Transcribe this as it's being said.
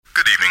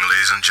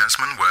Ladies and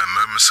gentlemen, we're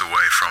moments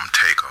away from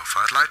takeoff.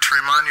 I'd like to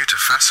remind you to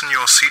fasten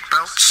your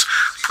seatbelts,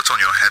 put on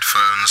your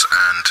headphones,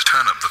 and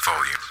turn up the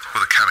volume.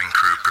 Will the cabin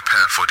crew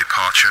prepare for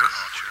departure?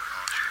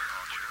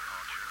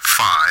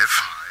 5,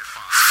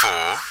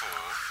 4,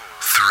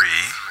 3,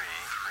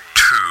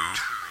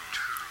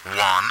 2,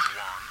 1,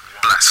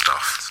 blast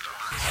off.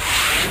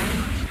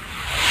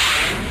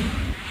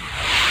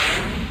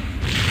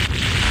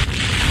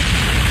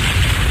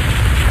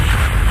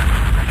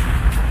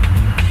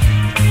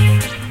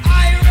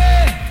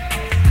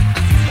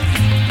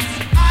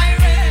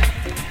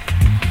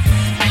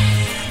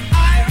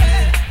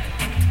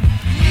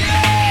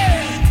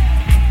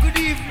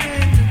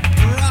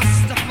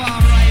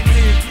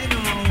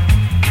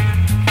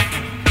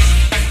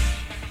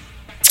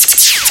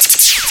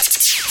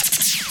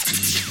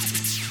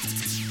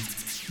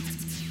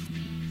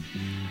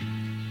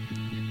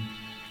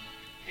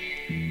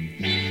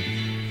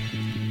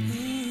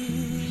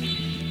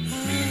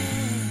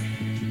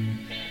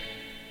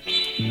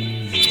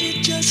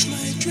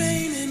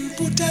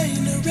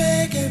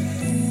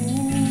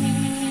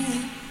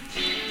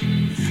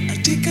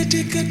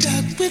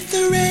 Tick-a-tick-a-tock with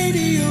the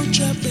radio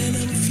drop and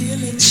I'm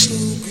feeling so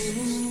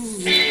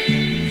good.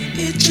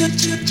 It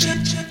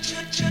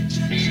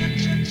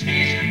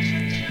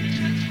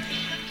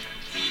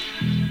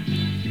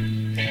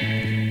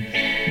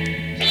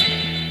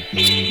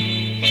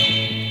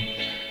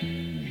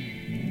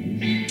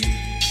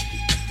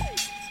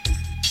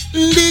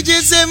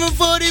DJ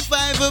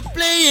 745 a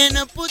playing,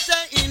 I put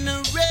her in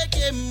a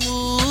reggae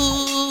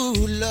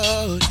mood,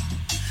 Lord.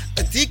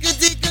 A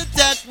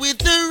tick-a-tick-a-tock with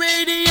the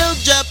radio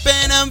drop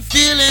and I'm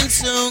feeling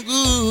so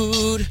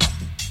good.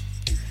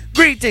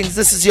 Greetings,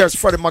 this is yours,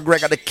 Freddie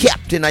McGregor, the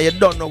captain, and you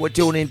don't know what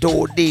you're tuning to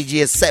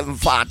DJ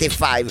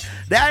 745.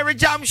 The Irie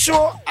Jamms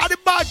Show or the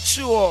Bad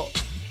Show.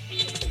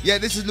 Yeah,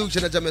 this is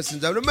Lucian at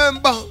Messenger.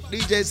 Remember,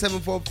 DJ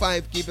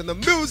 745 keeping the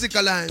music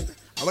alive.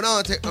 I will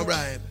not take no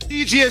bribe.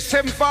 DJ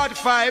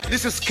 745,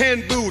 this is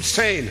Ken Booth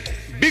saying,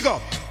 big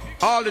up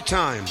all the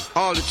time,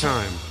 all the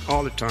time,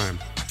 all the time.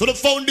 To the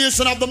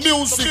foundation of the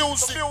music.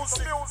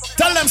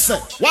 Tell them, say,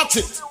 watch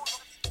it.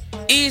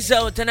 Ease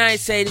out, and I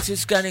say this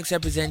is Connex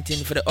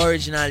representing for the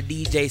original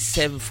DJ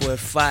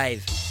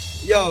 745.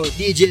 Yo,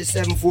 DJ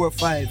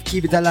 745,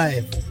 keep it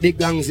alive. Big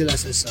Gangzilla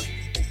says so.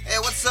 Hey,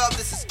 what's up?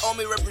 This is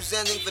Omi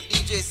representing for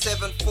DJ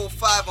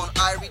 745 on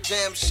Irie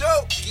Jamms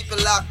Show. Keep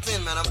it locked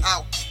in, man. I'm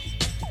out.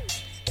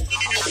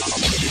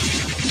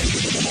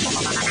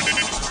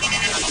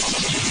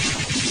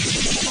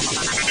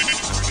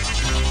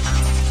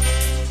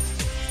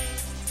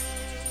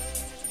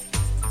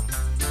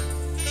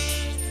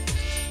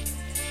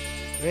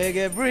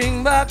 Reggae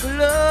bring back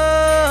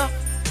love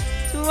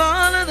to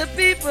all of the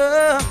people.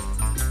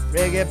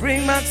 Reggae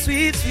bring back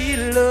sweet, sweet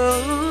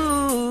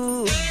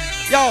love.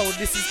 Yo,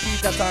 this is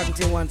Peter talking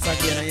to you once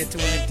again, and you're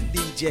tuning to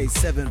DJ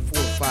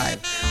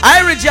 745.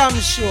 Irie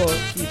Jamms Show.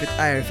 Keep it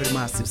Irie for the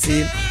massive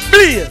scene.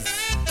 Please.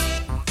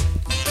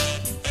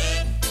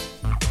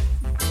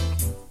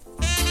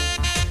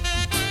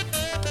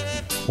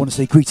 I want to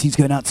say greetings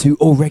going out to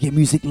all reggae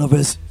music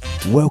lovers.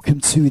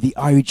 Welcome to the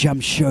Irie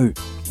Jamms Show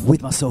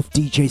with myself,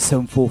 DJ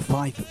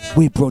 745.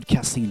 We're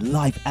broadcasting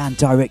live and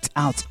direct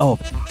out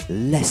of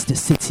Leicester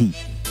City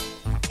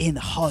in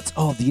the heart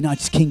of the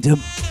United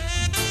Kingdom.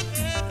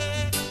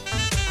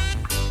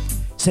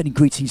 Sending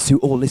greetings to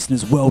all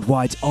listeners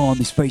worldwide on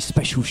this very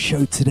special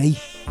show today.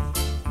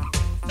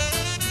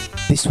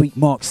 This week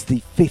marks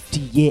the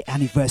 50-year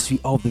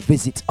anniversary of the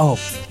visit of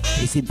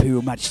His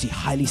Imperial Majesty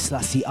Haile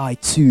Selassie I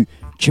to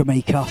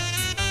Jamaica.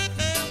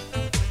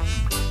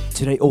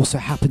 Today also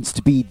happens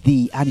to be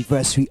the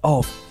anniversary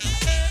of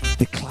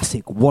the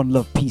classic One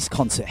Love Peace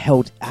concert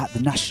held at the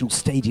National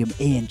Stadium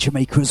in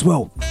Jamaica as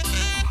well.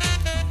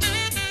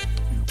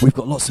 We've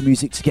got lots of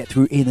music to get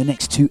through in the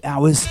next 2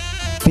 hours.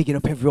 Bigging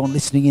up everyone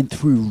listening in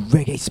through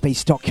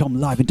reggaespace.com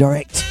live and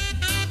direct.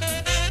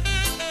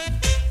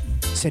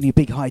 Sending a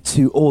big hi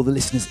to all the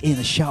listeners in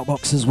the shout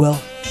box as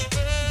well.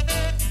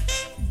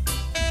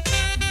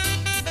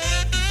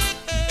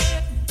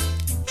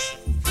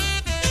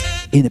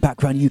 In the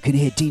background you can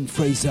hear Dean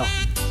Fraser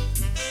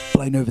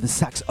blowing over the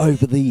sax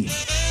over the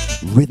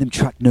rhythm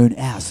track known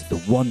as the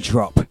One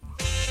Drop.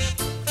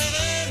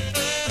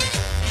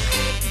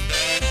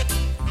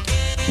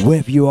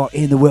 Wherever you are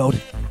in the world,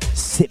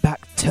 sit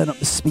back, turn up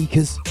the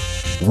speakers.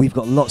 We've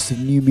got lots of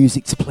new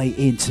music to play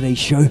in today's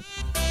show.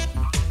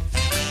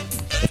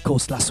 Of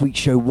course, last week's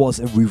show was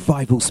a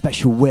revival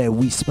special where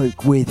we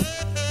spoke with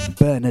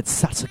Bernard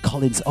Satter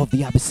Collins of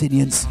the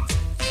Abyssinians.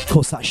 Of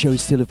course, that show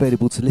is still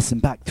available to listen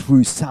back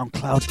through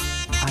SoundCloud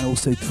and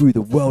also through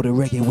the World of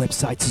Reggae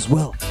website as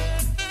well.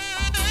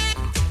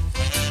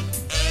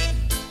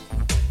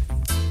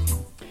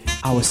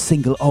 Our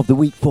single of the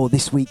week for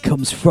this week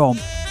comes from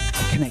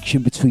a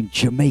connection between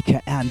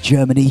Jamaica and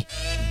Germany.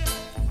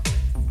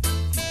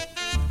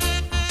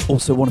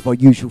 Also one of our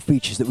usual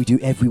features that we do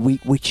every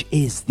week, which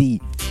is the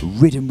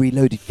Riddim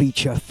Reloaded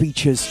feature.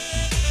 Features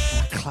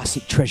a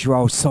classic Treasure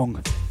Isle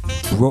song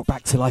brought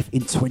back to life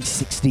in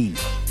 2016.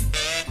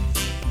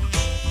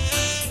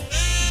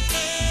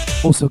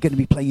 Also going to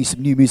be playing you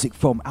some new music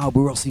from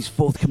Alborosie's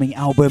forthcoming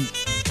album.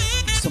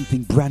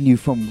 Something brand new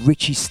from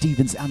Richie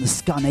Stevens and the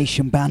Ska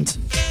Nation Band.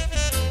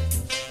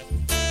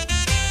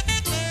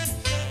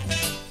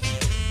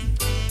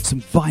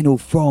 Some vinyl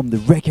from the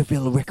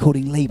Reggaeville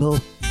recording label.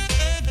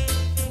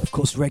 Of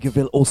course,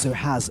 Reggaeville also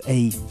has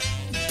a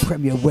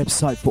premier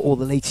website for all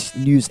the latest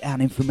news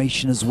and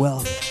information as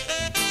well.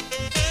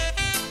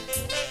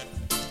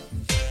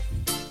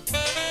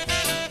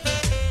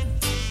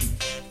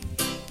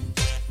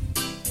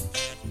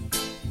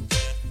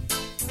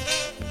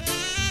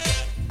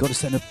 Got to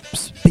send a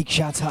big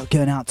shout out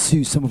going out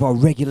to some of our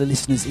regular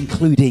listeners,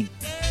 including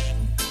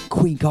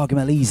Queen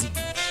Gargamelese,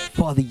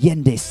 Father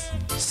Yendis,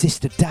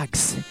 Sister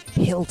Dags,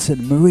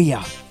 Hilton,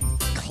 Maria,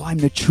 Climb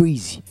the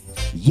Trees,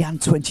 Yan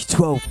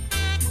 2012.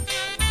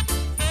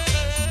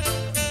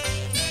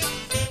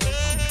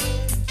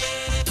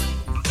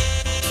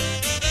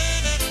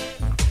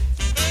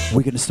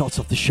 We're going to start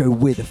off the show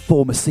with a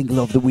former single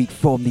of the week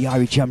from the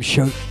Irie Jamms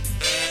Show,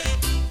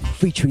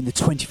 featuring the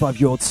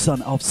 25-year-old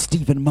son of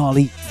Stephen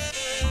Marley.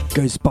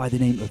 Goes by the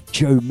name of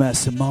Joe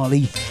Mercer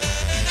Marley.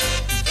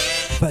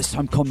 First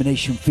time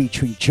combination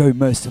featuring Joe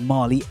Mercer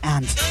Marley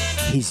and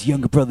his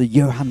younger brother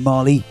Johan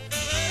Marley.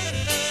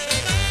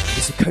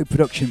 It's a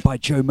co-production by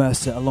Joe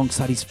Mercer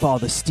alongside his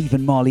father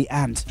Stephen Marley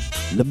and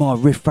Lamar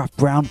Riff Raff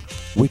Brown.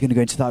 We're going to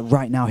go into that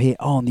right now here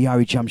on the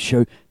Irie Jamms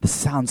Show. The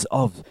sounds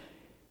of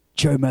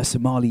Joe Mercer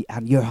Marley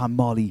and Johan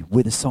Marley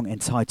with a song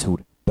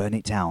entitled Burn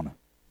It Down.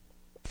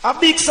 A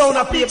big sound,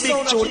 a big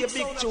tune.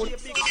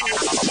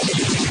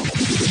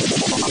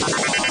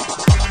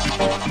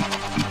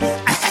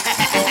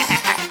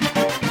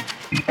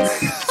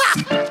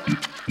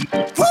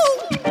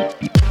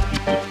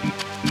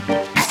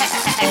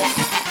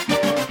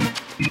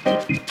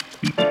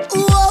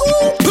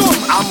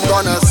 I'm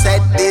gonna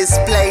set this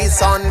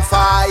place on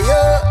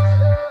fire,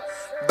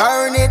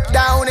 burn it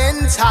down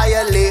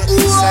entirely.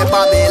 Say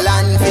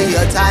Babylon, for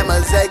your time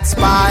has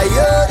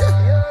expired.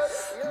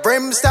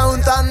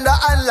 Brimstone, thunder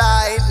and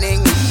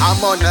lightning. I'm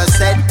gonna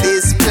set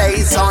this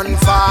place on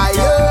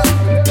fire,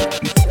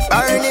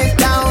 burn it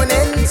down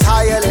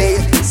entirely.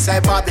 Say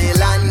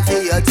Babylon,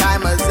 for your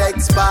time has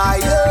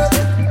expired.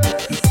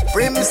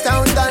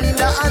 Brimstone,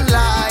 thunder and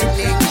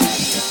lightning.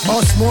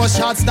 Bust more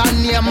shots than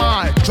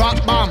Neymar.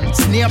 Drop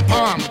bombs, near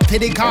palm, to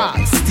the car,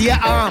 stay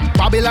arm.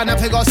 Babylon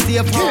if you go stay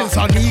farm. Kills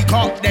on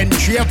E-Cup, then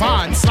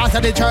Chevaughn.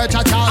 Slaughter the church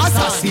at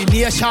Charleston.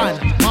 Assassination,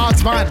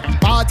 marksman,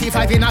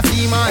 45 in a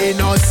female.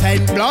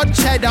 Innocent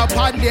bloodshed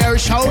upon their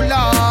shoulders.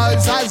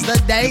 As the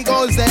day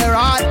goes, their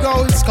heart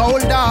grows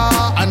colder.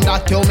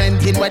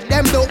 Undocumented what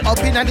them do up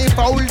in the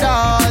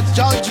folders.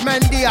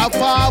 Judgment they are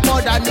far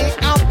more than they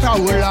are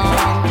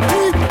prolonged.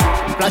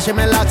 Flashing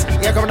my locks,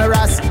 here come the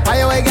rats.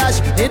 Fire away gash,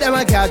 hit them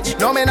a catch.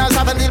 No man else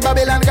have until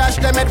Babylon gash.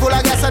 Them head full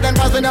of gas and then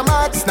pass with the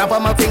mark. Snap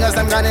on my fingers,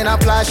 them gone in a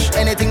flash.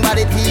 Anything but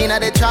it be in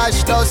the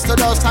trash. Dust to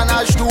dust and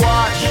ash to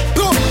wash.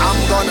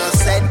 I'm gonna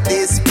set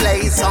this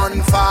place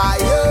on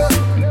fire,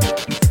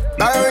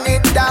 burn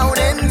it down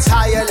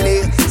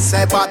entirely.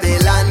 Say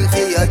Babylon,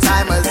 for your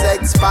time has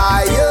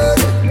expired.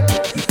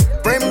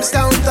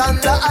 Brimstone,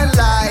 thunder and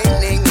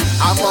lightning.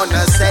 I'm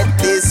gonna set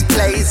this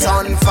place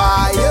on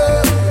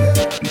fire,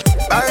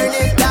 burn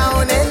it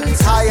down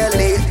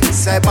entirely.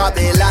 Say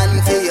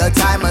Babylon, for your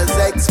time has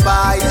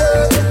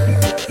expired.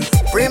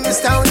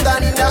 Brimstone,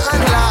 thunder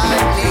and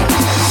lightning.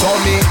 So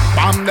me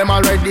bomb them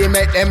already,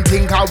 make them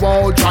think I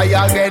won't try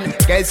again.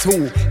 Guess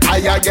who? I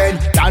again.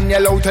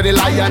 Daniel out to the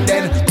lion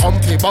then.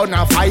 Comfy burn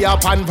a fire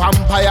pan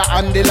vampire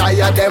and the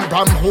liar them.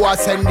 From who I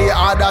send the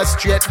order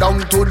straight down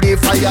to the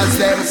fires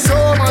them.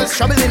 So much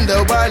trouble in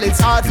the world, it's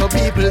hard for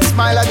people to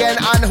smile again.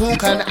 And who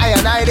can I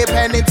and I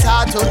depend? It's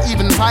hard to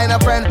even find a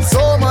friend.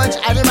 So much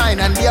idle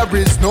mind and there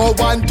is no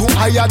one to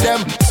hire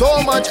them.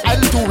 So much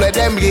idle to let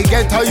them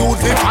get to use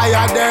the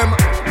fire them.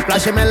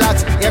 Flashing my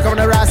locks, here come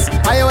the rats.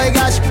 Fire away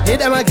gash, hit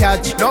them a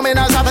catch. No man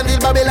else have until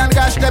Babylon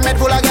gash. Them head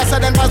full of gas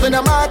and then pass with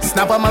the mark.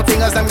 Snap on my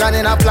fingers, them gone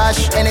in a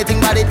flash.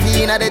 Anything but it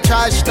be in the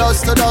trash.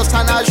 Dust to dust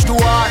and ash to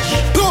wash.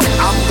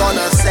 I'm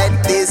gonna set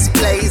this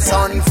place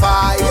on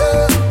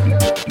fire,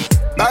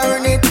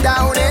 burn it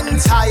down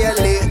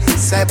entirely.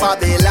 Say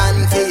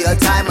Babylon, for your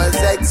time has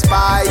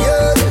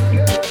expired.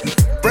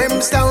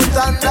 Brimstone,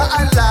 thunder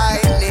and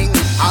lightning.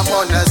 I'm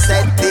gonna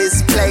set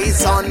this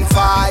place on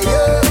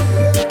fire,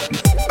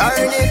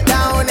 burn it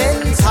down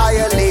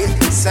entirely.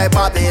 Say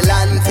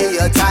Babylon, for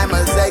your time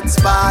has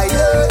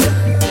expired.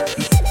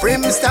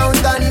 Brimstone,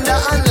 thunder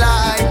and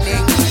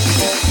lightning.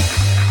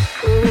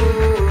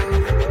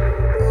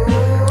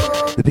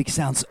 The big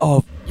sounds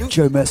of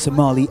Joe Mercer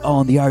Marley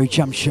on the Irie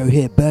Jamms Show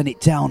here. Burn it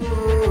down.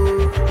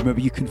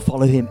 Remember, you can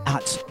follow him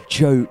at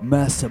Joe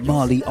Mercer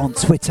Marley on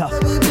Twitter.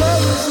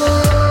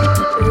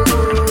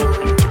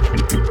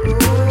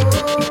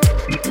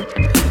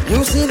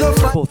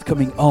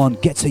 Forthcoming on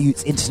Ghetto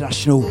Youths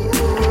International.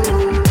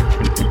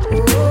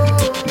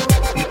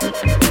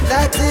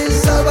 That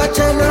is our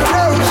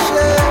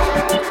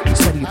generation.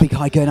 Sending Big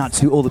hi going out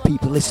to all the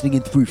people listening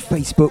in through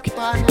Facebook,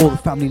 all the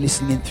family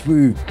listening in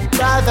through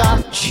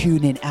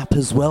TuneIn app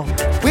as well.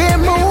 We're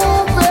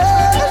moving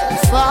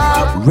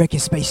far.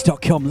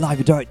 Reggaespace.com, live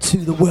and direct to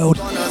the world.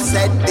 Gonna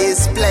set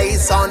this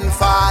place on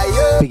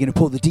fire. Bigging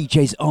up all the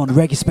DJs on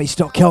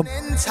Reggaespace.com.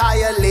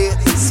 Entirely,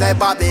 say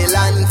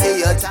Babylon for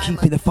your time.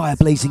 Keeping the fire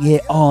blazing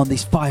here on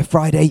this Fire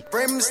Friday.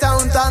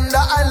 Brimstone, thunder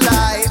and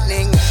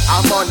lightning.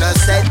 I'm gonna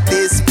set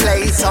this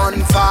place on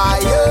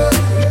fire.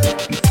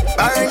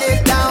 Burn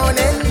it down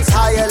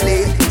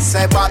entirely.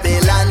 Say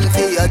Babylon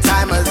for your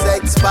time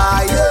has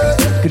expired.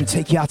 Gonna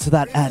take you out of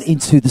that and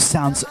into the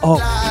sounds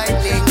of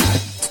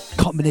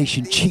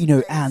combination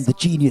Chino and the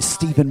genius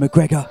Stephen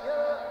McGregor.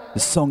 The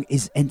song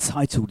is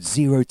entitled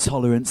Zero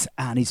Tolerance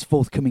and is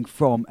forthcoming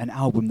from an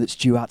album that's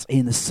due out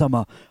in the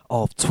summer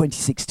of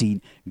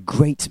 2016,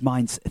 Great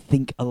Minds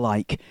Think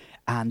Alike.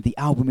 And the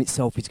album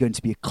itself is going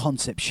to be a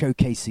concept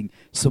showcasing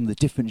some of the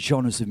different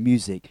genres of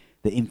music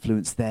that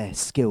influenced their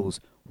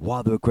skills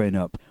while they were growing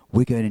up.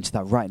 We're going into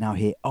that right now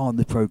here on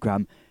the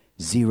programme,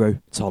 Zero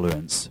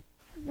Tolerance.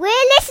 We're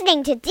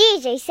listening to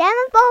DJ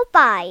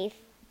 745.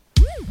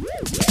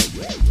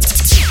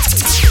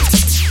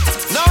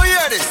 Now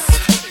hear this.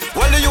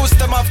 Well, the youth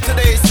them of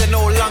today say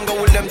no longer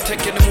will them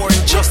take any more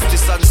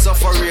injustice and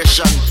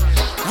sufferation.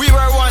 We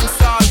were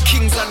once all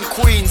kings and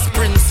queens,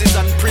 princes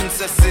and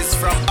princesses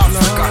from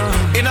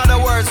Africa. In other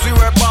words, we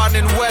were born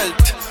in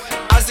wealth.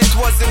 As it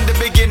was in the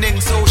beginning,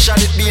 so shall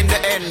it be in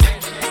the end.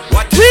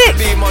 What is to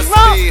be must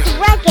be.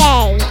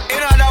 Reggae.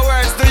 In other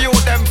words, the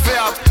youth them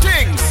fear of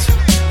things.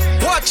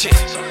 Watch it.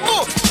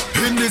 Move.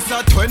 In this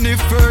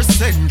 21st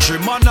century,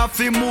 man have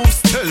to move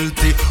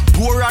stealthy.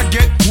 Poorer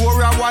get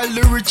poorer while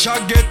the richer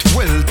get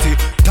wealthy.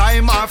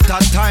 Time after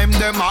time,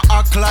 them a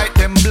act like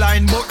them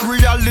blind, but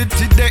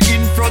reality they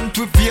in front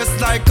with face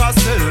like a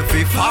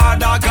selfie.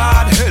 Father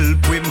God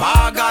help we,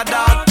 Maga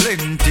dog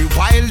plenty.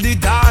 While the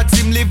dogs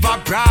him live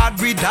abroad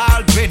with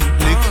all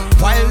Bentley.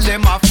 While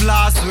them a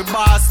floss with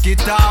basket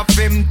half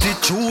empty.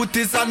 Truth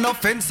is an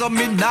offense, so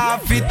me nah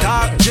fit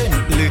talk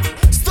gently.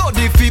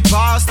 Study fi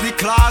pass the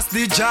class,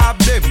 the job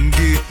them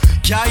give.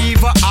 Can't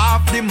even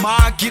half the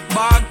market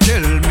bag.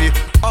 Tell me,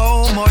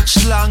 how much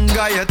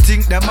longer you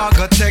think them a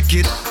go take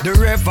it? The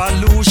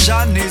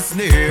revolution is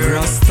near.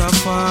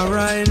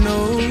 Rastafari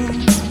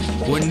knows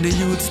when the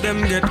youths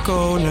them get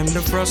cold and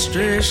the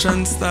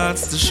frustration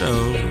starts to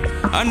show.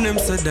 And them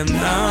say them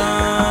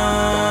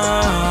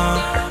nah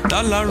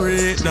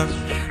tolerate that.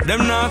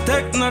 Them nah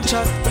take no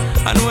chat.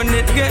 And when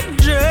it get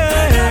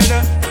dread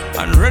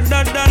and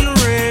redder than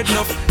red,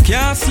 enough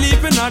can't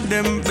sleep in at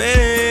them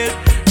bed.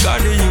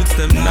 God the youths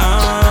them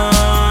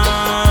nah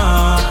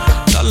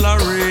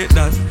tolerate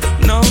that.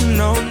 No,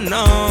 no,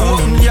 no.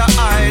 Open your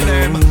eye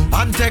them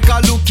and take a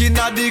look in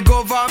at the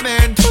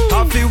government.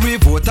 Happy we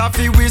vote,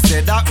 happy we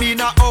say that mean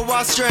a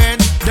our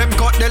strength. Them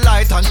cut the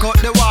light and cut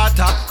the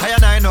water. I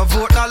and I no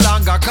vote no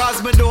longer,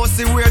 cause me don't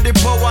see where the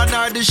power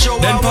nor the show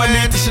them went.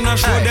 Politicians a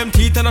show them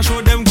teeth and a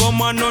show them gum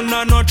and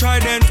none no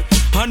trident.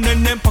 And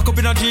then them pack up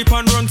in a jeep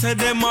and run, say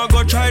them a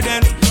go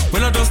trident.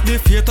 Well I just the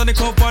faith and the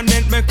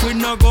covenant, make we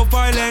no go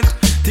violent.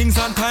 Things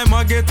and time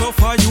I get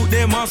tougher, you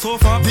them are so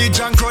far. The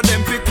jankro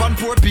them pick on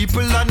poor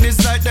people and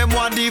it's like them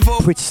want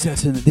devote. Pretty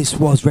certain that this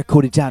was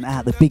recorded down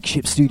at the Big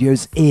Ship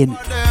Studios in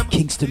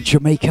Kingston,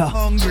 Jamaica.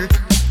 Hungry,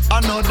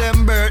 I know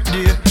them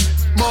birthday.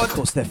 Of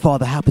course, their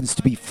father happens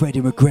to be Freddie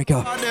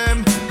McGregor.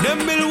 Them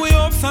build way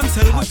up some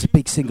self. It's a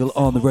big single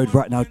on the road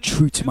right now,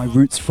 True to My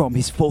Roots, from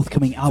his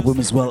forthcoming album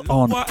as well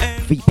on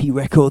VP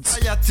Records.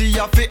 To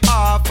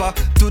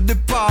the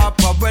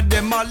papa where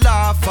them a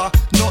laugh,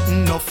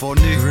 nothing no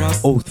funny.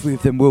 All three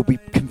of them will be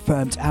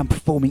confirmed and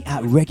performing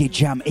at Irie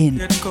Jamms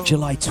in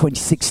July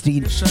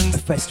 2016, a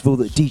festival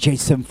that DJ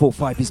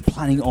 745 is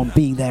planning on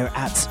being there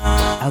at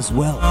as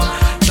well.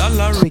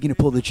 Bigging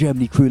up all the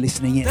Germany crew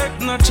listening in.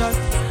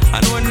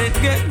 And when it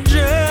get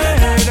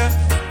dread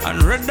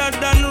and redder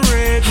than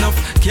red,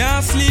 enough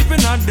can't sleep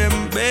in at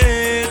them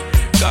bed.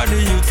 God the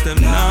youths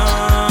them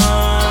nah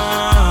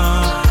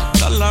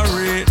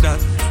tolerate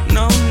that.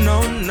 No,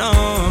 no, no,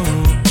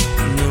 no.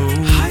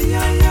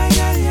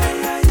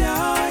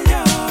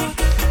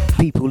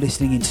 People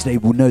listening in today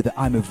will know that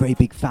I'm a very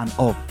big fan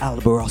of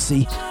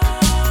Alborosie.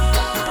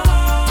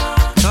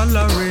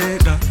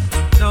 Tolerate that.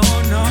 No,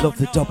 no. Love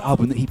the dub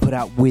album that he put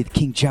out with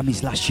King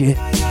Jammys last year.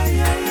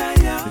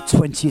 The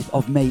 20th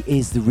of May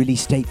is the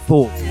release date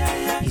for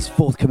his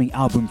forthcoming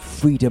album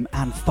Freedom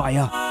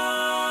Fyah.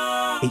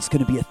 It's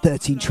going to be a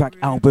 13-track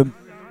album,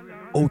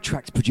 all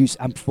tracks produced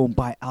and performed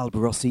by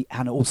Alborosie,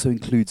 and it also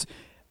includes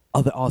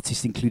other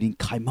artists including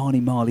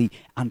Kaimani Marley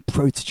and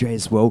Protege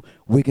as well.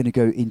 We're going to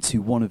go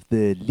into one of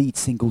the lead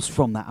singles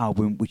from that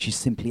album, which is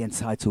simply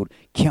entitled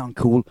Kian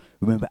Cool.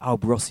 Remember,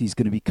 Alborosie is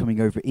going to be coming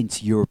over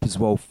into Europe as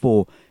well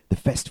for the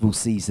festival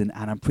season,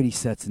 and I'm pretty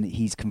certain that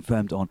he's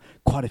confirmed on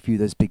quite a few of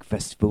those big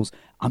festivals.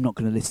 I'm not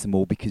going to list them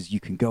all because you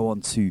can go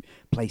on to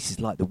places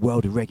like the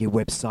World of Reggae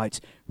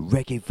website,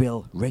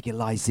 Reggaeville,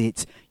 Reggaelize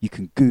It. You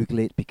can Google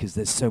it because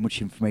there's so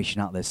much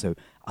information out there. So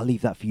I'll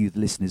leave that for you, the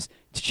listeners,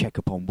 to check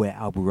up on where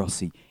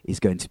Alborosie is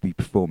going to be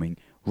performing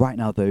Right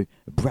now, though,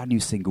 a brand new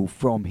single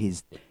from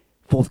his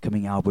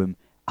forthcoming album,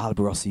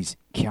 Alborosie's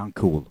Can't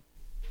Cool.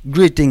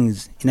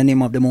 Greetings in the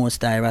name of the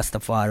Most High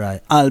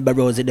Rastafari.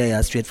 Alborosie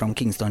there, straight from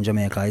Kingston,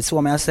 Jamaica. You see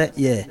what I say?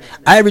 Yeah.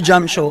 Irie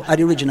Jamms Show are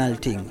the original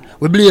thing.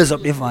 We blaze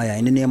up the fire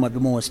in the name of the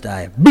Most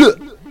High. Blah!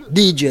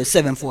 DJ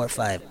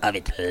 745, have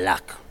it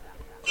lock.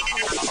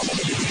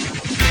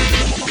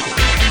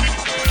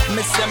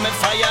 Me say me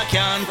fire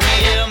can't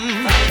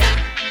tame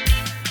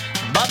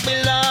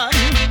Babylon.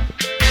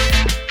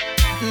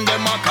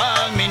 Them a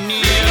call me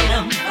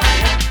name.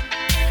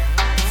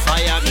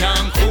 Fire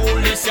can't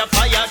cool, this your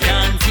fire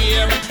can't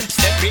tear.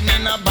 Stepping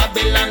in a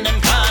Babylon, them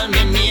call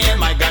me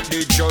name. I got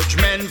the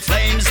judgment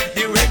flames,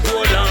 the red,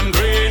 gold and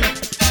green.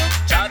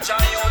 Cha-cha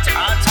youth,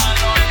 ata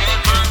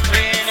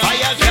clean.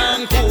 Fire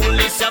can't cool,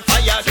 this your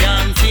fire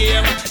can't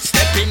tear.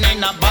 Stepping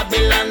in a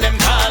Babylon, them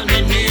call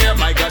me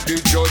name. I got the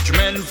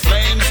judgment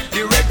flames,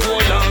 the red,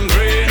 gold and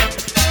green.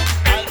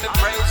 All the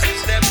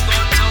praises them go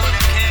to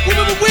the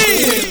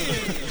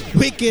king.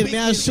 Wicked,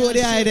 man, show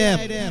the eye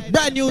them.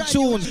 Brand new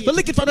tunes. But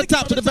lick it from the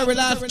top to the very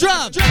last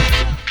drop.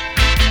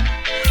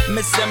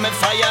 Me say me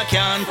fire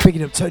can't.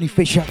 Picking up Tony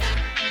Fisher,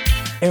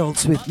 Errol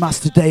Smith,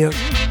 Master Deo,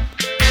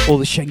 all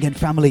the Schengen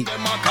family.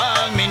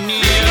 Call me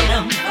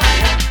name.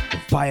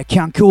 Fire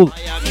can't cool.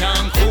 Fire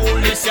can't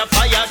cool, this your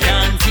fire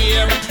can't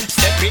tear.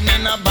 Stepping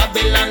in a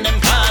Babylon, them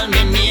call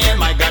me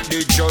name. I got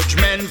the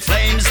judgment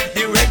flames,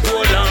 the red,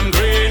 gold and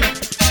green.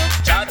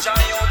 Cha-cha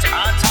youth,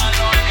 ata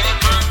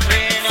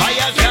clean.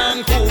 Fire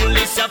can't cool,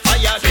 this your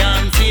fire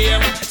can't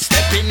tear.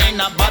 Stepping in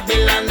a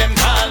Babylon, them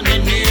call me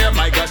name.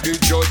 I got the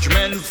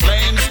judgment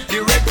flames,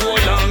 the red, gold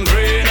and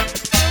green.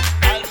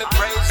 All the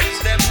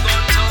praises them go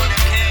to the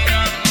king.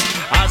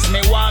 As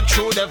me walk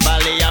through the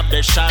valley of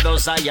the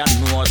shadows, I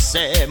know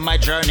say my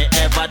journey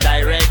ever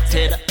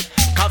directed.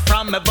 Cause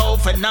from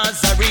above a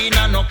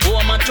Nazarene, no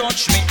coma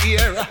touch me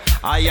here.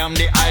 I am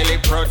the highly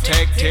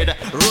protected.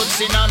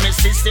 Roots in my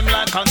system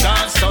like a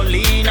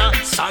gasolina.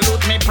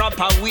 Salute me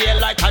proper way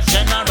like a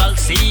general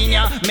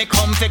senior. Me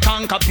come to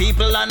conquer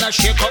people and I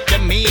shake up the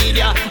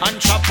media. And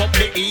chop up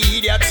the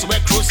idiots we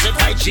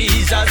crucify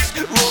Jesus.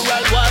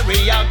 Rural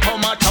warrior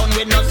come a town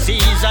with no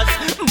Caesars.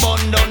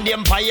 Burn down the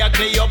empire,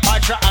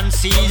 Cleopatra and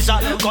Caesar.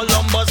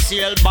 Columbus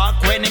sailed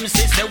back when him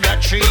sister were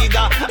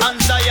trigger. And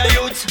Zaya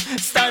youth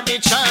start the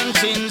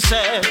chanting.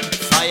 Say,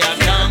 fire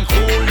can't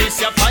cool,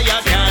 this your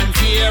fire can't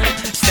tear.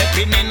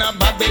 Stepping in a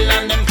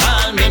Babylon, them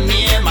call me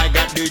name. I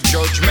got the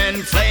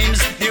judgment flames,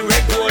 the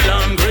red, gold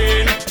and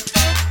green.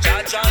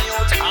 Cha-cha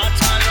youth,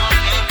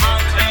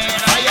 clean.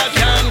 Fire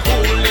can't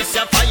cool, this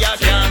your fire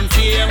can't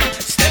tear.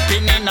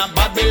 Stepping in a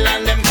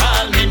Babylon, them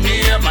call me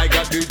name. I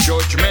got the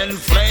judgment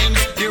flames,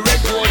 the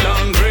red, gold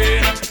and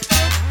green.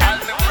 All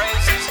the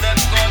praises that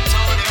go to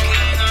the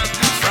king.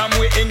 From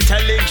we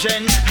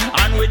intelligent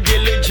and we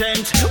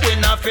diligent. We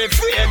not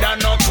afraid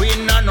of no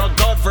queen and no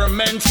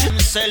government.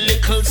 Say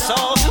little so,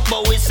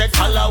 but we say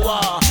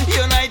Talawa.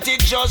 United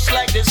just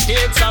like the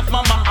states of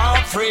Mama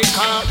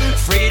Africa.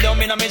 Freedom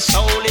in my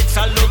soul, it's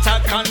a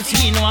luta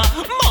continua.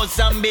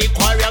 Mozambique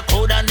warrior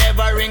coulda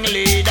never ring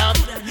leader.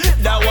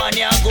 That one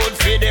ya good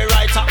for the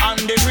writer and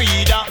the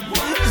reader.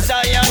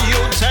 Zion,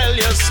 you tell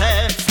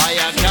yourself,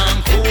 fire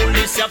can't cool,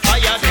 this your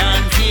fire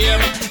can't tear.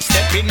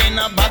 Stepping in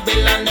a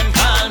Babylon, them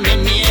call me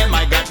name.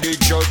 I got the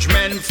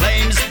judgment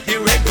flames, the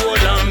red, gold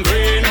and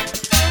green.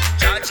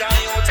 Cha-cha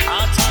youth,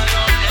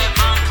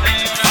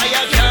 clean.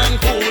 Fire can't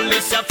cool,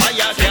 this your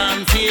fire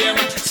can't tear.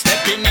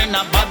 Stepping in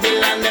a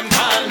Babylon, them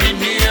call me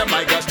name.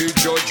 I got the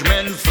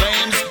judgment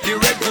flames, the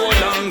red,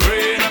 gold and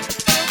green.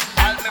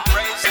 All the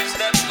praises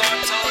them go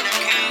to the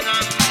king.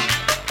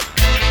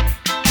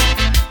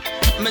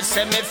 Me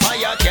say me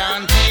fire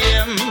can't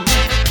tame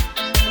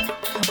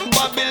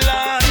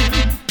Babylon.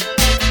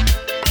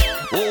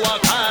 Oh, I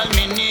call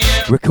me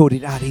name.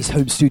 Recorded at his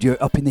home studio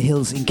up in the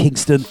hills in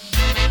Kingston.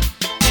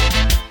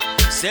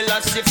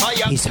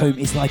 His home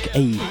is like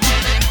a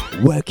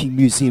working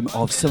museum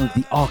of some of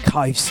the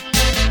archives.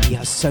 He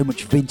has so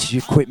much vintage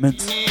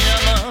equipment.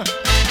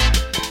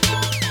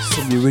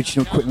 Some of the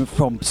original equipment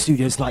from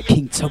studios like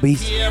King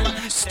Tubby's,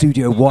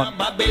 Studio One,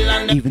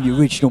 even the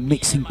original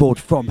mixing board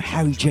from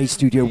Harry J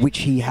Studio, which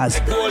he has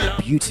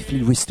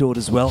beautifully restored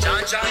as well.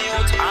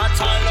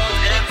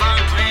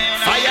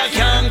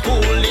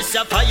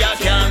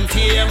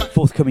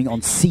 Forthcoming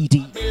on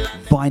CD,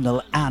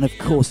 vinyl, and of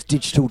course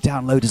digital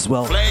download as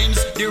well.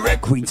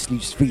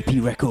 Greensleeves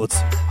 3P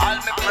Records.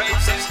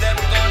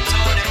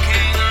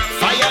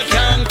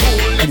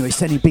 Anyway,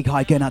 sending a big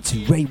hi going out to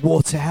Ray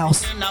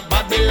Waterhouse.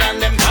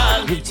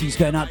 Greetings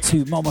going out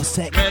to Mama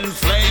Sec,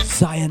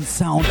 Zion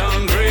Sound,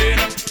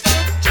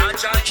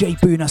 Jay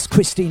Boonas,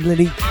 Christine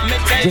Lilly,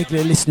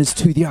 regular listeners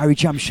to the Irie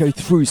Jamms Show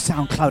through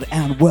SoundCloud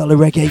and World of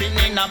Reggae.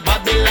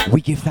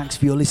 We give thanks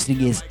for your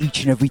listening ears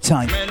each and every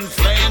time.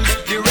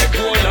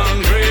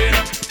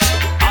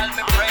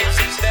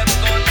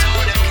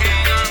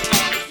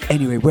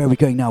 Anyway, where are we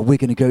going now? We're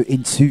going to go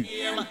into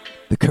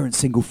the current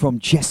single from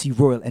Jesse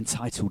Royal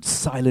entitled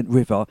Silent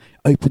River.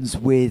 Opens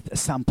with a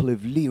sample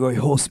of Leroy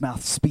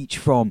Horsemouth's speech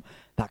from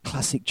that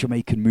classic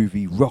Jamaican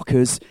movie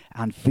Rockers,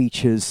 and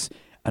features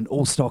an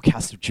all-star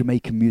cast of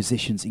Jamaican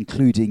musicians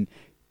including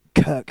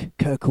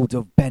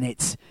Kirkle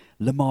Bennett,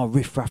 Lamar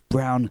Riffraff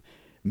Brown,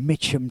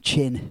 Mitchum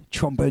Chin,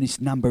 trombonist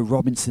Nambo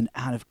Robinson,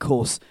 and of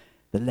course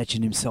the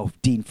legend himself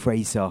Dean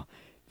Fraser,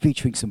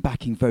 featuring some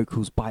backing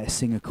vocals by a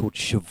singer called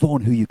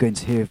Chevaughn, who you're going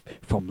to hear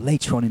from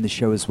later on in the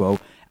show as well.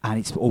 And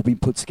it's all been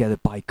put together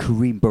by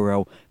Kareem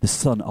Burrell, the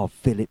son of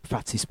Philip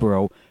Fatis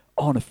Burrell,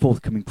 on a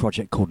forthcoming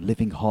project called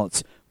Living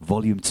Hearts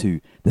Volume 2.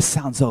 The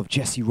sounds of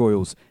Jesse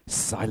Royal's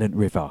Silent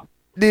River.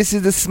 This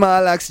is the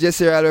Small Axe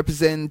Jesse Royal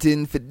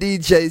representing for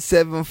DJ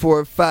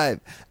 745,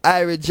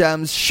 Irie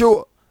Jamms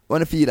Show.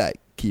 Wanna feel like?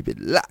 Keep it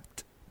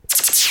locked.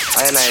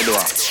 I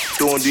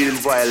don't deal in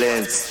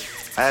violence.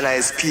 I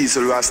is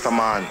peaceful Rasta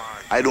man.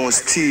 I don't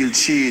steal,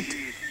 cheat.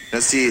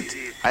 You see it?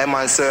 I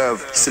man serve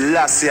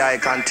Selassie I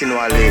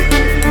continually.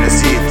 You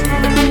see it?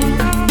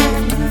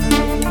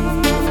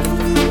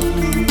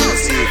 You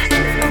see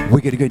it? We're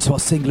going to go to our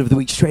single of the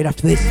week straight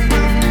after this.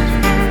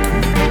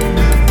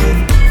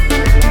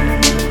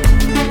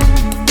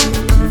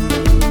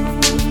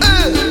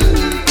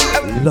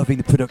 Loving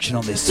the production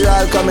on this. You're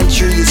all coming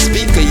through your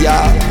speaker,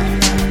 y'all.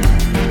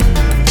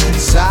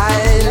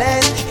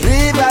 Silent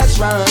rivers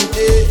run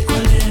deep.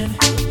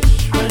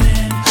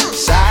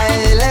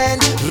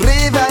 Silent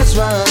rivers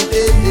run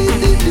deep.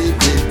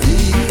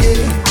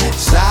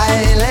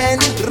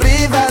 Silent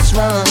rivers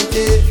run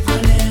deep.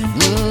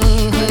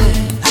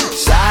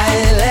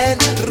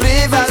 Silent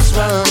rivers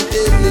run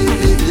deep.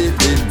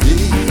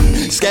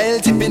 Scale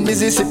tipping,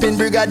 busy sipping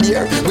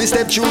brigadier. We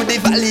step through the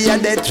valley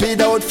and death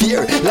without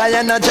fear.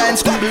 Lion and giant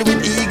squabble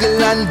with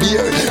eagle and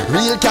bear.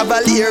 Real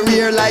cavalier,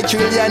 rear like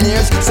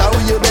trillionaires. So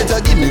you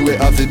better give me way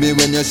off of me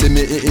when you see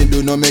me.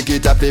 Do not make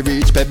it up a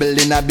reach pebble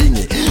in a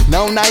bingy.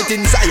 Now night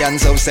in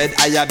science, so said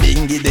I a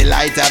bingy. The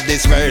light of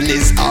this world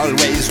is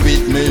always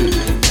with me.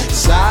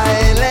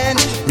 Silent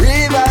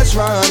rivers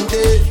run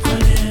deep.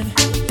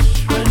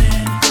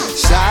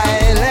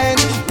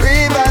 Silent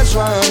rivers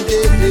run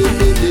deep.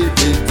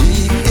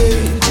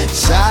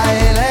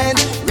 Silent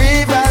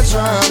rivers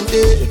run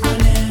deep.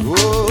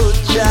 Oh,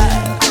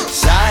 child.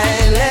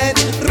 Silent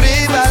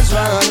rivers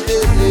run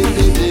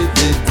deep.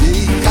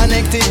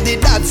 Connected the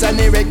dots and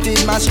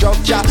erected my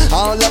structure.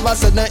 All of a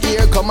sudden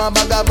here come a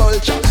bag of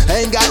vulture.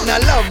 Ain't got no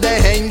love, they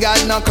ain't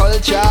got no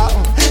culture.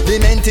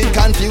 Demented,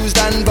 confused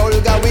and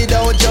vulgar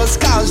without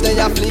just cause. They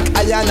a flick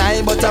eye and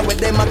eye, but with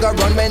them a go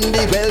run when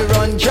the well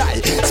run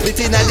dry.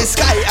 Spitting at the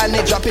sky and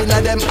they dropping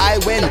at them eye.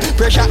 When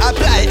pressure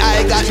apply,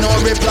 I got no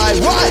reply.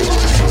 Why?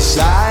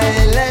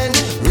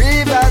 Silent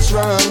rivers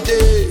run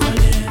deep.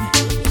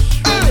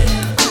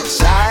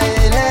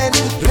 Silent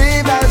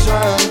rivers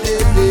run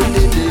deep.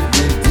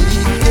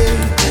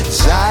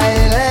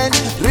 Silent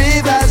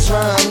rivers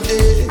run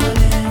deep.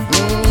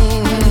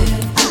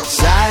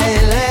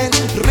 Silent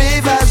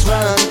rivers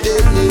run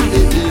deep.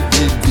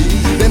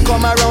 Them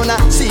come around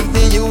and seek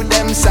the youth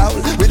themselves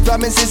with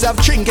promises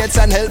of trinkets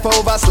and help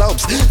over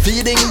slopes,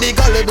 feeding the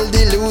gullible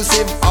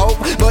delusive hope.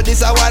 But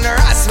this I wanna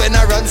ask when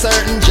I run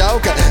certain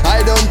joke.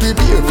 I don't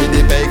prepare for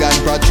the pagan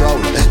patrol.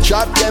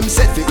 Trap them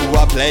set for who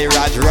a play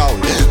rat roll.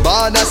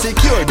 Border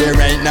secure, there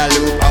ain't no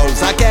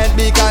loopholes. I can't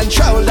be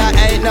controlled, I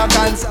ain't no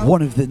concern.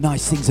 One of the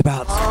nice things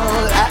about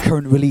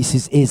current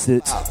releases is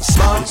that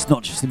it's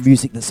not just the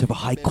music that's of a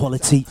high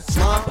quality,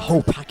 the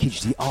whole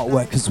package, the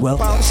artwork as well.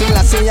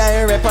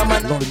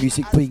 A lot of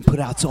music being put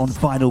out on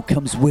vinyl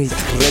comes with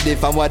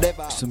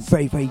some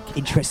very, very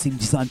interesting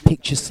design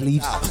picture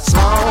sleeves.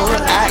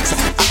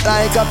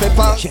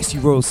 Jesse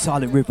Royal's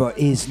Silent River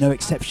is no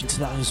exception to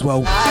that as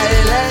well.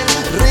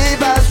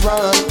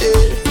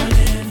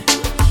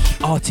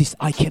 Artist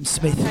Ikem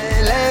Smith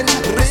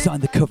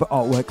designed the cover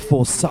artwork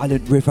for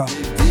Silent River.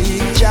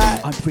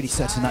 I'm pretty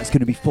certain that's going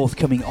to be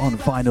forthcoming on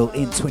vinyl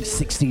in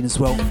 2016 as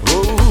well.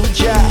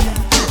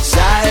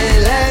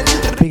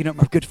 Picking up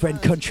my good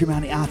friend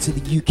Countryman out of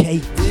the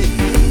UK.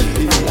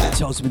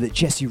 Tells me that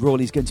Jesse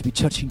Royal is going to be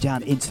touching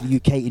down into the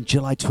UK in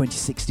July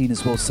 2016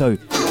 as well. So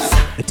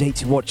a date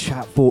to watch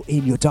out for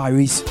in your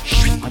diaries.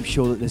 I'm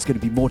sure that there's going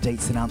to be more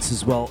dates announced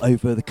as well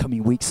over the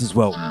coming weeks as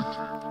well.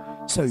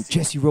 So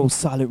Jesse Royal's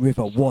Silent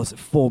River was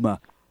former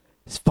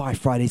Fire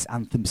Friday's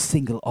Anthem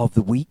Single of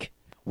the Week.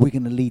 We're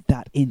going to lead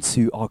that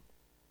into our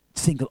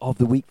Single of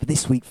the Week for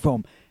this week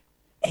from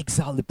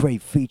Exile the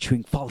Brave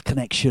featuring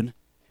Falkonection.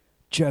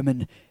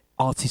 German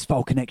artist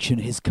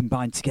Falkonection has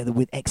combined together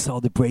with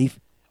Exile the Brave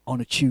on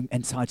a tune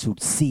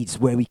entitled Seeds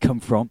Where We Come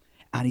From,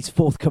 and he's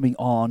forthcoming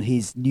on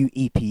his new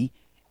EP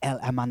El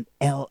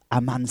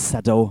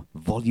Amansado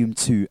Volume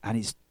 2, and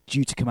it's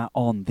due to come out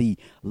on the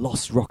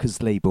Lost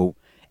Rockers label.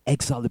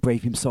 Exile the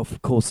Brave himself,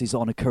 of course, is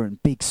on a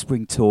current big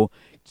spring tour,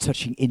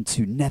 touching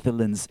into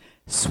Netherlands,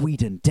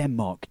 Sweden,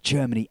 Denmark,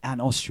 Germany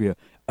and Austria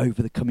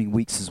over the coming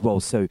weeks as well.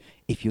 So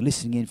if you're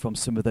listening in from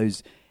some of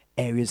those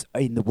areas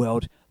in the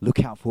world.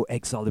 Look out for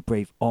Exile the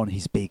Brave on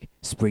his big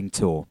spring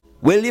tour.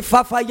 Well, if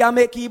a fire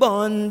make it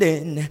burn,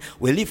 then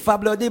well, if a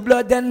blood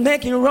then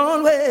make it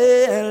run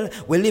well.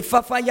 Well, if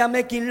a fire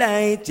make it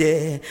light,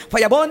 yeah.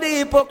 Fire burn the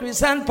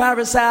hypocrites and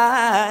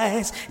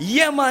parasites.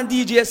 Yeah, man,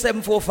 DJ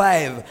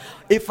 745.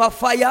 If a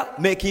fire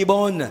make it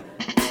burn.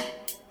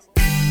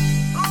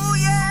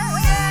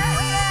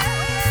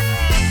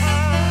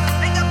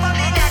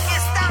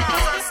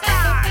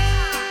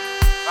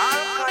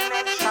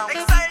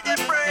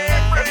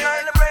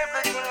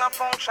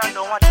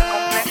 Don't watch your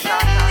complexion.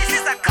 This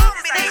is a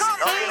combination.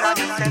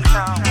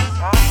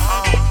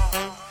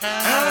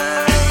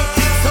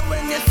 So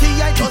when you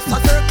see I just a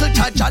circle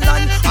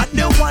Jajalan, and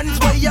the ones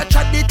where you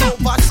trod it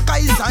over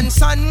skies and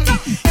sun,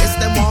 it's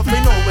them off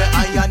you know where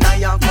I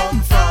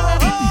come from.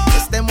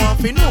 It's them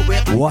off you know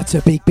where. What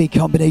a big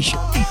combination.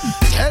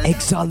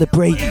 Exile the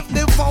Brave,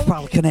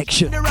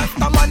 Falkonection,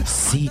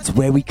 Seeds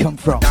where we come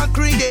from.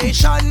 Creation,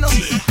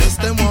 it's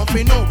them off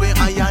you know where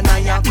I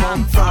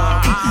come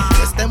from.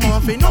 It's them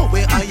off you know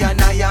where I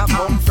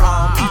come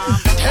from.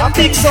 A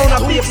big sound, a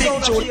big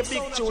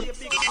tune.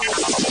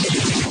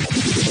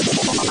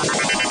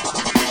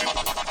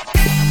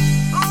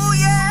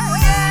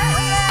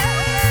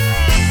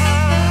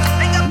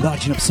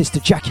 Larging up Sister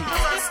Jackie,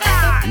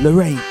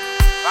 Lorraine,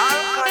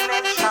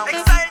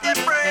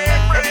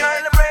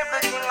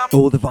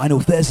 all the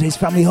Vinyl Thursdays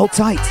family, hold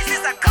tight.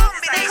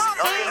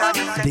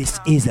 This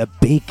is a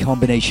big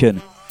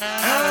combination.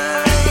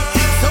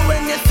 So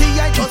when you see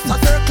I just a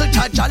circle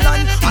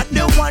Jajalan, and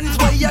the ones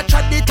where you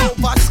trod it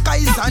over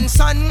skies and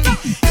sun,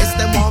 it's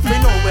them off you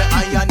know where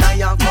I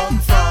come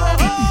from.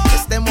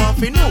 It's them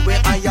off you know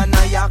where I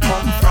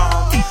come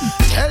from.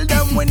 Tell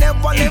them we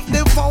never left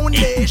the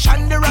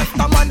foundation. The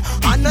Rasta man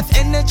and us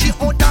energy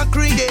out of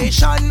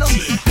creation.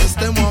 It's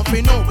them off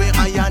you know where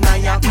I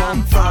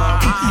come from.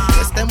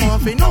 It's them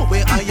off you know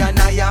where I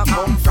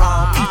come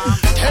from.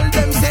 Tell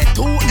them say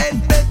two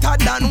head better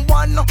than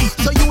one.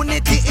 So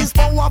unity is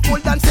powerful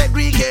than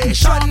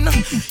segregation.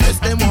 It's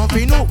them off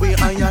you know where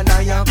I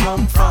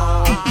come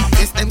from.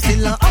 It's them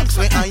still an ask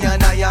where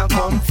I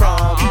come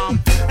from.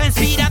 La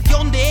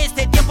inspiración de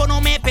este tiempo no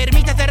me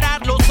permite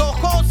cerrar los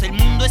ojos. El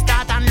mundo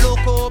está tan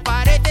loco,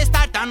 parece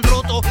estar tan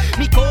roto.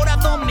 Mi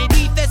corazón me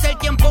dice es el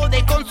tiempo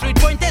de construir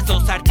puentes.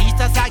 Dos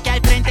artistas aquí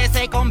al frente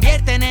se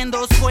convierten en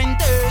dos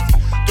puentes.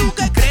 ¿Tú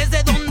qué crees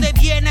de dónde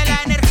viene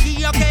la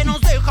energía que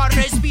nos deja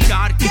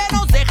respirar? Que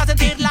nos deja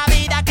sentir la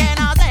vida, que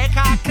nos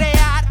deja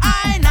crear.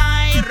 Ay,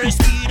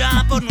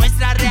 respira por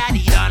nuestra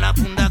realidad. La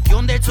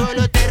fundación del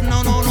suelo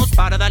eterno no nos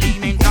para de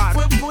alimentar.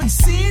 We put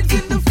seeds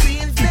in the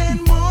fields,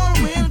 then more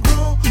will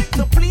grow.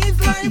 So please,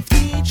 life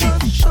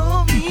teachers,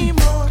 show me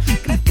more.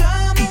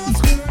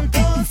 Crezcamos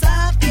juntos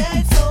hacia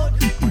el sol,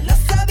 con la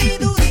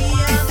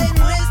sabiduría de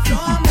nuestro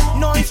amor.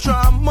 Nuestro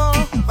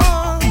amor,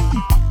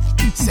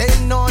 say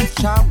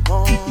nuestro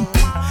amor.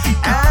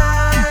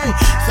 Ay,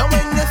 so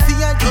when you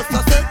see I just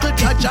a circle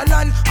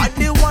Jajalan, and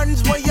the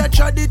ones where you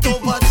trod it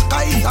over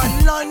skies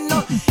and land,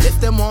 it's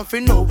them off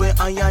you know where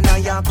I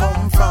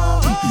come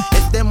from.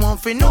 It's them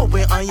off you know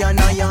where I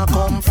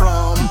come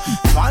from.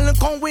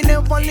 Falcon we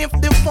never lift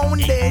the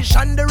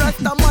foundation. The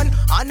Rasta man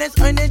honest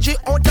energy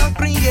out of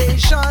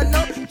creation.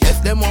 It's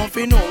them off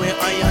you know where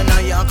I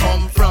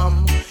come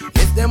from.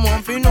 It's them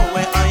off you know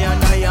where I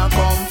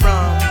come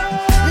from.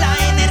 La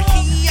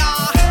energía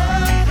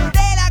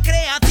de la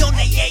creación,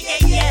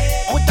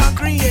 out of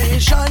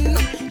creation.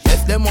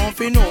 It's them off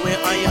you know where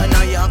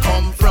I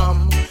come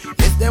from.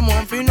 It's them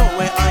off you know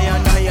where I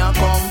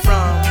come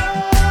from.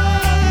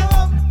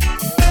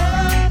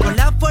 Con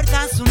las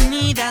fuerzas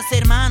unidas,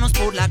 hermanos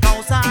por la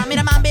causa.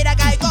 Mira, man, mira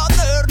que hay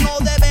poder. No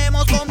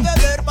debemos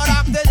conceder para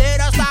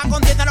acceder a esta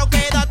conciencia. No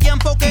queda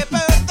tiempo que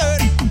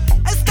perder.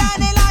 Está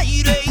en el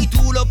aire y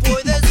tú lo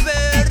puedes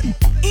ver.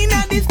 In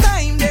at this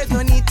time, there's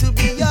no need to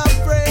be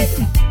afraid.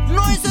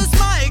 No es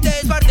smile,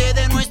 es parte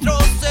de nuestro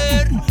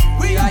ser.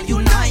 We are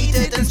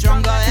united and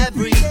stronger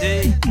every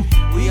day.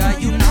 We are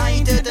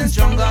united and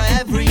stronger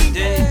every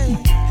day.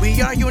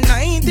 We are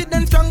united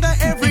and stronger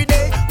every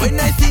day. When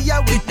I see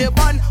ya with the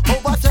band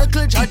over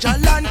circle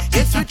Jajalan,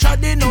 yes we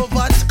treading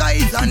over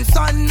skies and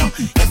sun.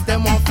 If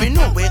them off we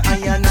know where I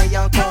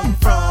come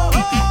from.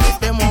 If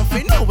them off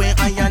we know where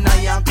I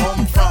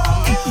come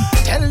from.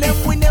 Tell them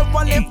we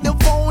never left the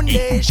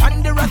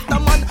foundation. The Rasta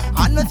man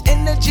and us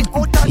energy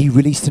out of. He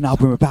released an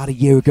album about a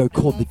year ago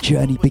called The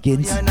Journey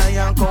Begins.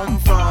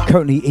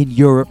 Currently in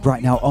Europe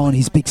right now on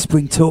his big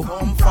spring tour.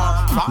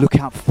 Look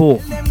out for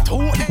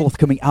the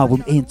forthcoming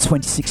album in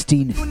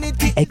 2016,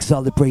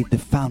 Exile the Brave, The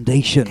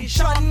Foundation. I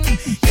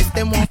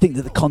think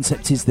that the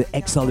concept is that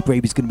Exile the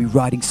Brave is going to be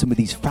writing some of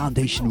these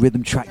foundation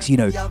rhythm tracks, you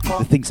know,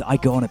 the things that I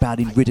go on about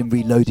in Riddim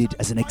Reloaded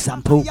as an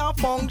example.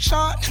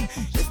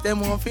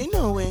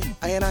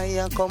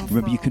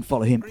 Remember, you can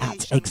follow him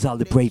at Exile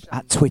the Brave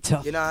at Twitter.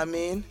 You know what I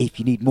mean? If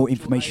you need more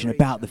information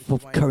about the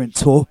current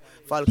tour,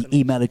 the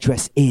email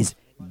address is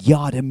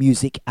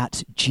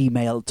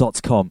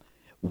yadamusic@gmail.com.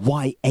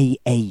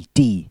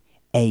 YAADA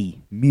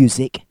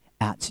music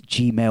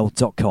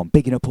 @gmail.com.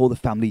 Bigging up all the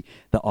family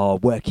that are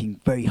working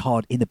very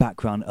hard in the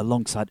background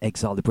alongside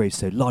Exile the Brave.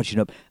 So larging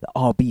up the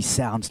RB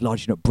sounds,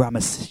 larging up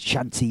Brahmas,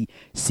 Shanti,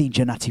 Scene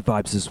Janati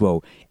vibes as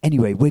well.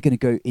 Anyway, we're going to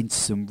go into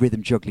some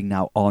rhythm juggling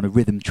now on a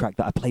rhythm track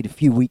that I played a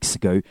few weeks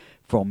ago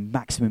from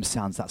Maximum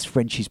Sounds. That's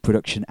Frenchie's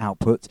production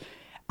output.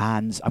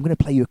 And I'm going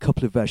to play you a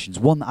couple of versions.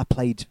 One that I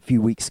played a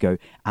few weeks ago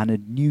and a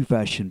new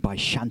version by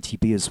Shanti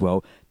B as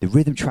well. The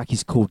rhythm track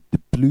is called the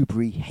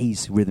Blueberry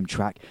Haze rhythm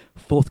track,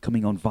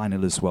 forthcoming on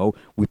vinyl as well.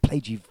 We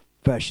played you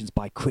versions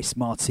by Chris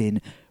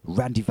Martin,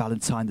 Randy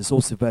Valentine. There's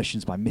also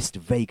versions by Mr.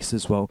 Vegas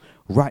as well.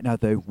 Right now,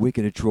 though, we're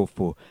going to draw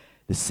for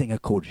the singer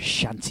called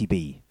Shanti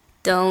B.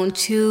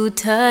 Don't you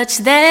touch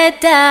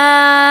that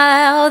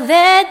dial,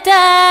 that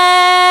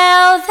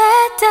dial,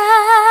 that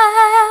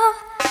dial.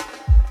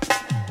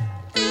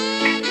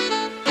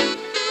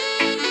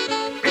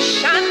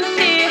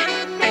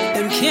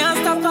 Can't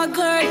stop a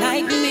girl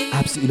like me.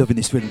 Absolutely loving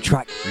this rhythm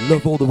track.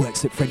 Love all the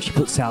works that Frenchie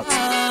puts out.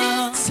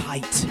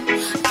 Tight.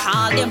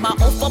 Call them a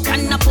off up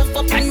and a puff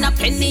up and a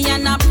penny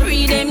and a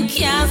pre. Them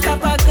can't stop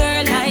a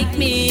girl like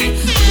me.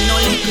 No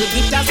little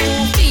bit of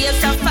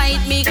two-face a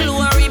fight me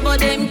glory, but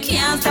them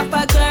can't stop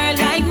a girl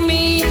like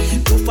me.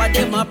 Two for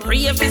them a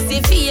pray if it's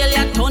a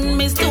failure, turn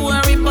me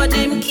story, but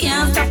them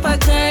can't stop a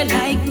girl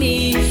like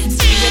me.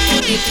 Straight to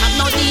the top,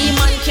 no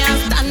demon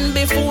can't stand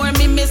before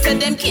me. Me say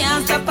them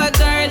can't stop a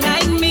girl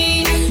like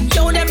me.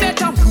 Yo, they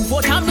better move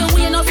out of me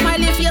way, no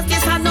smiley face,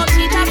 this and no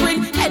teacher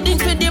bring. Heading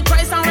for the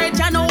price and rate,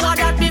 you know what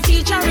that be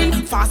featuring.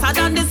 Faster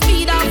than the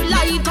speed of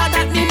light,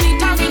 that me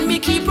metering. Me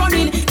keep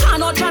running,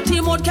 cannot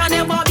chatty mode, can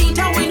never beat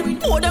a win.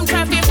 More them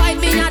try to fight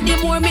me, and the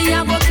more me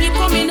I go keep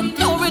coming.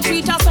 No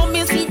retreat, so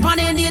me sleep on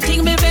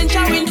anything me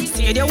venturing.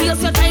 Stay there,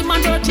 waste your time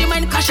and dirty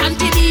mind, cash and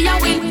TV a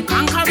win.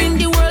 Conquering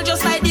the world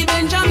just like the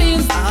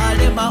Benjamins. All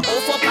them a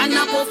off up and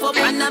a puff up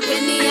and a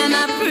penny and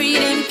a pre.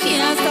 Them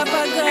can't stop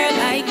a girl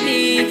like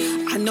me.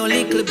 I know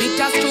little bit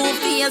of true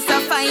face to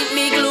fight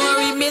me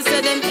glory. Me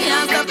say them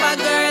can't stop a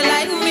girl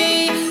like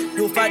me.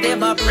 Do for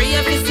them a pray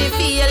if it's a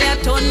failure,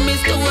 turn me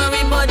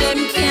story, but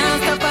them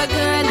can't stop a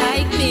girl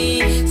like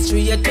me.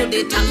 Straight to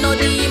the top, no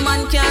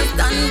demon can't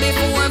stand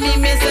before me.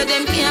 Me say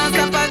them can't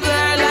stop a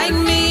girl like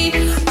me.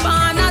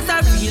 Born as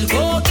a real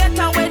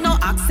go-getter, when no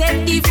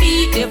accept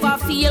defeat. Never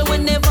feel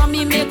whenever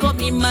me make up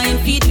me mind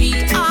feed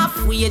beat.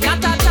 Halfway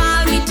that at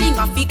all, me think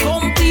I feel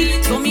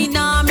complete. So me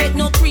nah make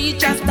no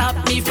creature stop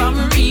me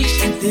from reach.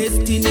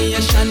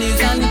 Destination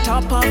is on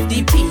top of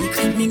the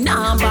peak. Me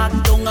nah back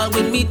down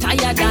when me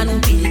tired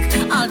and weak.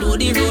 Although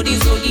the road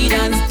is rugged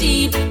and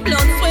steep,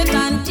 blood, sweat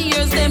and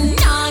tears, them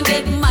nah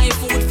get my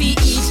food fi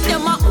eat.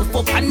 Them a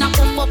up and a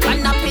up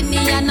and a penny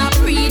and a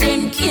pre.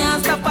 Them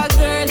can't stop a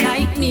girl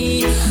like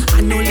me.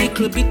 I know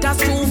little bit of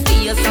true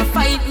face to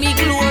fight me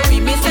glory.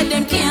 Me say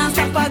them can't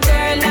stop a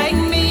girl like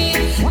me.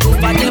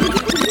 Over them.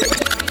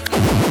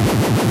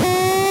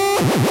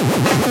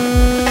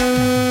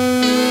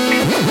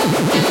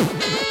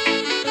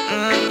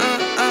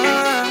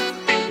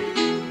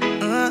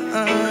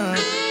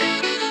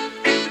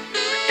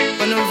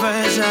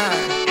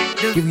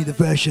 Give me the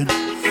version.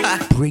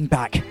 Bring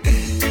back.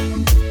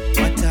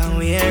 What a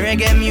way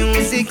reggae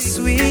music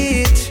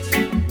sweet.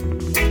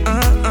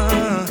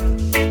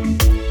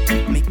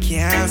 Me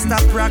can't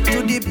stop rock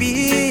to the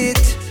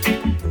beat.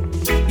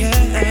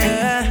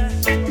 Yeah.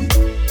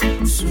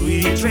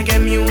 Sweet reggae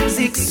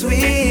music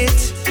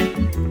sweet.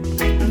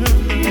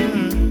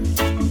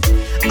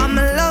 I'm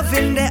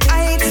loving the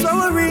heights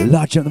where we're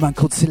Large on the man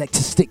called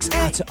Selector Sticks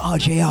out to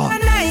RJR.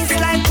 nice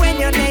like when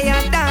you're there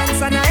and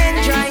dance and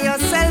enjoy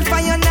yourself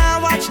and you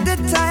now watch the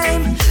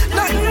time.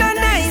 Nothing no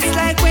nice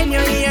like when you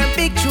hear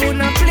big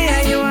tune and play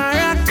and you are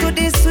rock to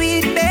the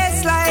sweet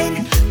bass line.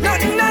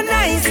 Nothing no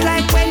nice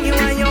like when you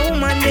and your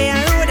woman there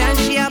road and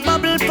she a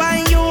bubble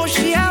pan you,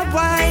 she a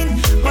wine.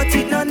 But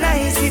it no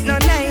nice, it no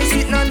nice,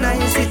 it no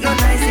nice, it no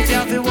nice. If you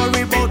have to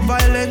worry about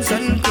violence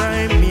and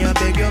crime, me I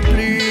beg you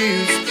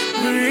please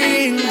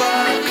bring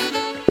back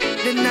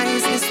the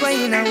niceness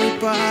when we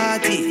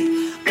party.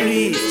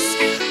 Please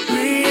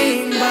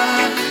bring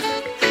back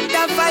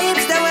the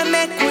vibes that will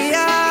make we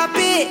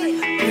happy.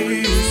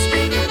 Please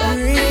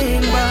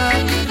bring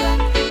back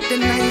the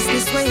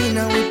niceness when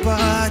we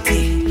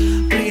party.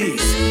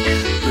 Please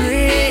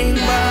bring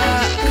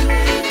back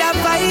the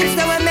vibes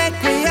that will make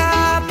we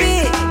happy.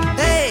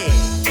 Hey,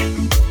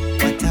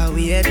 what a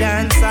weird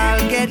dance,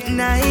 I'll get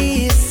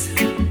nice.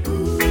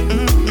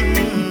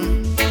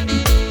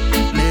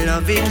 Me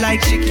love it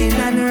like chicken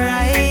and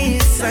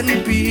rice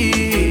and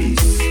peas.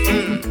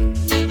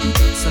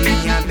 So me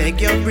I beg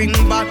you bring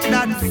back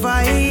that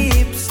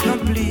vibes, no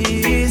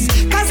please.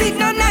 Cause it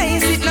no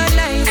nice, it no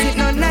nice, it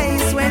no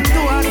nice. When 2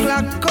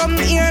 o'clock come,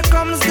 here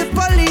comes the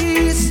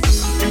police.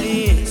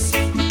 Please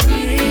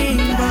bring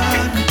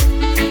back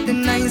the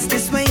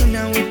niceness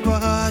when we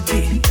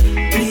party.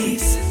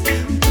 Please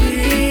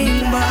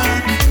bring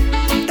back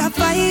the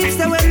vibes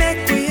that will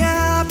make we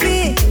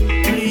happy.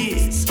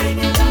 Please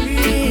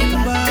bring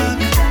back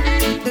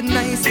the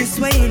nicest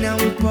way now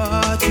we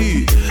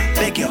party.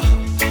 Beg you,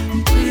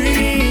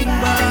 bring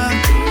back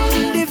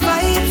the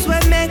vibes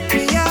we make me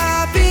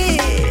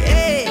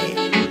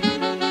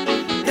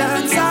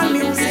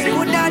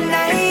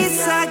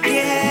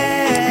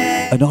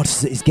An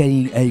artist that is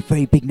getting a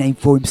very big name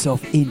for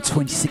himself in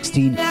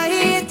 2016.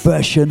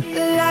 Version.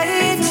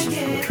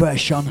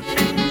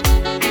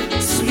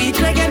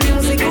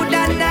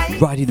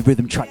 Riding the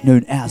rhythm track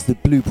known as the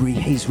Blueberry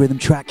Haze rhythm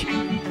track.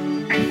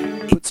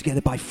 Put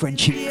together by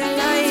Frenchie.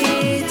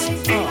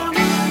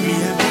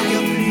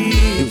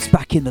 It was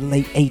back in the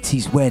late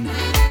 80s when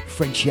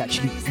Frenchie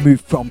actually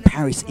moved from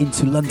Paris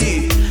into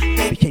London.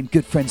 Became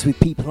good friends with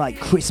people like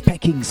Chris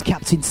Peckings,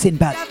 Captain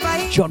Sinbad,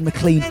 John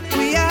McLean.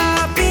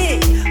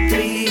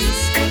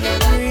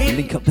 The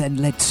link up then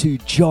led to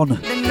John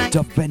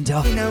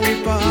Dubvender,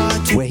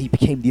 where he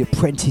became the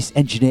apprentice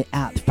engineer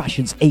at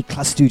Fashion's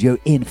A-Class studio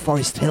in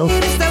Forest Hill.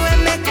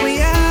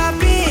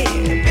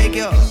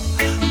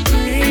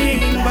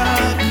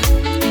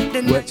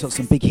 Worked on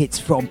some big hits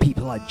from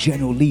people like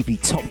General Levy,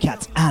 Top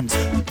Cat and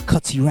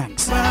Cutty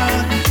Ranks. The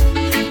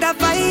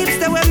vibes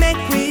that will make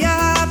we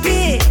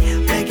happy,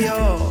 make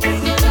you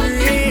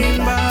bring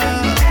back.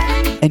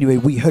 Anyway,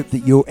 we hope that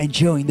you're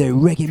enjoying the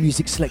reggae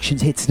music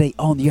selections here today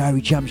on the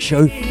Irie Jamms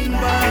Show.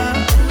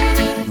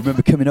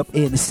 Remember, coming up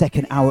in the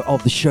second hour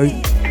of the show,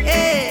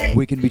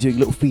 we're going to be doing a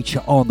little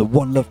feature on the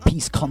One Love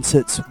Peace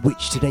concerts,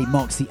 which today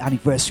marks the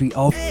anniversary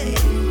of.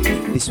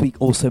 This week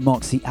also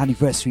marks the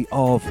anniversary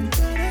of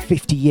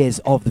 50 years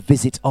of the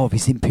visit of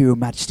His Imperial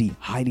Majesty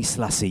Haile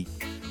Selassie.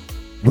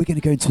 We're going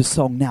to go into a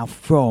song now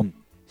from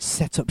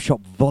Set Up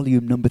Shop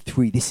Volume Number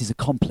 3. This is a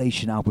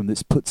compilation album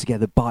that's put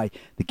together by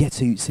the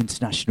Ghetto Youths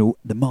International,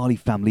 the Marley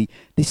family,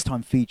 this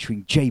time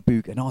featuring J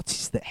Boog, an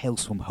artist that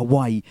hails from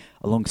Hawaii,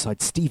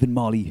 alongside Stephen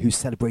Marley, who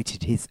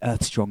celebrated his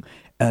Earthstrong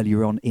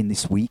earlier on in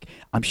this week.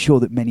 I'm sure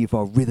that many of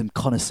our rhythm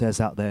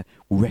connoisseurs out there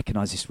will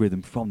recognise this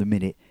rhythm from the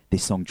minute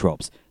this song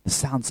drops. The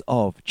sounds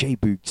of J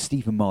Boog,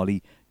 Stephen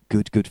Marley,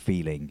 Good Good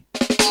Feeling.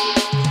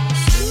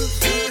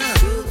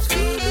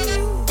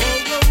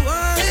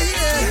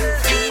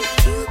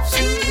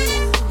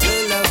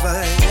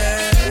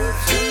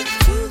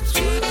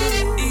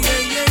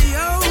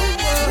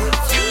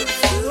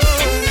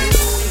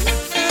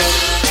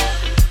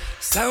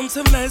 Sounds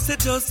so nice, it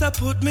just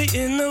put me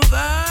in a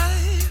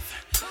vibe.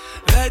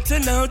 Right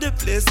now the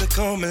place a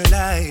come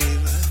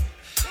alive.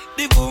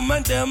 The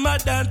woman them a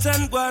dance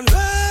and go and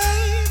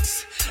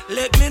right.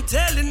 Let me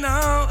tell you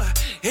now,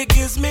 it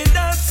gives me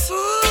that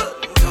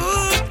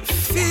good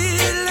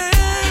feeling.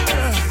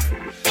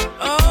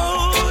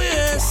 Oh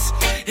yes,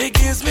 it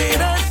gives me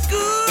that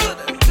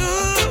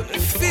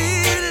good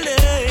feeling.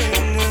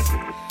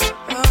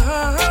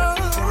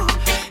 Oh,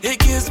 it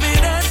gives me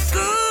that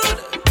good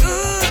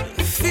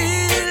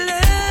feeling.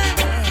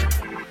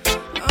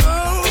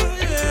 Oh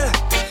yeah,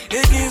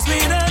 it gives me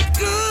that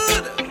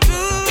good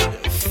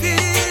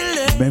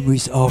feeling.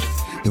 Memories of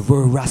the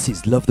Royal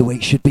Rassies, love the way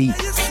it should be.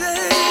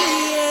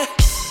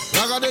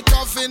 The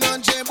coffin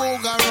and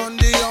J-Booga run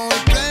the whole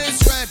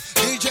place red.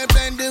 DJ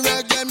playing the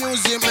reggae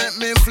music make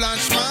me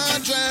flash my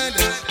dread.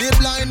 The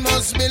blind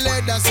must be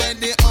led, I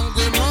said the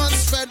hungry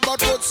must fed.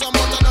 But put some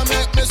butter to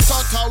make me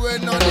stutter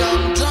when on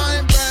young dry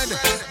bread.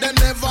 They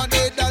never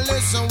did a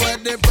listen where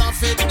the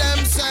prophet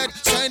them said.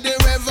 Say the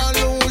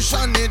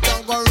revolution, it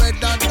don't go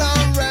redder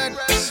than red.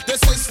 The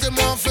system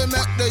won't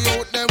make the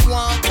youth them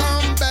want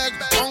come back.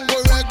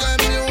 Hungry reggae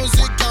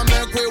music can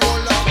make we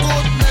all a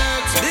good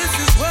mate. This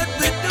is what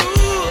we do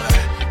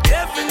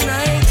every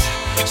night.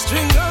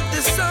 String up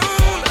the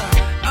sound,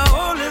 a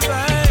holy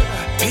vibe.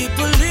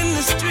 People in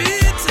the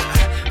streets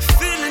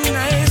feeling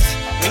nice.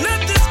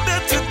 Nothing's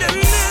better than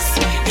this.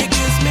 It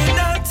gives me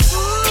that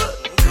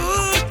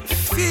good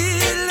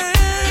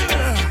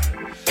feeling.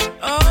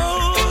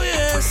 Oh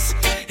yes,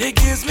 it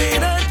gives me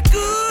that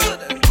good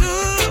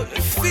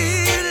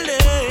feeling.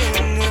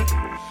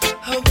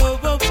 Oh, oh,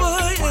 oh,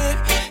 oh yeah,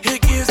 it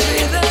gives me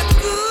that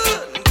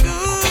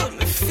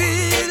good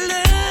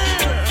feeling.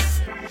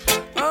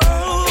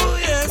 Oh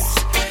yes,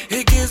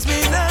 it gives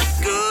me that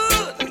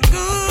good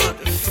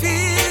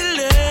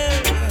feeling.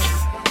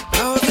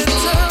 All the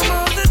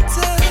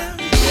time,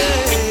 yeah.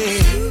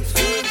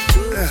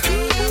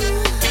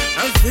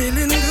 I'm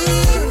feeling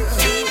good.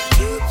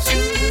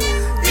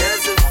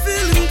 Yes, I'm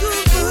feeling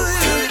good, boy.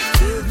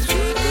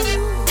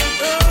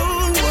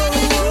 Oh,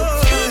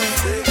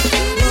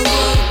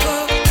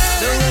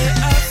 the way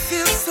I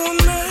feel so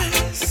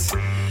nice,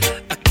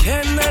 I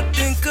cannot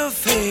think of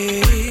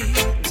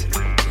it.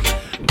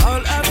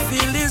 All I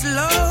feel is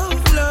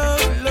love,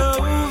 love,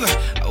 love.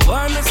 I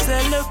wanna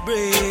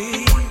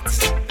celebrate.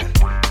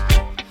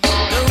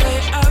 The way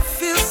I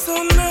feel so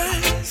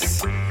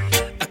nice,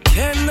 I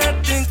cannot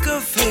think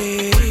of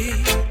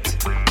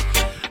it.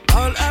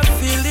 All I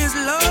feel is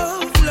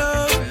love,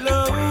 love,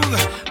 love.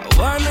 I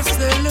wanna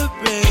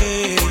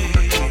celebrate.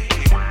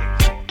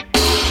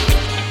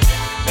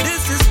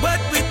 This is what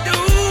we do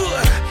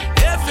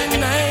every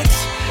night.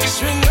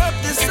 String up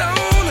the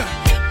sound,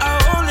 a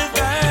holy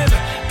vibe.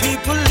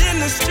 People in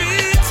the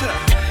street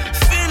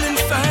feeling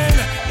fine.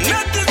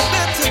 Nothing's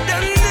better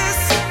than this.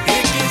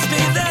 It gives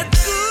me that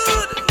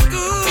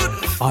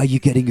good. Are you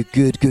getting a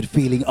good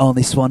feeling on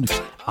this one?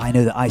 I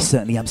know that I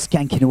certainly am.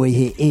 Skanking away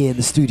here in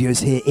the studios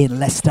here in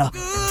Leicester.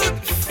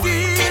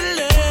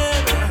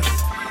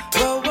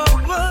 Whoa,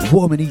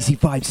 Warm and easy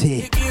vibes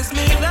here. Gives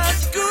me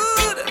that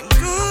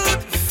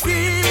good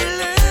feeling.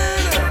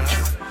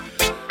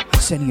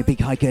 Sending a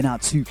big hi going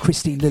out to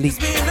Christine Lilly,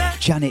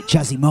 Janet,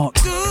 Jazzy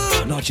Marks,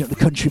 Large Up the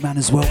Countryman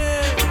as well.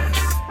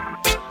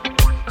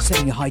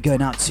 Sending a hi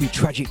going out to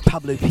Tragic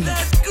Pablo P,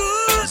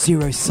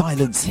 Zero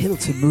Silence,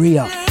 Hilton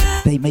Maria.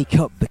 They make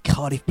up the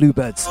Cardiff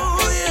Bluebirds. Oh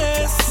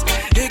yes,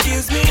 it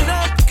gives me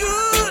that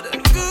good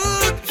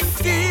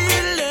feeling.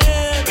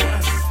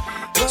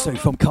 So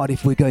from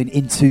Cardiff we're going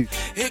into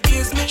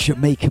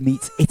Jamaica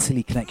meets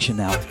Italy connection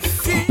now.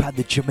 We've had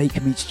the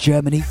Jamaica meets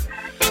Germany.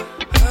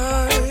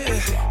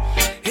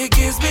 It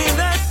gives me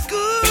that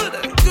good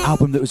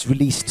album that was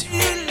released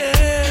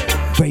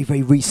very,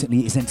 very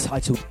recently is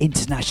entitled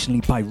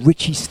Internationally by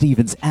Richie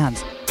Stephens and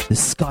the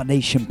Ska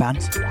Nation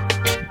Band.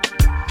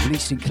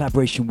 Released in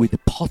collaboration with the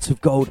Pot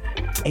of Gold,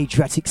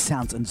 Adriatic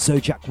Sounds and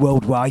Zodiac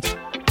Worldwide.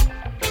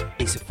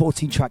 It's a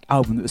 14-track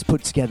album that was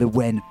put together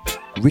when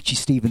Richie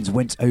Stephens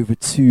went over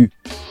to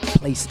a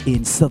place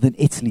in southern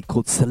Italy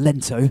called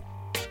Salento.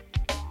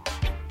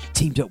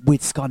 Teamed up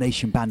with Ska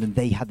Nation Band and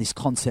they had this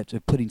concept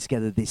of putting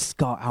together this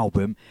ska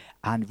album.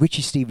 And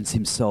Richie Stephens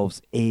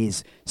himself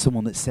is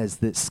someone that says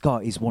that ska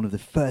is one of the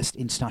first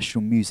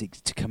international music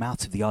to come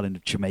out of the island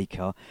of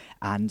Jamaica.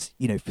 And,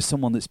 you know, for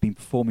someone that's been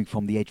performing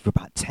from the age of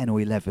about 10 or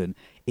 11,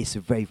 it's a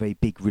very, very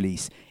big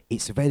release.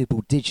 It's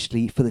available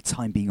digitally for the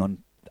time being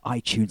on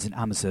iTunes and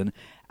Amazon.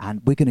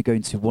 And we're going to go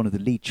into one of the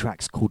lead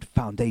tracks called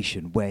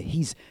Foundation, where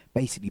he's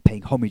basically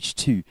paying homage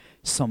to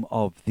some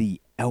of the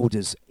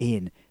elders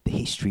in the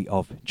history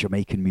of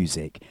Jamaican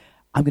music.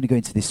 I'm going to go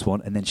into this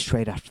one, and then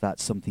straight after that,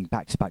 something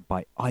back-to-back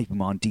by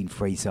Iberman, Dean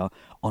Fraser,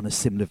 on a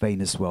similar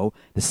vein as well.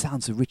 The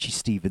sounds of Richie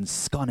Stephens,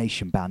 Ska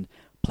Nation Band,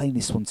 playing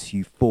this one to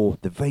you for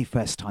the very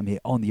first time here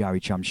on the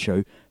Irie Jamms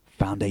Show,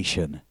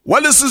 Foundation.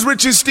 Well, this is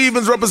Richie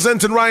Stephens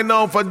representing right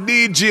now for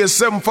DJ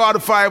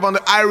 745 on the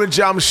Irie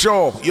Jamms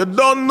Show. You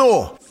don't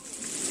know.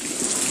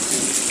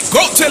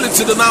 Go tell it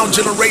to the now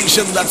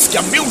generation that ska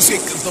music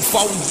is the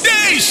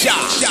foundation.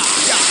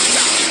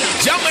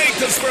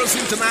 Jamaica's first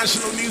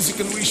international music,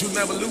 and we should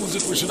never lose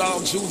it. We should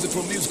all choose it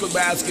from musical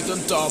basket and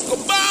talk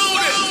about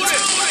it.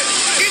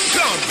 In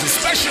comes a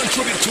special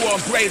tribute to our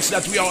greats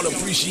that we all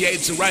appreciate.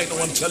 So right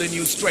now I'm telling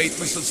you straight,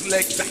 Mr.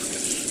 Selector,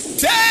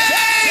 take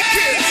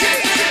it.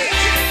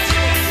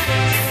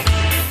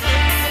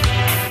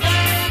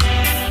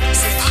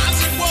 See,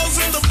 as it was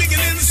in the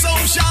beginning, so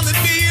shall it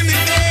be in the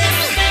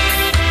end.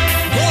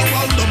 Go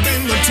round the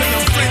bend and tell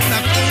a friend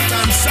that old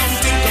time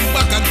something come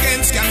back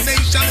again. Ska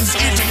Nation is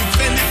here to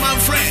defend it, my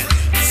friend.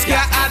 Ska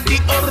are the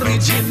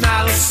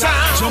original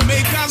sound.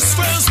 Jamaica's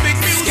first big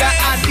music. Ska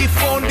are the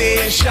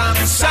foundation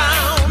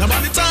sound.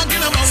 Nobody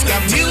talking about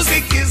ska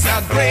music is a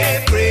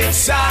great, great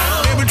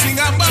sound. Everything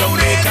about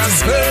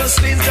Jamaica's first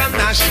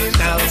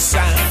international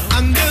sound.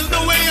 And there's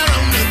no way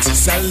around it.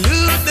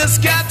 Salute the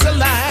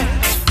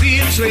Scatterlights,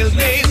 real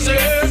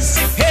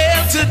trailblazers. Hail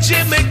to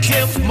Jimmy,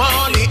 Cliff,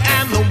 Marley,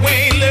 and the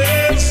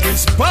Wailers.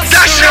 That's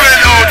you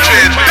know,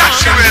 Jim.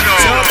 That's you know.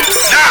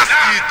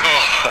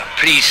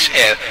 Please,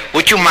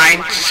 would you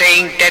mind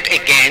saying that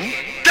again?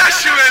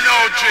 That's you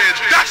know, Jim.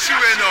 That's you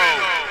know.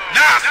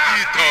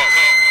 Nasty talk.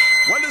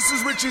 Well, this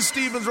is Richie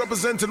Stephens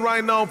representing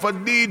right now for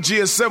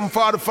DJ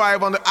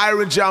 745 on the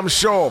Irie Jamms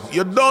Show.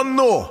 You don't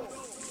know.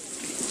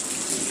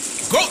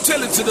 Go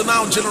tell it to the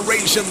now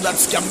generation that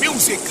ska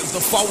music is the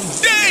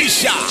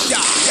foundation.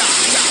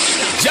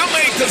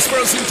 Jamaica's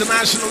first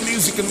international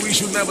music, and we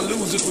should never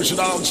lose it. We should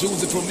all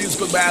choose it from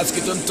musical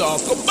basket and talk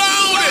about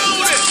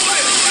it.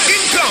 In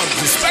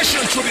comes a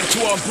special tribute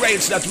to our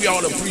greats that we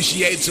all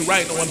appreciate. So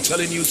right now I'm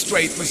telling you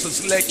straight, Mr.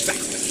 Selector,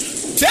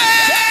 take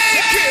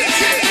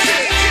it.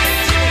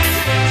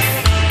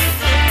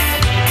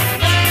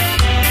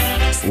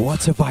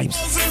 What a vibes.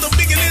 In the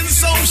beginning,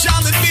 so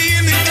shall it be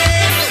in the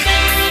end.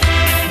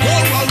 Go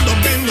round the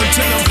bend and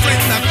tell a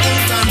friend that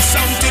old time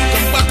something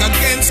come back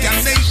again. Ska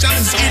Nation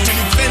is here to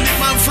defend it,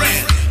 my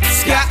friend.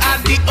 Ska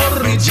are the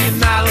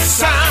original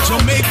sound.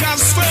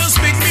 Jamaica's first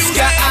big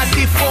music. Ska are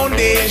the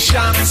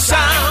foundation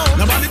sound.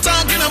 Nobody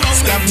talking about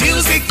ska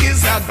music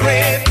is a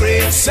great,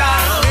 great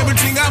sound.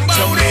 Everything about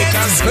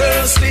Jamaica's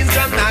first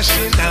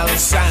international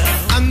sound.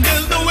 And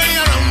there's no way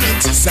around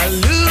it.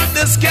 Salute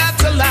the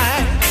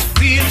Scatterlights,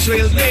 real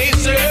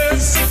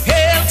trailblazers.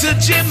 Hail to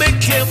Jimmy,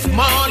 Cliff,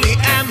 Marley,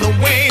 and the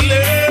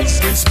Wailers.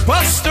 Prince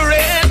Buster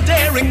and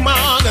Derrick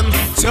Morgan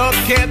took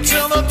it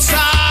to the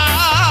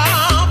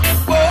top.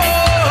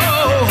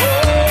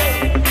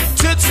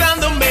 Toots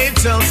and the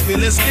Maytals,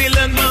 Phyllis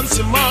Dillon,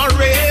 Monty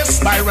Morris,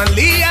 Byron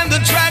Lee and the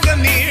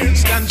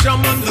Dragoneers, Dan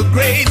Drummond the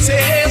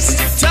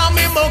greatest,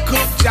 Tommy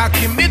Mokup,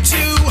 Jackie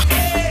Mitu,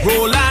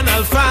 Roland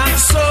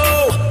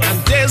Alfonso,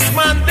 and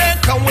Desmond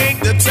Decker wake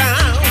the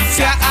town.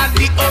 Ska are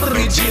the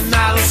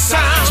original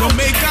sound.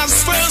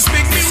 Jamaica's first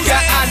big music. Ska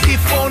are the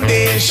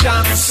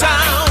foundation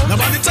sound.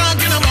 Nobody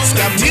talking about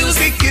ska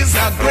music is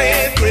a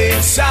great,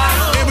 great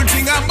sound.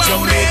 Everything about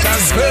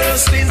Jamaica's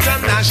first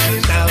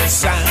international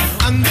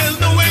sound. And there's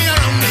no way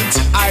around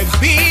it. I've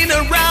been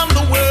around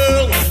the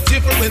world,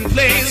 different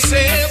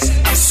places.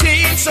 I've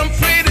seen some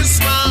pretty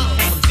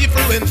smiles,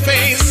 different faces.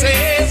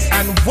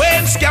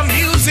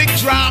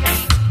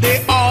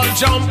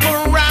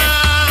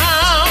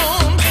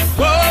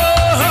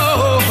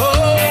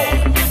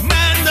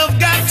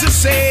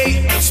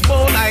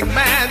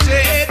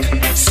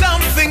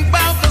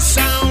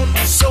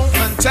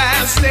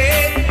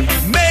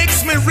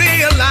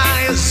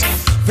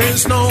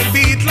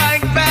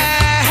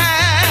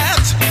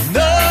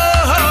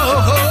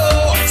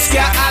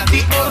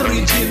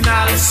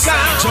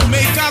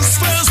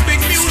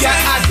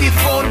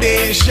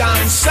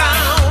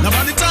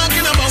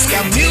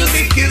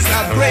 music is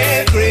a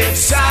great, great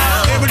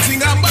sound.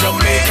 Everything about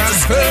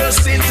Jamaica's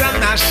first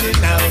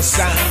international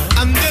sound.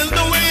 And there's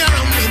no way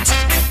around it.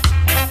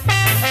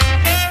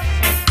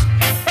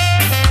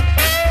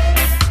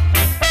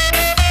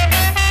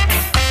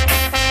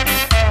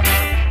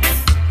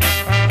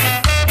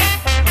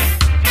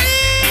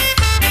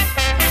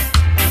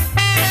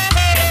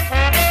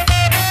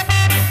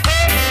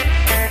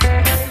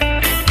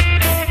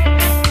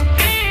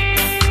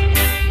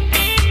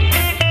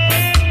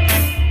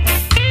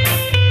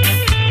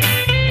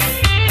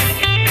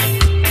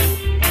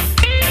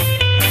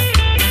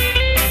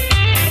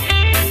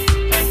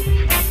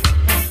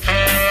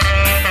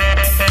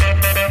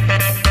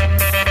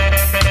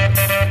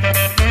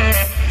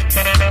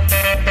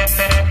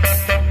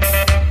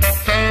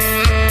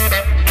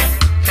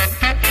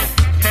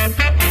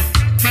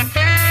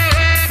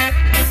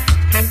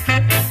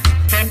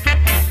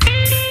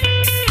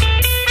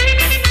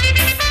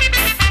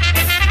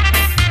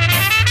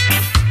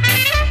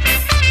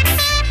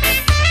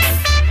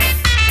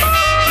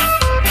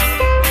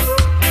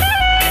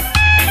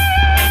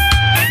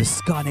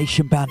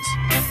 Band,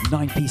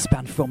 9-piece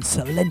band from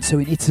Salento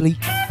in Italy.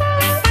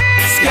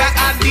 Ska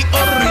are the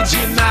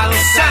original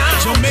sound.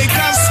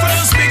 Jamaica's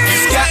first big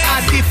music. Ska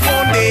are the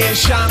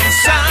foundation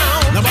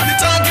sound. Nobody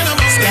talking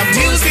about ska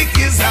music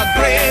is a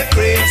great,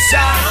 great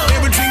sound.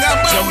 Everything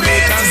about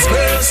Jamaica's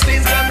first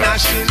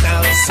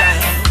international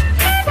sound.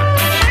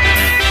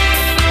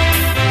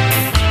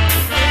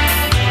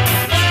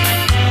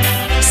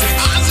 Say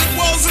as it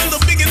was in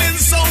the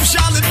beginning, so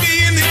shall it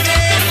be in the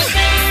end.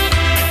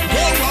 Go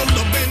round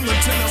the bend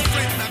and tell a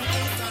friend that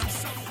old time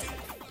something.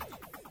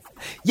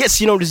 Yes,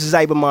 you know, this is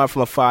Ibamar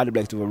from a Father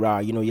Black to Ra.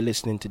 You know, you're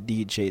listening to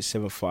DJ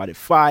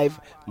 745,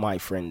 my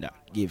friend.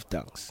 Give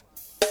thanks.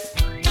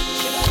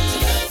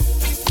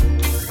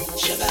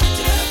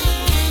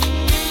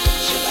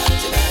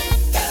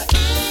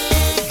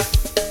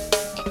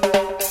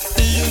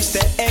 Lose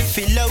the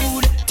heavy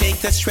load, take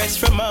the stress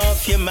from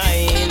off your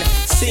mind.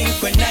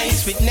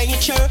 Synchronize with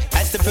nature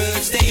as the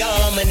birds they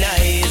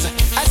harmonize.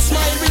 A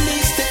smile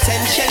release the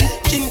tension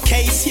in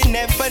case you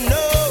never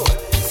know.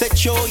 The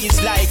joy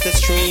is like a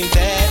stream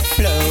that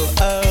flows.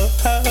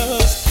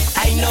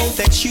 I know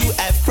that you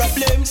have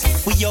problems,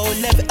 we all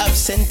have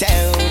ups and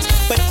downs,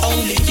 but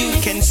only you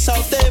can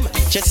solve them.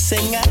 Just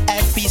sing a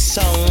happy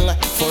song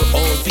for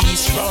all be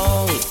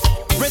strong.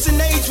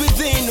 Resonate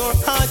within our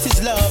heart is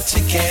love.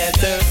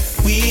 Together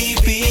we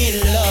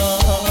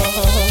belong.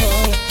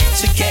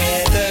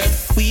 Together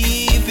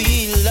we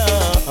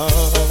belong.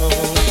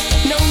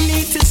 No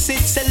need to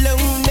sit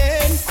alone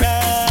and cry.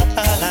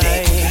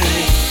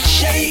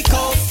 Shake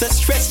off the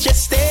stress,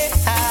 just stay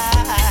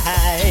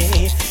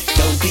high.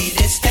 Don't be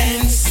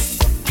distant.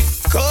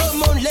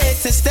 Come on,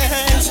 let us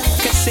dance.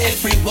 Cause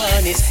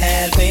everyone is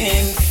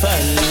having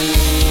fun.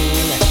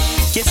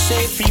 Yes,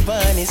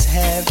 everyone is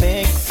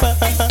having fun.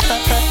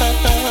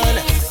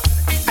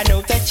 I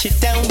know that you're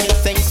down, you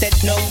think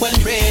that no one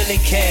really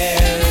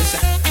cares.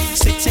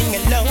 Sitting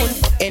alone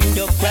in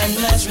your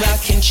grandma's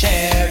rocking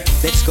chair.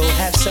 Let's go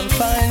have some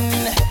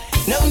fun.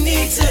 No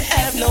need to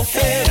have no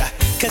fear.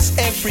 Cause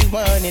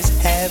everyone is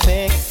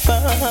having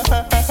fun.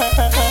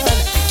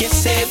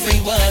 Yes,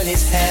 everyone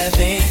is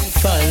having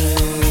fun.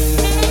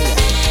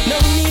 No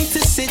need to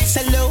sit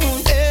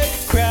alone and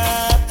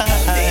cry.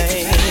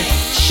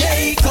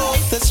 Shake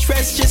off the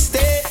stress, just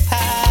stay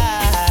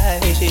high.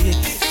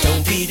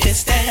 Don't be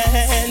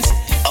distant.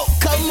 Oh,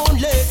 come on,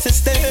 let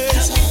us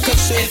dance.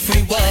 Cause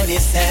everyone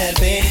is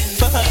having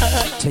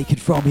fun. Taken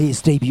from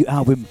his debut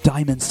album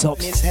Diamond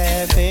Socks,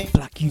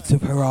 Black Youth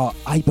of Hurrah,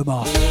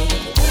 Ibamar,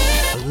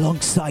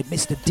 alongside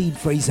Mr. Dean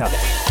Fraser.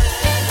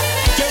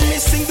 You're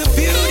missing the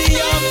beauty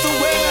of the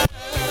world.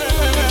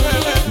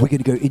 We're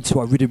going to go into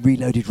our Riddim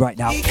Reloaded right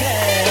now.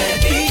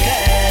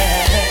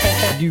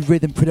 A new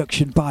rhythm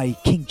production by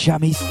King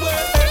Jammys.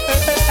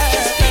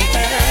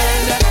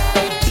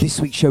 This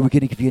week's show, we're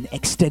going to give you an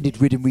extended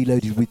Riddim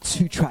Reloaded with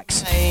 2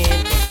 tracks,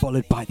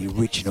 followed by the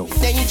original. I'm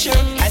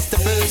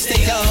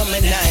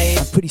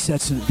pretty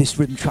certain that this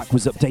rhythm track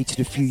was updated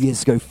a few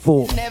years ago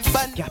for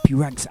Gappy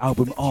Rank's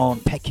album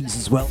on Peckings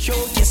as well.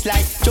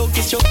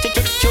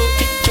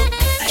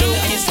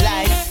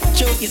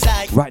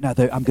 Right now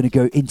though, I'm going to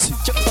go into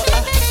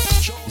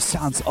the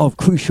sounds of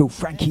Crucial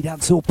Frankie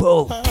Dancehall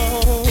Pearl.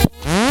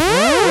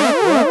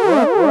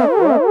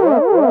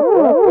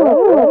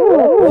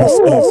 This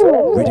is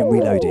Riddim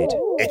Reloaded.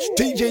 It's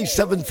DJ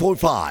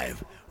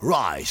 745,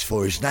 Rise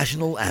for his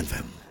national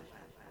anthem.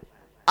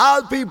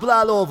 All people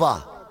all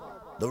over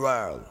the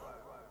world,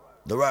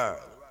 the world,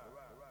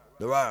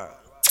 the world.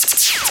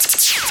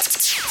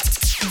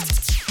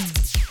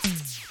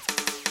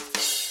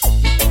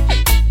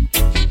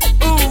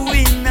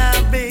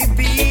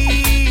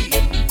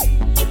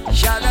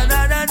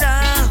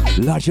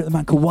 Larger than the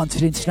man called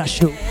Wanted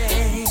International.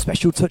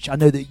 Special touch I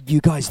know that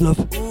you guys love.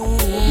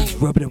 These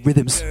rubbing up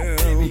rhythms.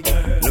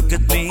 Look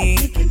at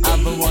me,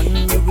 I'm the one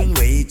you've been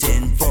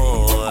waiting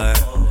for.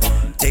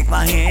 Take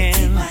my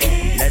hand,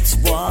 let's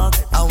walk.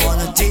 I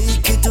wanna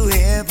take you to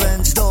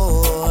heaven's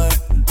door.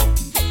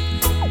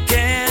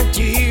 Can't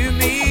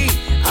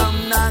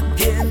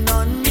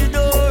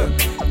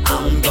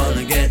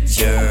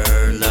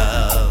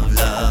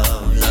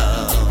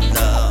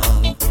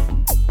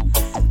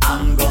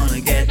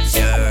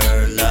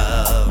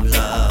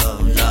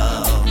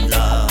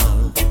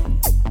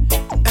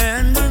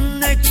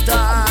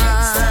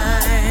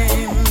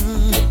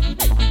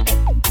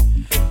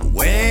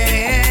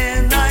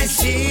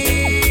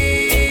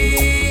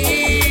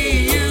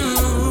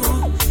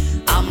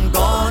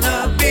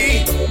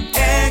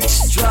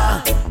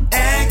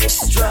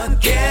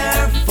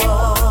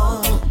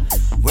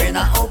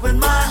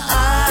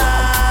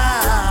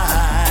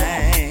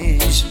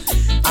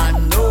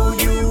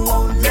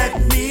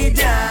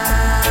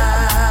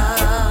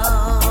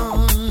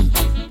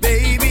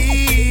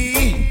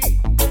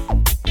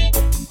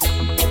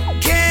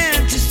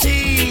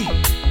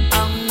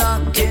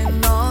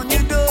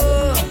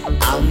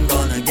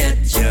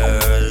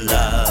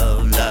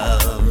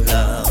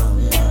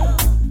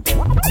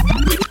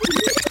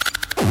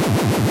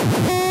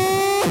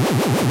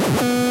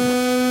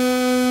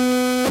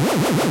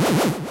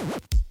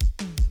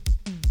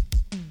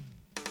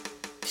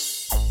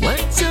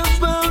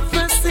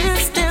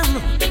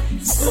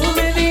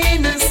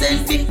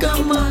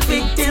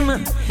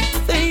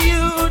The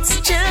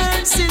youth's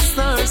chances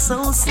are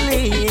so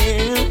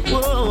slim.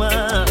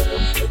 Whoa,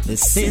 the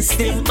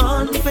system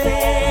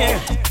unfair.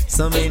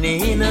 So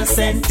many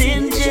innocent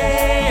in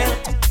jail.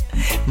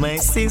 My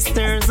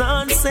sisters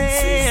on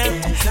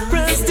sale.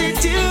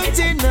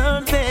 Prostituting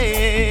out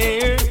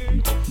there.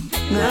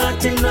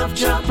 Not enough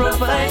job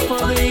provide for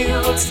the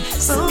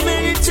youths. So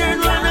many turn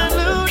round and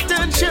loot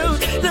and shoot.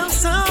 Now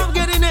some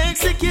getting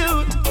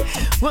executed.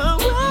 Whoa,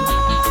 whoa.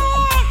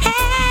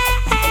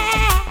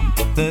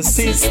 The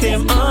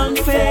system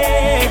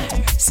unfair.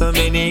 So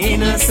many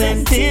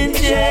innocent in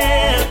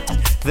jail.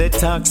 The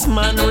tax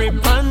man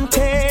rip and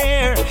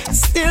tear.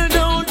 Still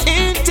don't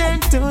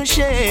intend to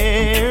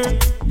share.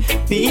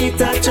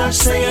 Peter Tosh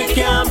say you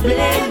can't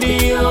blame the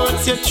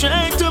youths. You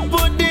try to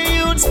put the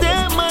youths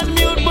them on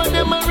mute, but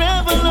them a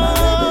rebel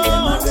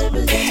out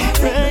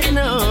right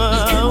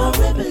now.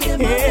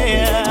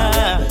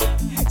 Yeah.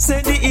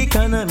 Say the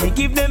economy,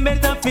 give them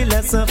better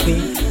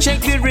philosophy.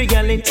 Check the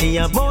reality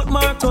about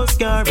Marcus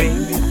Garvey,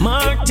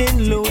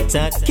 Martin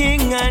Luther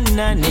King and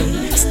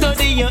Nanny.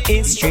 Study your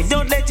history,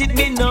 don't let it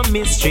be no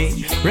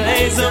mystery.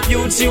 Rise up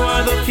youths, you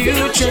are the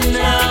future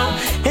now.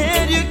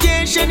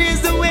 Education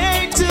is the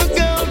way to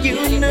go,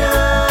 you know.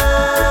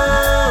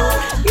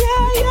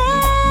 Yeah,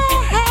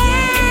 yeah.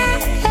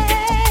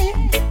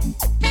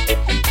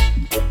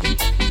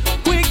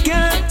 We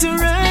got to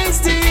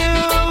rise the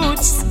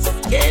youths.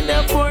 Can't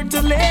afford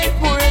to let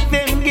more of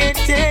them get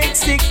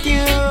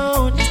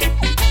executed.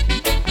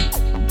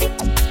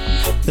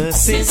 The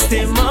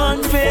system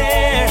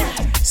unfair.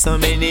 So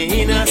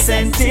many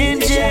innocent in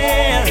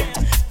jail.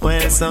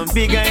 Well, some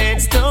bigger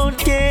heads don't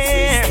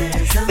care.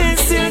 They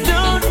still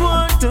don't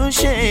want to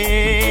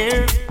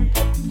share.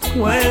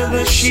 While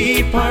the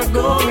sheep are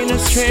going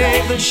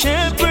astray, the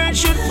shepherd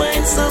should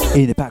find some.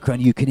 In the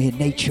background, you can hear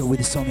Nature with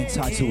a song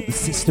entitled The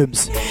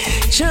Systems.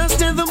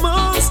 Just in the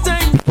most time.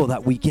 Before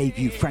that, we gave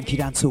you Frankie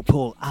Dantle,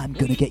 Paul, I'm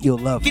Gonna Get Your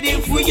Love.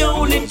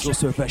 There's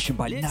also a version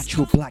by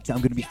Natural Black that I'm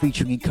going to be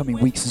featuring in coming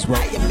weeks as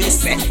well.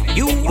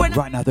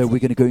 Right now, though, we're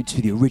going to go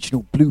into the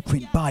original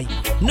Blueprint by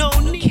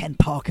Ken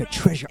Parker,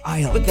 Treasure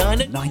Isle,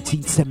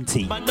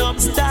 1970.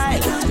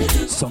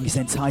 The song is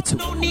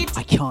entitled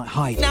I Can't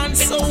Hide.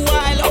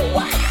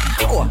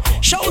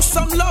 Show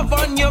some love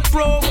on your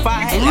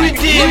profile.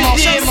 Riddim.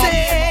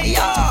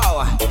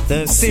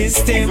 The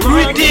system.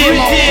 Riddim.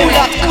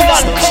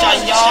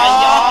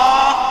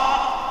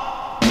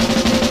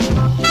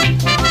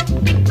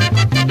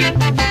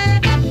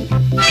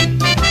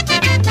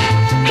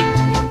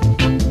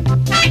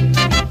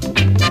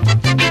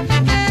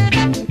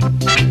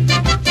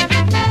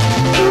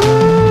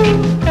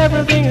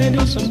 Everything I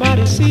do,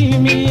 somebody see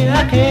me.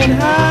 I can't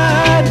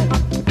hide.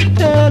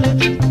 Tell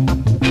it.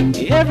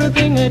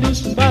 Everything I do,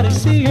 somebody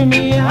see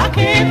me. I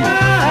can't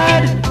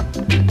hide.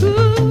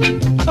 Ooh,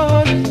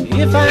 oh,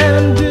 if I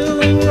am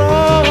doing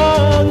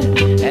wrong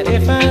and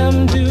if I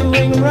am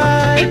doing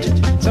right,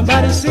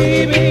 somebody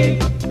see me.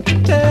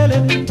 Tell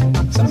it.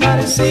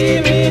 Somebody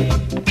see me.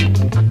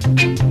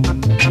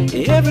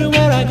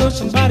 Everywhere I go,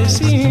 somebody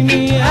see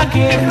me. I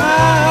can't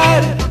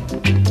hide.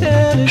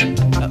 Tell it.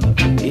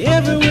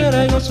 Everywhere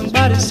I go,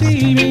 somebody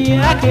see me.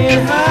 I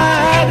can't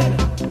hide.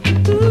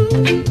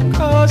 Ooh,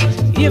 'cause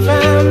if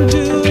I'm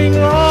doing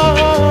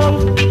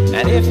wrong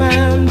and if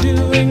I'm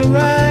doing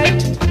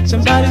right,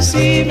 somebody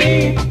see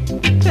me.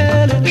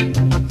 Tell it.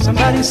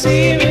 Somebody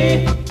see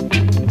me.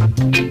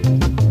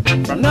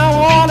 From now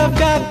on, I've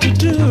got to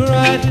do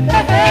right.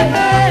 Hey, hey,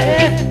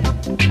 hey.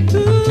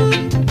 Ooh,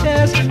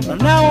 yes. From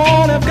now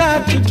on, I've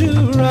got to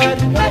do right.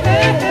 Hey,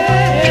 hey,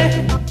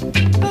 hey.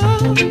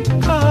 Oh,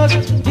 'cause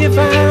if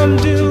I'm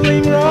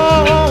doing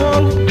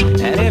wrong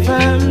and if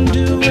I'm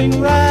doing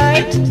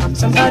right,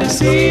 somebody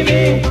see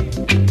me.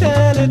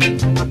 Tell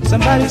it.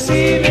 Somebody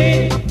see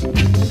me.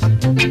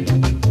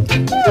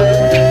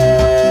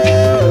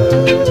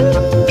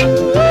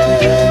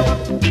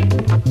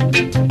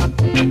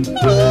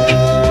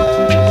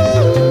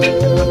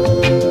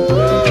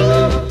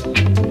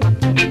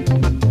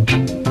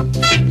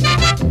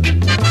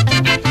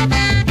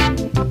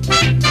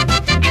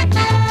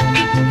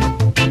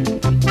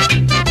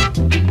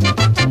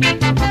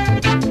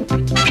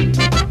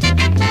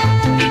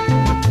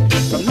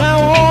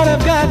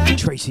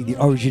 Tracing the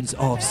origins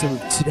of some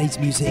of today's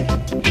music.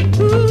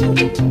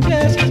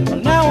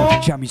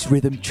 Jammy's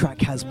rhythm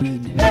track has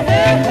been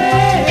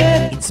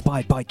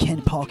inspired by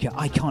Ken Parker,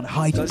 I Can't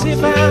Hide,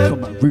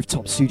 from a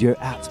rooftop studio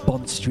at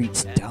Bond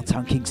Street,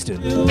 downtown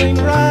Kingston.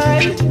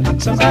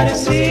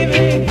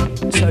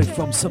 So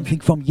from something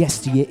from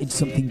yesteryear in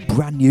something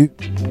brand new.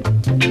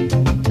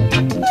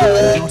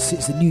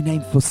 It's a new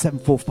name for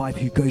 745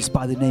 who goes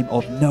by the name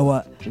of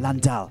Noah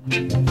Landale.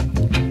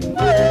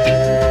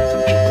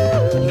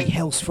 He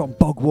hails from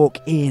Bogwalk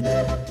in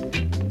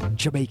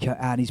Jamaica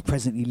and he's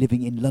presently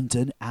living in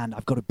London, and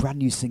I've got a brand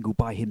new single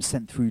by him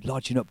sent through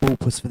Larging Up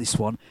Ballpuss for this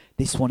one.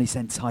 This one is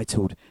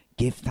entitled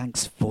Give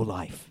Thanks for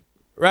Life.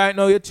 Right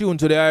now you're tuned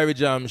to the Irie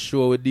Jamms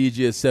Show with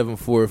DJ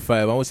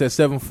 745. I want to say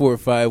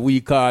 745,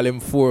 we call him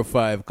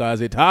 45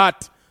 because it's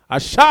hot. A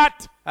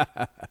shot!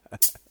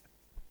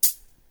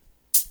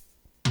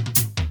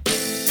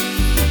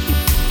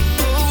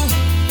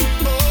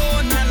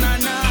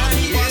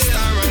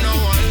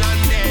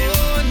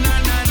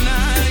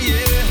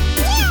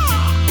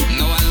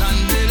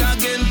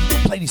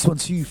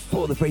 to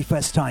for the very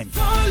first time. For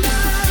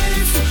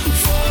life,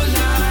 for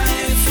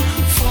life,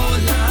 for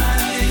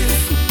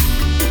life.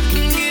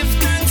 Give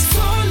thanks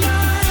for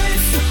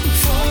life,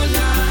 for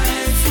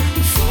life,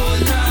 for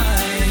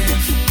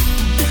life.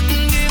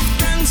 Give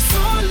thanks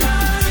for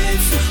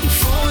life,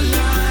 for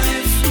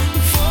life,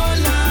 for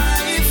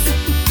life.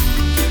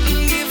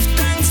 Give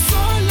thanks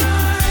for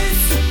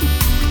life,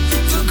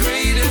 the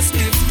greatest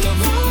gift of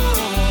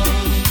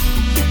all.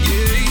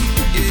 Yeah,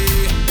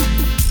 yeah.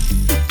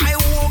 I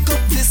woke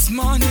up this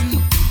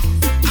morning,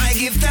 I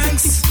give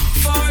thanks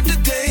for the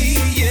day,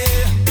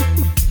 yeah.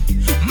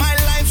 My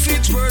life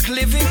is worth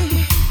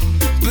living,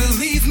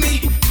 believe me,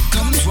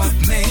 comes what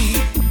may,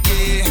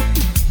 yeah.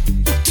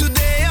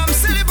 Today I'm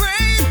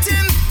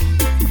celebrating,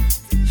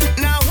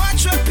 now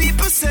watch what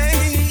people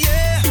say,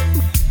 yeah.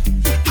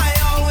 I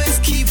always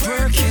keep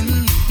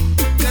working,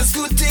 cause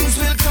good things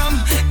will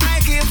come. I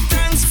give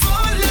thanks for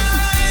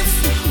life,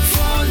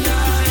 for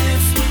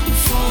life,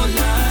 for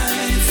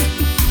life.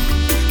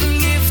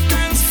 Give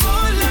thanks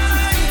for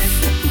life,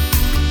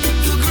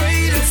 the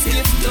greatest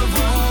gift of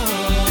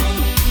all.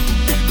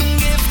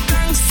 Give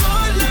thanks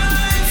for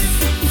life,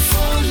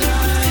 for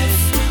life,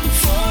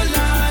 for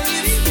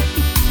life.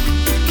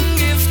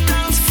 Give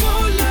thanks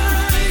for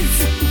life,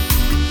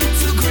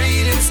 the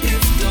greatest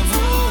gift of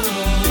all.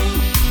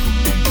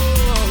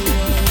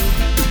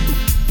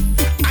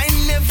 I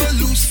never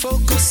lose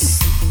focus,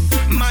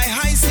 my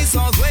eyes is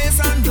always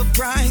on the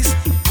prize.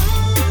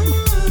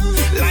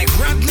 Like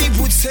Rodney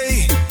would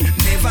say,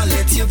 never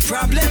let your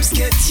problems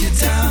get you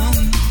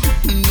down.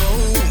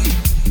 No,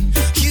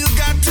 you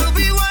got to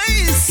be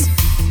wise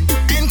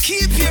and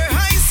keep your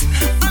eyes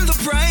on the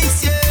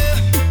prize, yeah.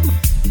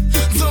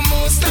 The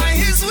Most High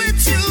is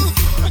with you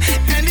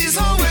and He's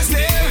always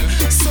there.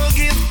 So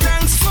give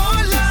thanks for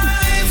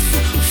life,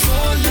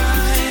 for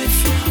life,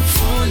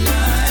 for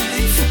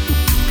life.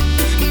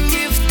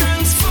 Give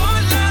thanks for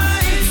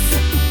life.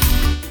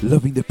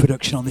 Loving the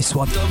production on this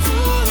one.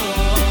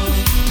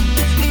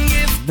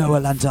 Noah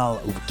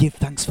Landale, give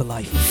thanks for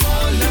life. For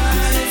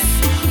life,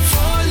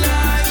 for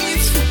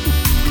life.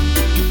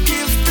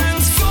 Give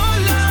thanks for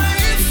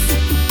life,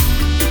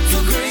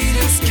 the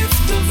greatest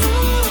gift of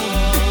all.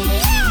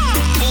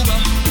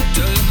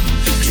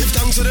 Give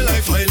thanks for the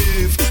life I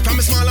live, from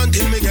a small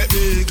until me get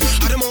big.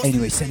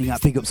 Anyway, sending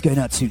out big ups going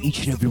out to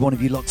each and every one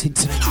of you locked in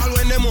tonight. All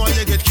when them want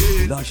you get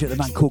killed. Largely at the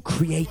man called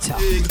Creator.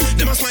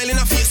 Them a smile in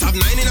a face, have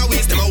 9 in a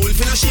waist, them a wolf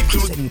in a sheep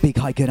clothes. Sending a big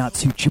hi going out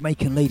to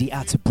Jamaican Lady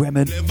out of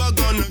Bremen.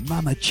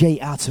 Mama J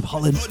out of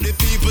Holland.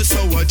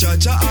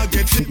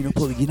 Picking up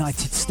all the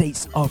United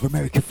States of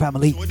America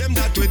family.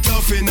 Largely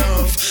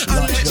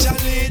up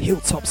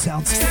Hilltop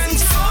Sounds.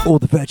 All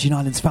the Virgin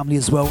Islands family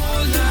as well.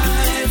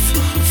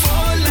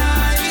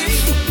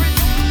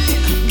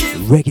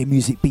 Reggae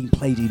music being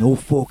played in all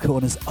four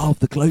corners of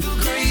the globe.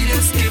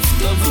 Greatest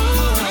gift of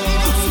all.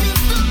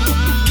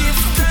 Give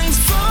thanks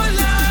for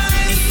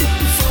life,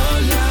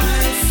 for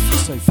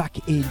life. So back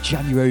in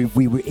January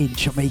we were in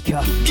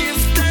Jamaica. Give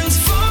thanks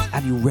for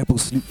Annual Rebel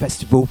Snoop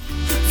Festival.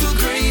 the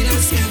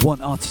greatest gift.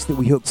 One artist that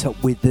we hooked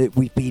up with that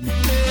we've been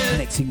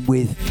connecting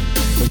with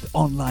both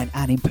online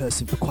and in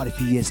person for quite a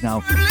few years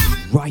now.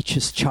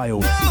 Righteous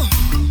Child.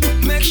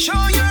 Make sure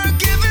you're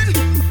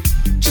giving.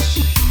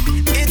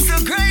 It's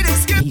the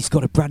greatest gift. He's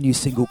got a brand new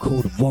single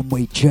called One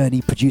Way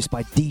Journey, produced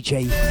by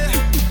DJ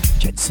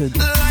Jensen.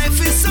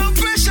 Life is so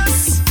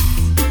precious.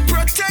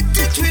 Protect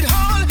it with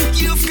all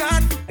you've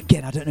got.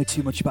 Again, I don't know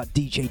too much about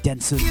DJ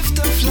Denson.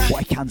 What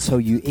I can tell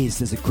you is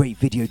there's a great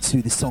video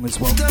to this song as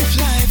well. Gift of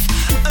life.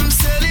 I'm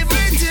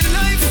celebrating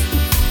life.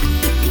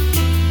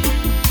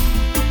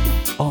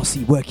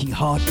 RC working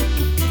hard.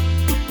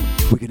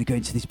 We're going to go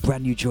into this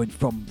brand new joint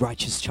from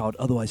Righteous Child,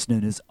 otherwise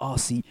known as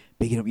RC.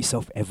 Bigging up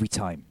yourself every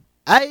time.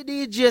 I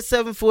DJ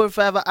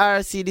 745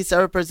 RC, this I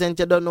represent,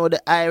 you don't know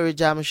the Irie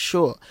Jamms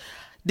Show.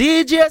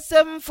 DJ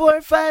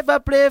 745 I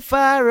play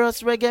for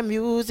us, reggae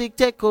music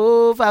take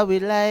over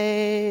with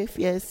life.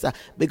 Yes sir,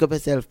 big up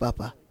yourself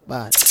Papa,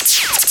 bye.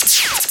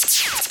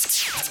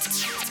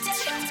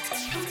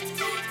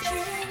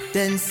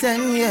 Then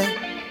send ya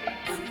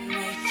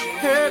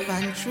herb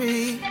and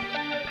tree.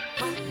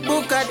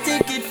 Book a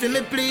ticket for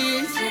me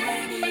please.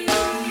 I'm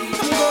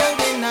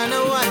going on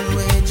a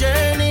one-way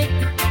journey.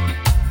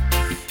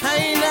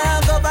 I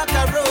now go back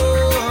a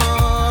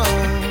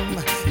roam,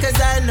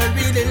 cause I not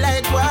really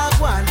like walk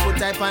one.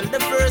 Put I on the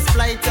first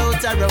flight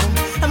out of Rome.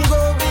 I'm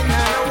going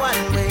on a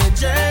one-way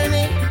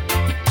journey.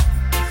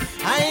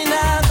 I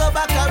now go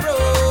back a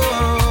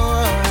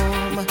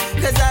roam,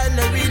 cause I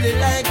not really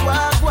like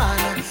walk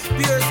one.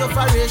 Pure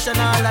sufferation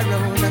all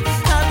around.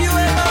 Have you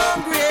ever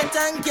hungry and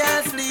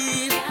can't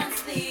sleep?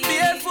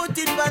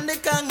 Barefooted on the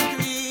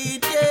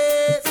concrete,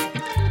 yes.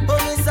 Oh,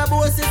 Mr.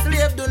 Bossy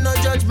slave, do not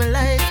judge my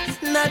life.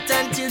 Not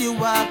until you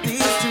walk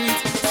these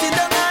streets. Sit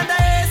down under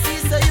AC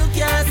so you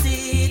can't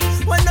see it.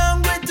 When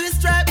hungry twist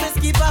stripe, me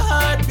skip a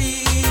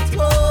heartbeat.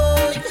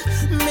 Oh,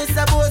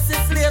 Mr. Bossy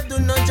slave, do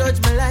not judge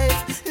my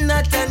life.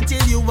 Not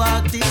until you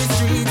walk these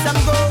streets.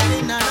 I'm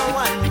going on a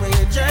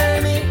one-way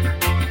journey.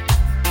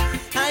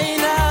 I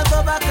now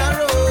go back a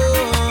road.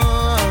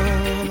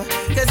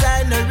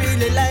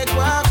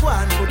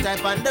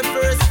 on the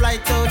first flight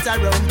out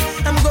around.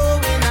 I'm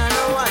going on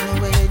a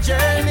one-way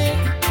journey.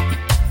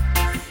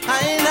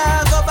 I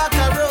now go back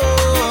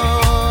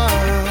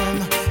around,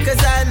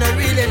 'cause I don't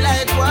really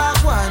like walk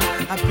one.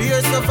 A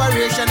pure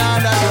separation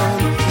all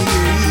around.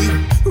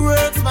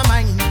 Works my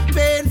mind,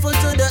 painful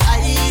to the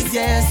eyes,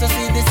 yeah. So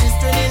see the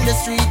sister in the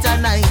street at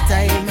night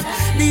time.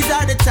 These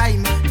are the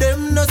time,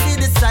 them no see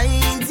the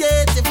signs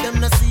yet. If them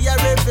no see a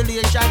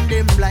revelation,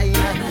 them blind.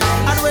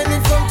 And when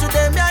it come to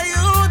them, yeah,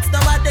 youths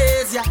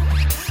nowadays, yeah,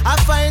 I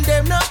find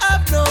them no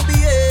have no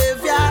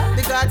behavior.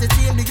 Because it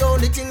seems the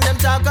only thing them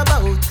talk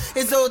about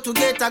is how to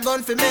get a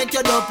gun for make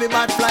your dopey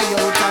bat fly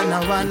out on a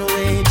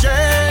one-way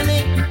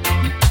journey.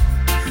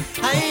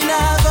 I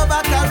now go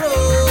back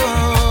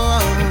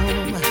around,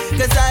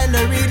 'cause I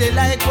don't really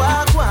like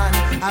walk one.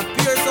 A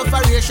pure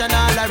separation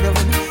all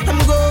around. I'm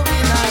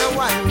going on a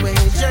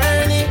one-way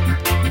journey.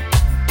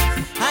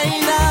 I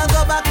now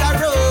go back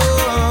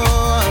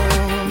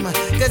around,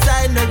 'cause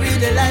I don't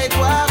really like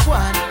walk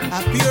one. A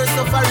pure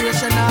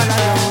separation all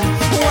around.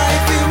 Why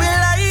feel we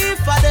life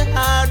for the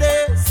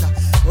hardest?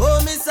 Oh,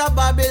 Mr.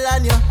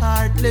 Babylon, you're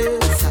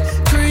heartless.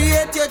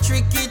 Create your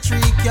tricky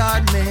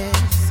trick-yard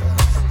mess,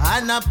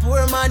 and a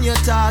poor man your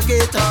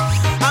target.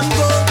 I'm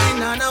going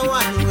on a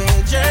one-way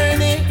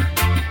journey.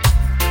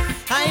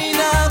 I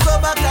now go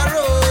back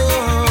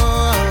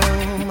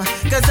home,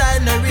 'cause I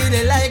don't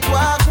really like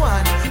walk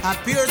one. A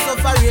pure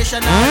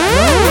separation.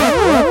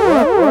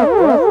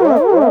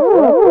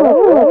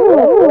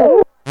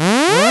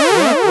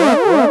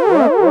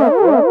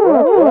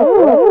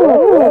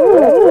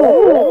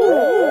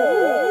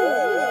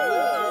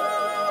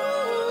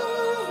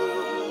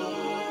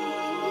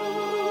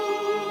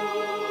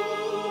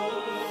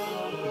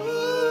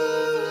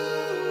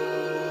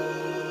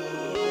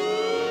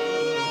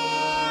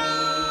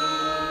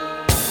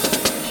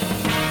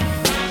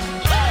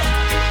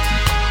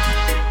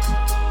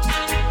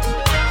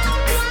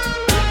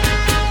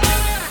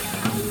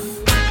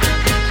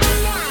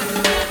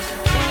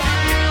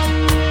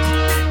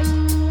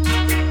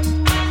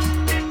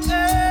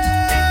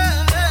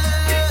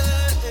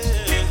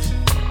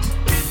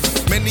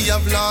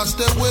 Lost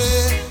their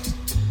way,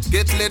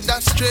 get led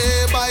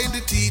astray by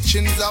the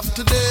teachings of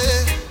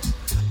today.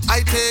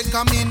 I take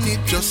a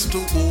minute just to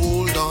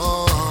hold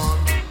on.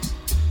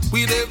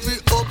 With every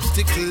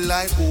obstacle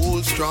I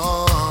hold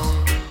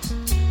strong.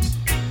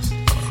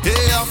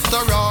 Hey,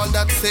 after all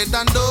that's said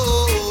and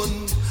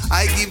done,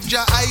 I give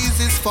your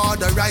eyes for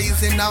the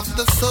rising of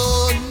the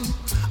sun.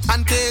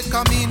 And take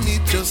a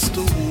minute just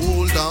to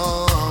hold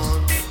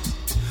on.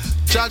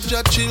 Judge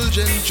your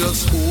children,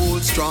 just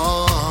hold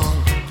strong.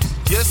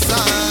 Yes, though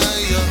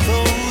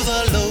the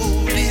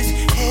load is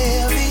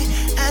heavy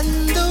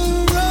and the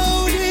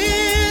road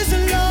is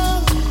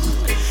long,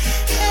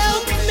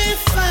 help me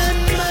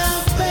find my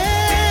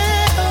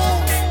way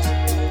home,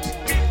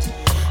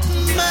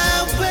 my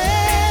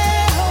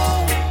way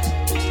home.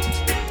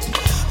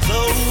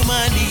 Though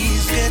my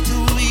knees get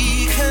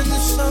weak and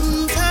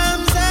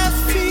sometimes I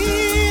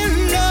feel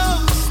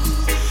lost,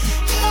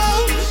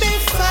 help me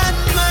find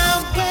my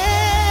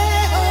way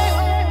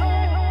home,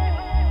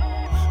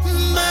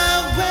 my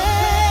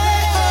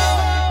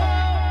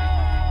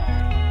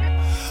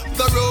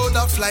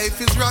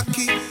life is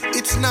rocky,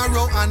 it's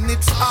narrow and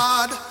it's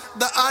hard.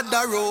 The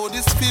other road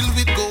is filled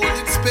with gold,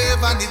 it's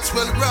paved and it's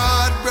well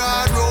broad.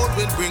 Broad road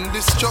will bring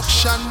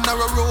destruction,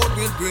 narrow road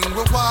will bring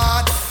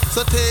reward.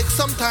 So take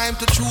some time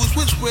to choose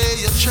which way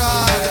you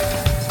trod.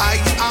 I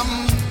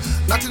am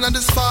not in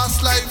this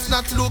fast life,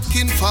 not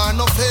looking for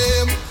no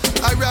fame.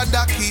 I'd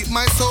rather keep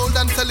my soul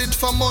than sell it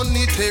for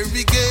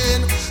monetary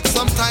gain.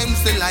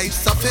 Sometimes the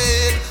life's a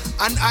fade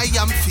and I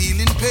am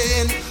feeling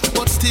pain,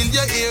 but still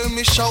you hear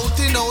me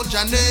shouting out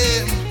your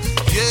name.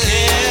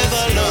 Yeah,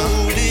 the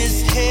load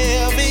is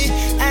heavy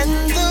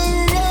and the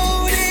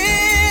road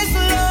is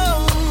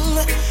long.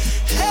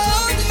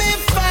 Help me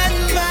find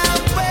my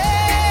way,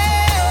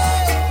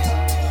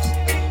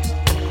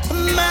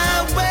 my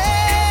way.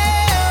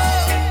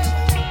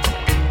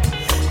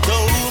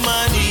 Though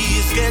my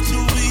knees get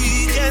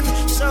weak and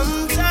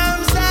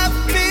sometimes I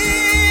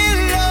feel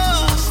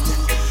lost,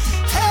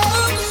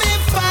 help me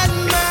find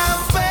my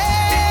way,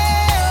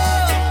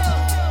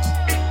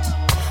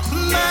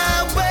 my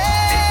way.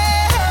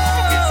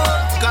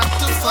 Got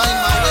to find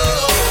my way.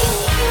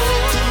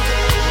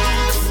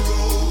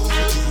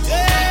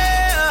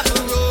 Yeah, the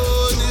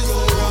road is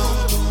long,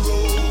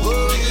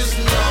 road is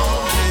long.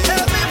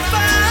 Help me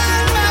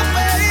find my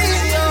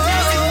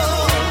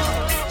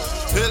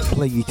way.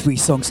 Play you 3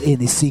 songs in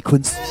this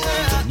sequence.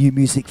 New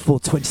music for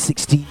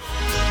 2016.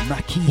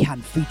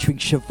 Mackeehan featuring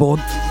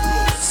Chevaughn.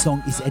 The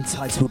song is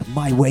entitled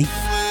My Way.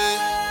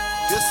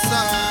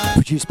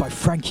 Produced by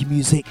Frankie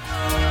Music.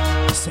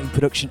 The same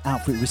production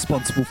outfit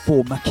responsible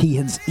for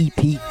Mackeehan's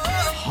EP,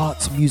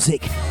 Heart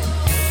Music.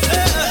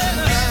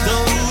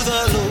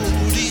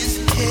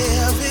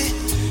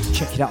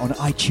 Check it out on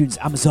iTunes,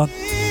 Amazon.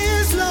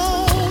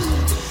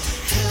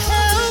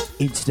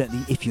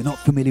 Incidentally, if you're not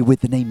familiar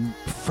with the name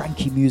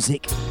Frankie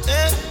Music,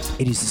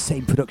 it is the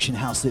same production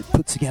house that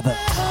put together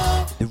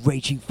the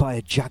Raging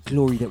Fire Jah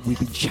Glory that we've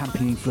been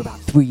championing for about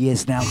 3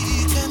 years now.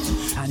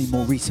 And in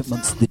more recent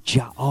months, the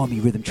Jah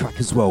Army rhythm track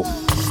as well.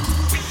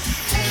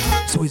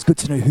 It's always good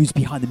to know who's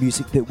behind the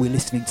music that we're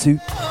listening to.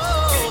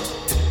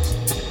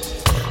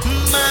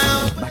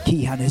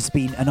 Mackeehan has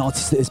been an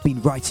artist that has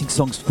been writing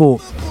songs for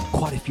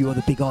quite a few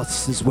other big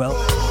artists as well.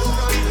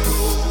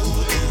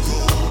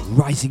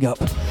 Rising up.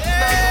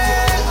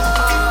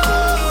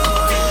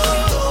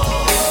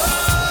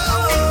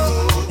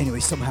 Anyway,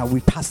 somehow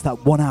we've passed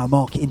that 1 hour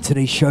mark in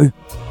today's show.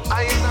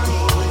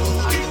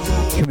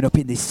 Coming up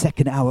in this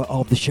second hour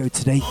of the show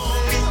today,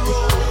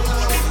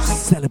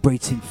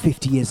 celebrating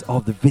 50 years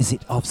of the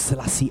visit of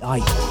Selassie I.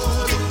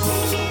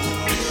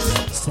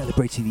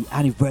 Celebrating the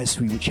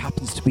anniversary, which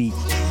happens to be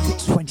the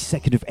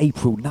 22nd of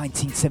April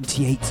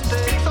 1978,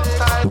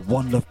 the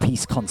One Love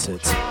Peace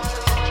concert.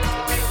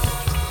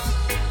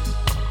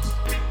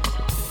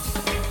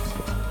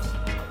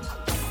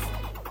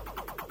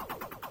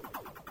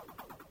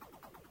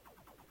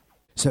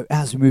 So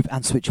as we move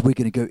and switch, we're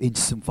going to go into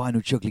some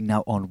vinyl juggling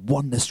now on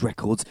Oneness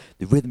Records.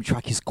 The rhythm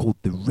track is called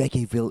the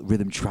Reggaeville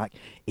rhythm track.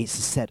 It's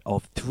a set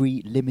of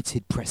 3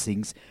 limited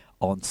pressings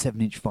on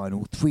 7-inch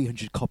vinyl,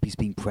 300 copies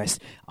being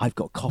pressed. I've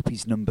got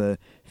copies number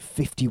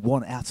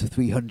 51 out of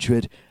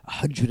 300,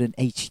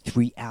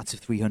 183 out of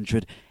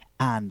 300,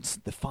 and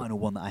the final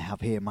one that I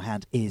have here in my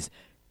hand is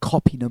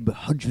copy number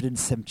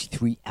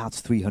 173 out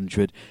of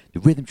 300. The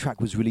rhythm track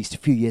was released a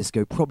few years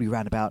ago, probably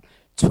around about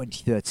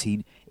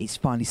 2013. It's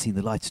finally seen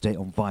the light of day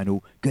on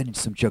vinyl. Going into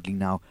some juggling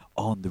now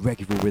on the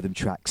Reggaeville rhythm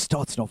track,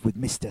 starting off with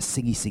Mr.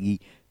 Singy Singy,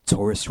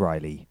 Taurus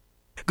Riley.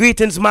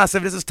 Greetings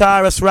massive, this is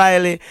Taurus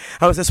Riley.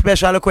 I was a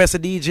special request to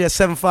DJ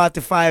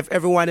 745.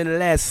 Everyone in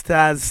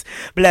Leicester's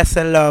bless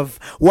and love.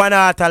 One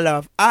heart of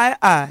love.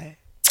 Aye.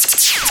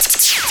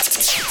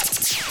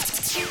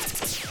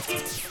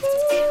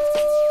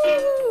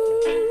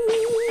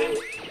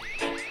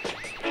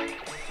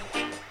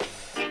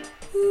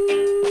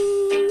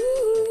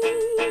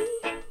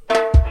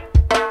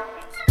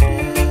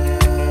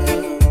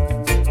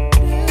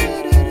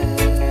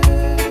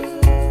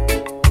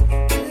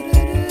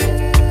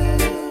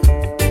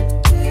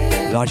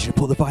 I should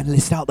put the vinyl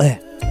list out there.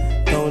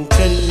 Don't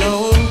you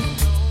know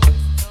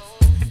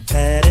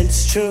that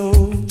it's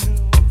true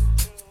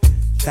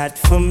that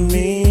for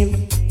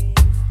me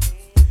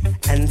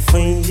and for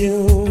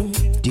you,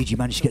 Did you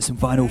manage to get some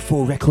vinyl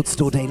for Record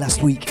Store Day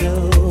last week?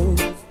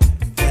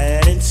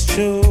 that it's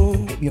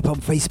true Hit me up on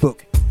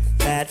Facebook.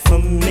 that for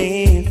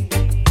me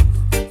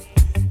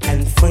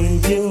and for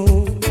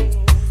you,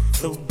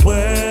 the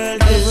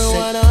world is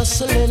everyone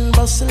hustling,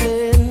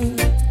 bustling,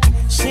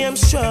 same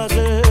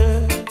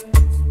struggle.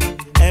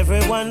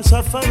 Everyone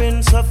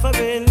suffering,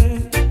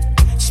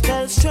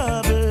 spells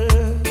trouble.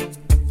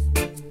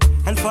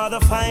 And for the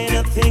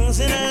finer things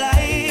in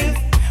life,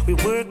 we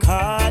work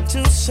hard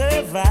to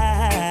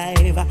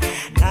survive.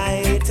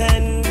 Night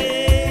and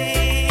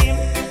day,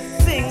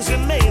 things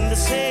remain the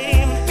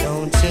same.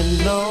 Don't you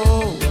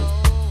know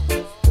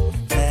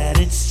that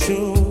it's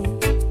true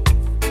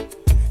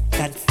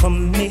that for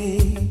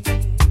me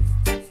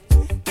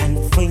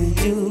and for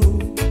you,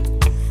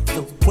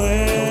 the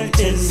world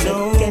is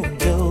no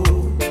ghetto.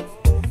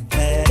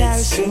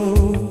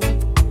 True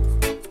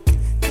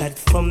that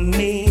for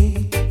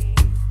me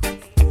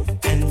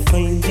and for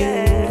you,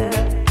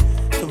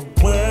 the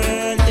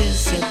world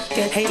is a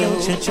ghetto. Hey,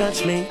 don't you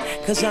judge me,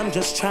 cause I'm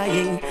just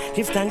trying.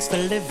 Give thanks for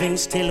living,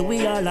 still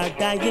we all are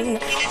dying. I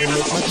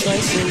make my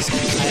choices.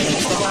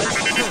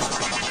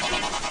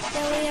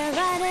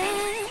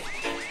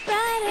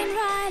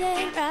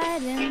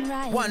 Riding.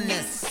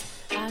 Oneness.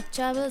 Our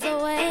troubles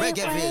away.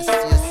 Reggaeville,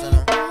 yes or no?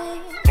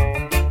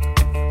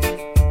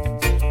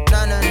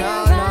 No.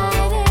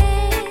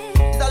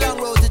 It's a long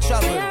road to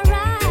travel.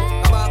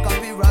 About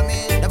coffee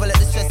ramen. Never let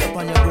the stress up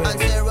on your brain. And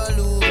Sarah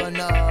Luga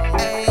now.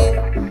 Hey.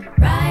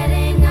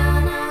 Riding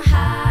on a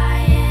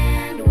high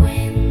and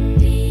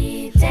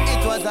windy day.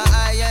 It was a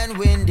high and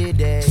windy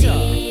day.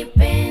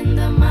 Deep in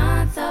the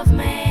month of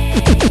May.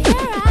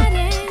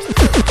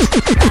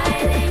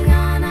 Riding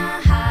on a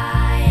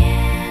high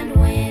and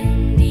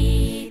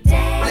windy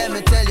day. Let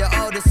me tell you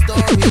how the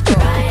story goes.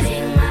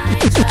 Riding my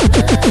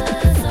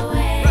troubles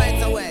away.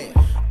 Right away.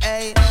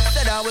 Hey,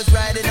 said I was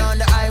riding on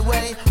the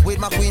highway with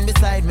my queen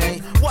beside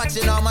me,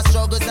 watching all my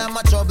struggles and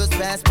my troubles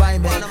pass by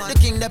me. The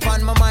king dep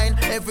on my mind,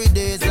 every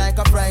day is like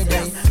a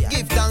Friday.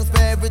 Give thanks for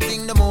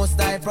everything the most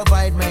I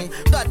provide me.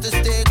 Got to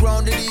stay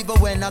grounded even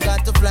when I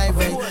got to fly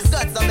away.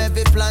 Got some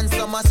heavy plans,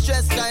 so my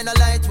stress kinda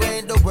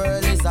lightweight. The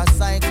world is a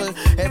cycle,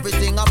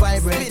 everything a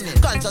vibrate.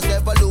 Conscious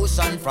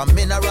evolution from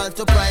mineral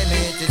to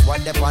primate is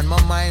what dep on my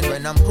mind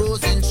when I'm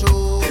cruising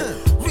through.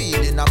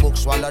 Reading a book,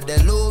 swallow the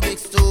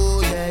Rubik's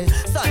too, yeah.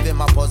 Solving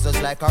my puzzles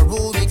like a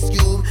Rubik's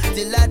Cube.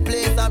 Till that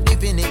place of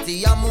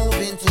divinity I'm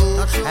moving to.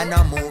 And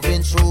I'm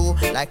moving through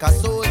like a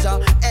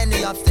soldier.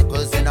 Any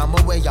obstacles in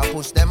my way, I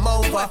push them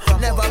over.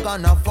 Never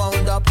gonna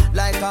found up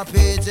like a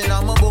page in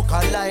my book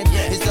of life.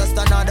 It's just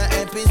another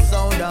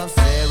episode of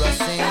Sarah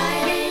Singh.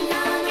 Riding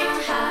on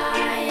a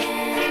high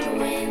and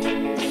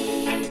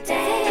windy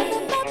day.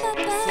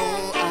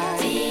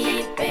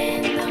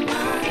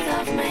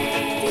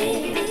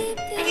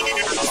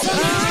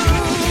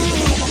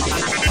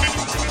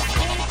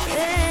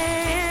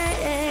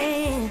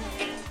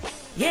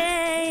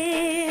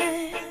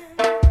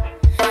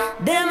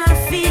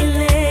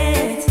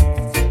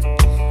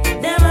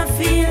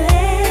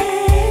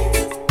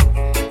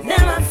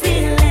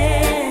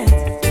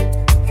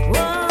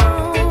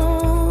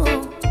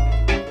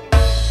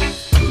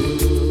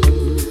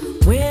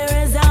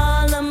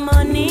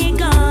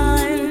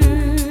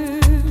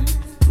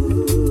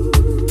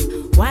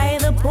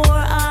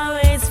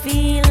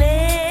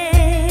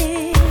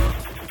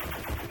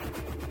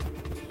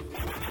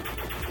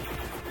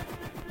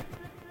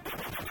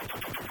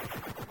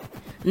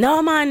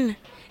 No, man.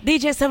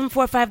 DJ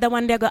 745, the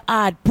one they go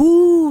hard.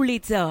 Pull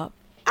it up.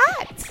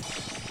 Hot.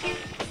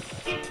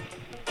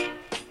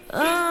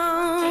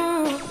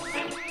 Oh.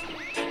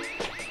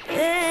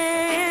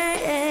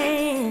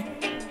 Yeah.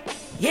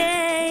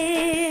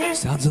 Yeah.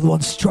 Sounds of the one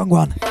strong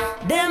one.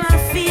 Them I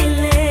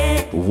feel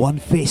it. One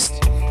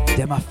fist.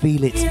 Them I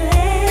feel it. Them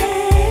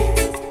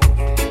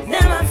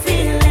I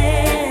feel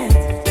it.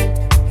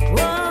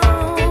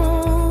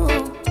 Whoa.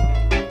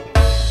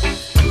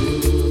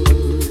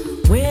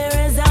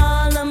 Where is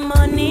all the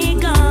money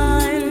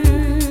gone?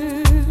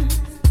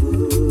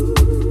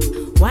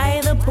 Why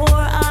the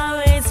poor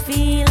always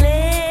feel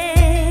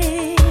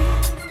it?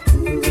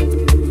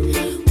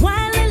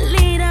 While the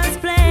leaders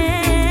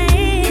play,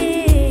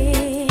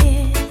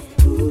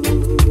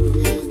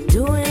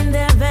 doing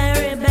their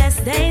very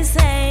best, they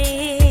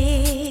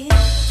say.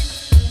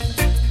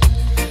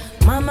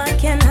 Mama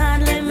can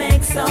hardly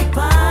make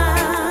supper.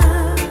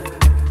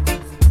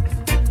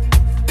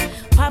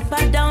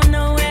 Papa don't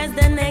know where's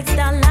the next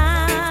dollar.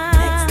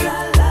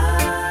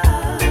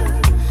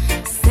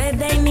 Said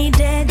they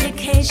need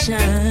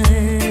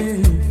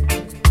education.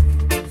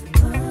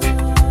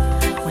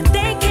 When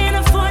they can't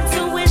afford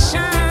tuition.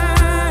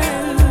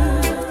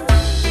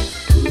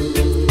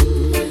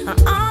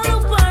 All the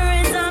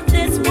worries of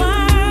this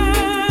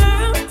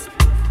world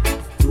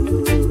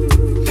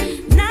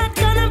not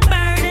gonna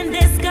burden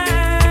this girl.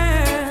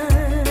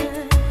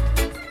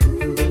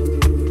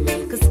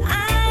 'Cause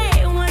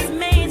I was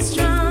made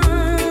strong.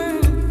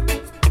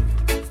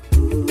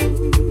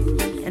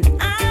 And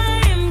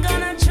I'm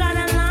gonna trot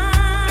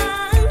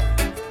along.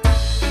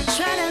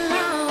 Trot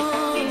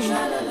along.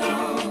 Trot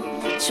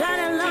along. Trot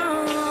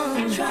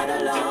along. Trot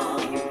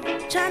along.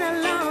 Trot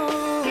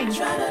along.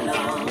 Trot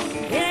along.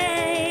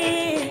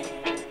 Yeah.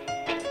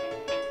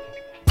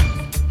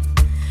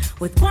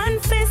 With one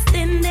fist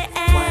in the air.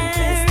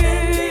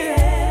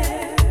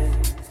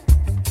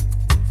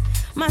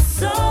 My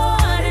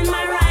sword in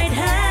my right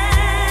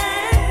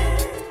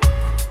hand.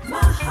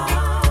 My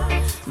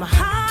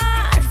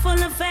heart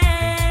full of faith.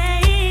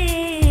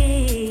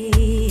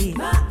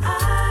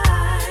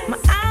 My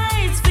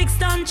eyes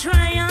fixed on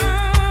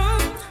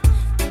triumph.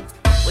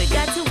 We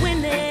got to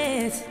win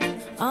it.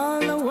 All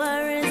the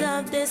worries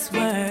of this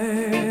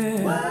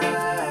world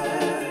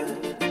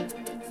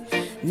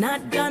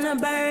not gonna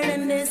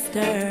burden this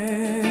girl.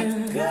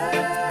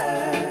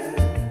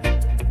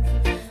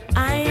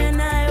 I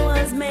and I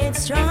was made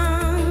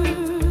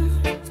strong.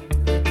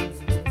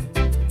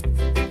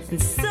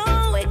 And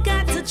so we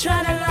got to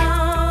trot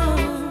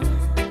along.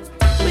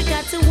 We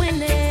got to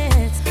win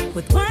it.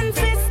 With one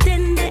fist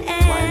in the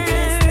air.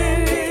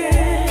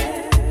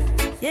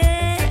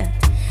 Yeah.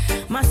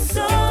 My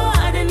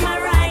sword in my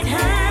right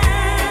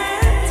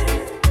hand.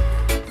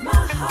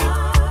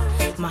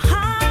 My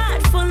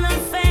heart full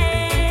of faith.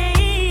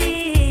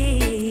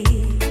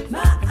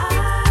 My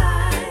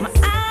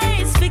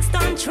eyes fixed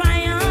on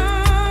triumph.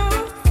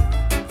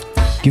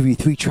 Give you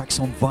 3 tracks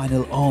on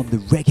vinyl on the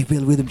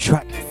Reggaeville rhythm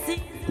track,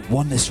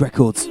 Oneness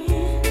Records.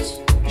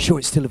 Sure,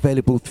 it's still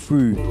available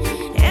through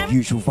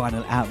usual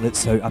vinyl outlets,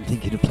 so I'm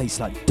thinking a place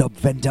like Dub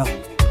Vendor,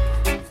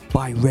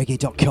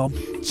 buyreggae.com.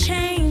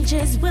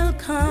 Changes will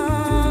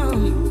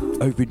come.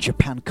 Over in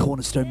Japan,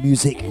 Cornerstone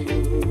Music.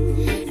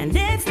 And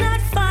it's not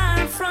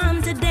far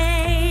from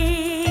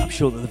today. I'm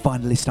sure that the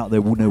vinylists out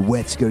there will know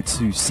where to go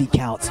to seek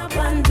out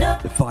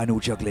the vinyl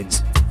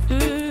jugglings.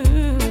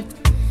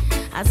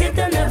 As if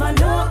they never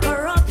know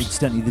corruption.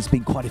 Incidentally, there's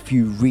been quite a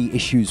few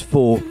reissues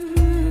for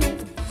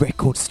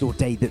Record Store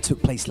Day that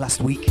took place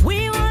last week.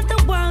 We want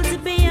the world to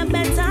be a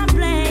better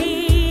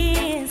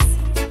place.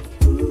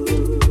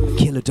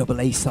 Killer Double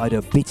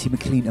A-sider, Bitty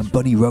McLean and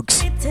Bunny Ruggs.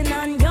 Sitting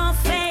on your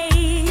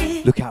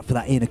face. Look out for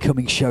that in a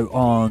coming show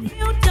on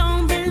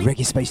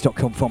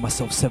reggaespace.com from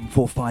myself,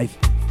 745.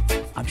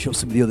 I'm sure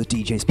some of the other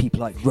DJs,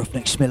 people like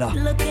Roughneck Schmiller,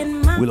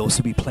 will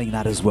also be playing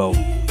that as well.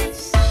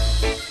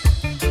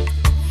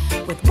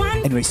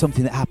 Anyway,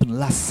 something that happened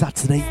last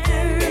Saturday,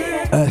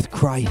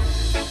 Earthcry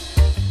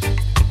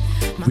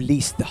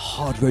released the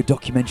Hard Road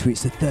documentary.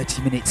 It's a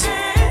 30-minute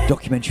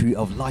documentary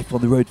of life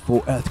on the road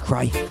for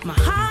Earthcry,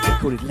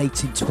 recorded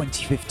late in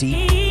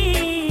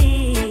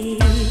 2015.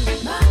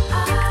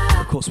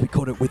 Of course, we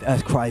caught up with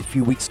Earthcry a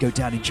few weeks ago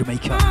down in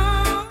Jamaica.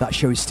 That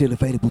show is still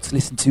available to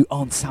listen to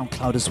on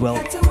SoundCloud as well.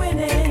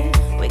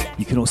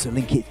 You can also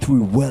link it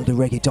through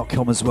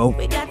worldofreggae.com as well.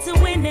 We got to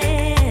win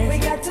it. We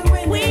got to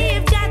win it.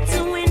 We've got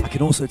to win it. I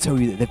can also tell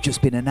you that they've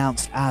just been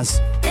announced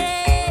as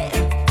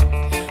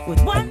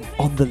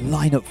on the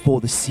lineup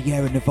for the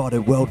Sierra Nevada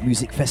World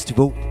Music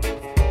Festival,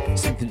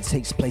 something that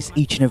takes place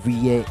each and every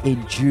year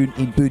in June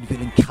in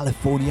Boonville in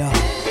California.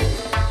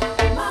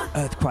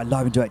 Earthcry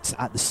live and direct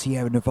at the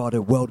Sierra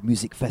Nevada World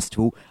Music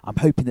Festival. I'm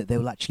hoping that they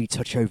will actually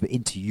touch over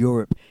into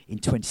Europe in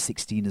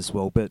 2016 as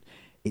well, but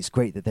it's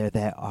great that they're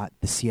there at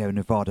the Sierra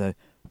Nevada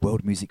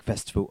World Music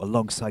Festival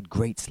alongside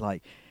greats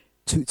like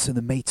Toots and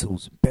the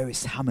Maytals,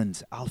 Beres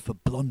Hammond, Alpha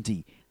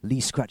Blondie,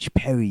 Lee Scratch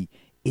Perry,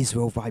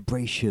 Israel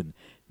Vibration,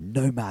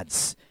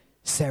 Nomads,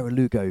 Sarah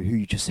Lugo, who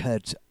you just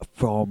heard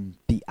from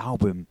the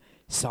album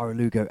Sarah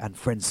Lugo and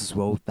friends as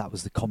well. That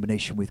was the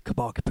combination with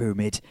Kabaka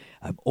Pyramid.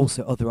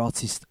 Also other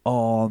artists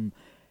on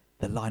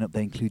the lineup,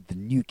 they include the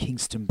new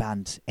Kingston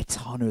band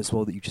Etano as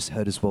well, that you just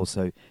heard as well.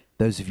 So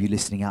those of you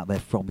listening out there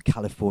from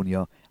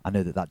California, I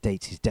know that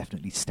date is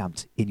definitely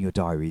stamped in your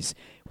diaries.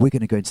 We're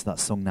going to go into that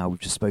song now. We've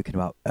just spoken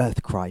about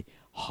Earthcry,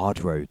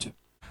 Hard Road.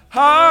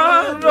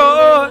 Hard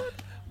road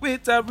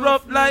with a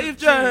rough life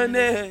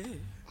journey.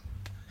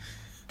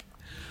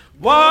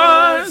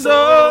 War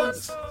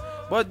zones,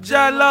 but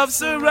Jah love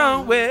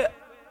surround where.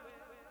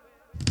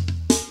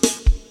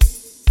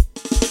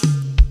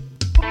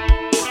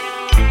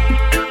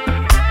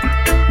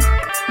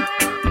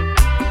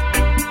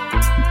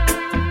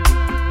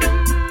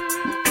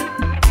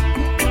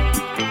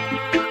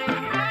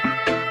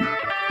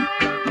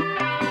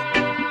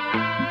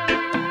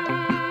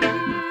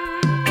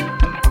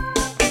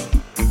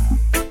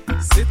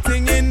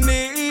 Sitting in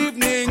the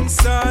evening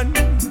sun,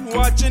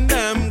 watching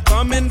them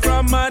coming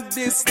from a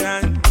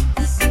distance.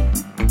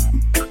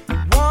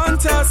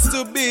 Want us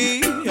to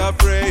be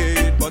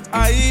afraid, but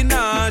I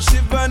nah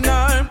shiver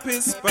nor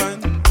piss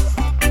pants.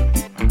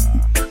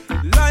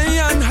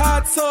 Lion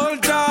heart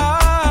soldier,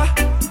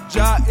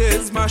 Jah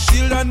is my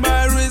shield and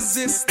my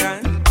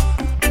resistance.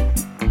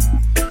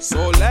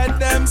 So let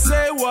them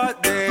say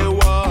what they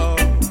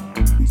want,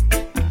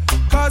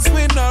 cause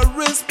we no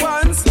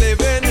response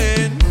living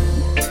in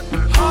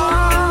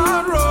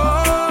hard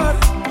road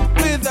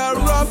with a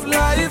rough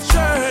life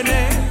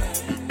journey.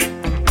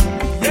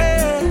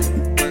 Yeah,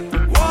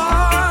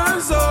 war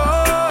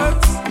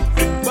zones,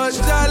 but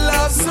Jah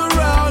love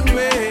surround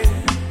me.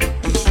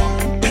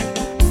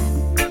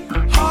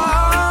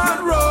 Hard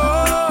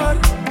road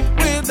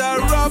with a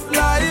rough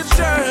life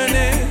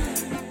journey.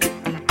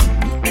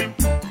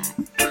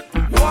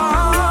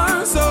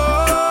 War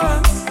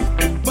zones,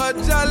 but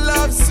Jah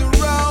love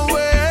surround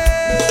me.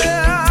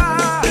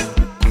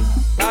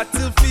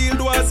 Battlefield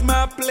was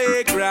my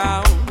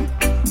playground.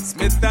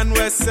 Smith and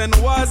Wesson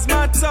was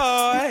my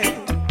toy.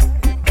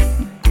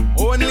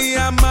 Only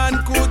a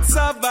man could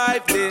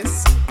survive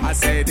this. I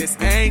say this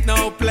ain't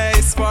no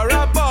place for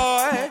a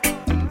boy.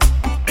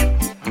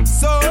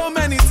 So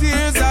many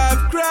tears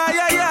I've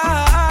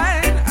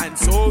cried, and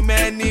so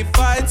many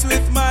fights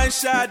with my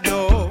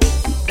shadow.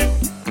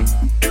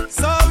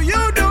 So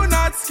you do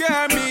not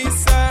scare me,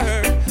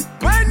 sir,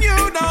 when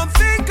you don't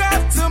think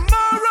of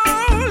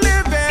tomorrow.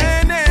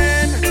 Living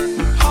in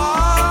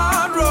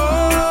hard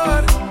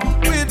road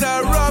with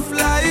a rough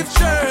life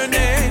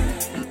journey.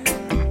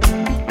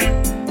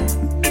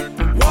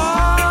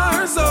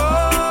 War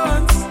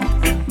zones,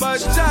 but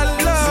Jah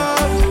love.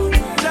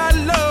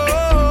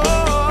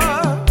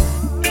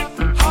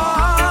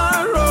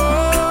 Hard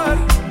road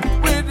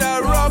with a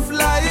rough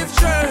life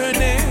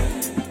journey.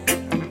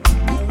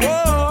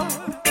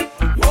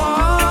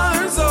 War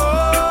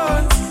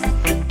zones,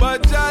 but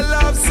Jah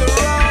love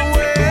surround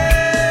we.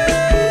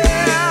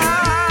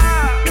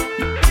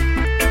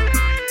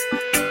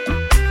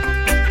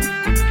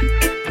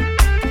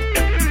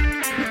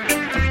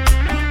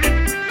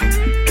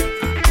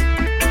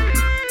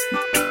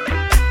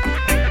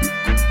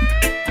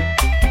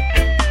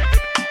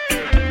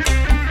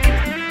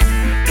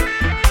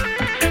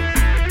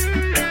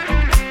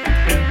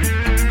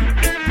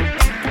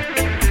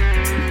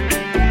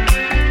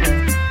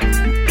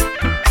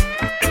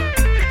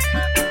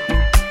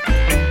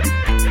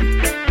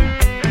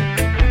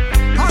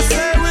 I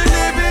say we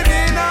living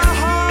in a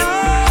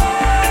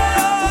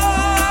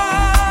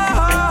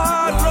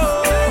hard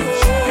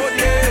road,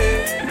 yeah.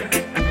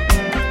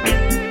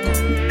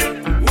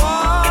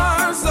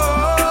 War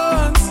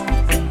zones,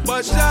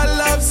 but Jah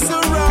love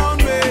surround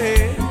me.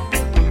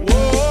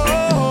 Whoa,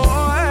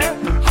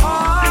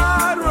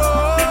 hard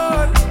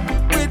road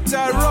with a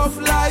rough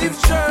life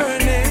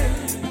journey.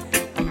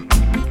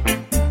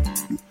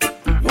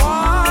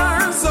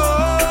 War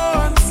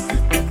zones,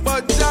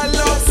 but Jah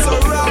love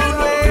surround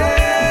me.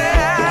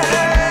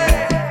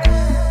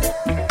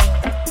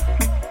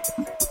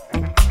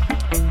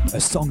 A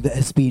song that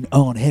has been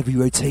on heavy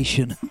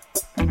rotation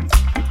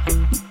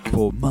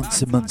for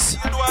months and months.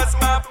 It was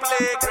my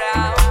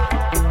playground.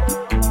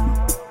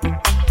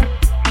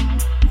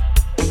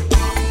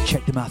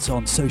 Check them out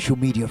on social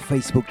media,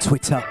 Facebook,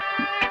 Twitter,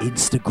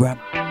 Instagram.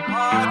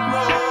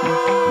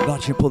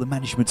 Largely for the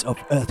management of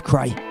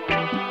Earthcry.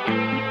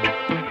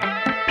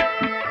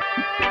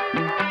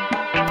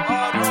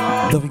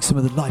 Loving some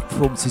of the live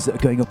performances that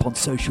are going up on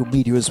social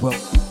media as well.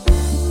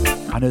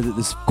 I know that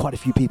there's quite a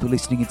few people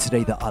listening in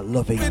today that are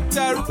loving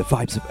the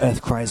vibes of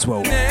Earthcry as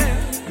well.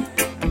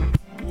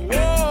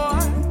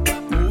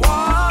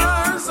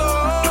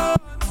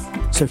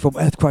 So from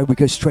Earthcry we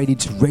go straight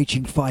into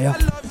Raging Fire,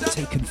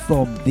 taken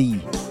from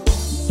the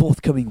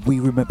forthcoming We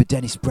Remember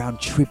Dennis Brown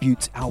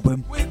tribute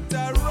album, a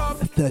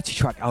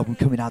 30-track album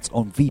coming out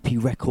on VP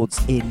Records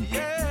in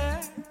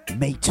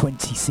May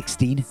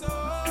 2016.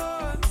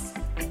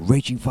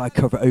 Raging Fire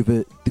cover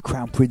over the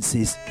Crown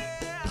Prince's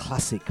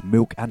classic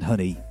Milk and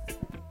Honey.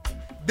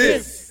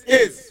 This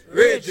is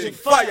Raging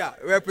Fire,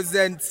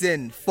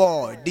 representing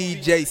for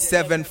DJ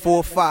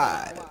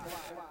 745.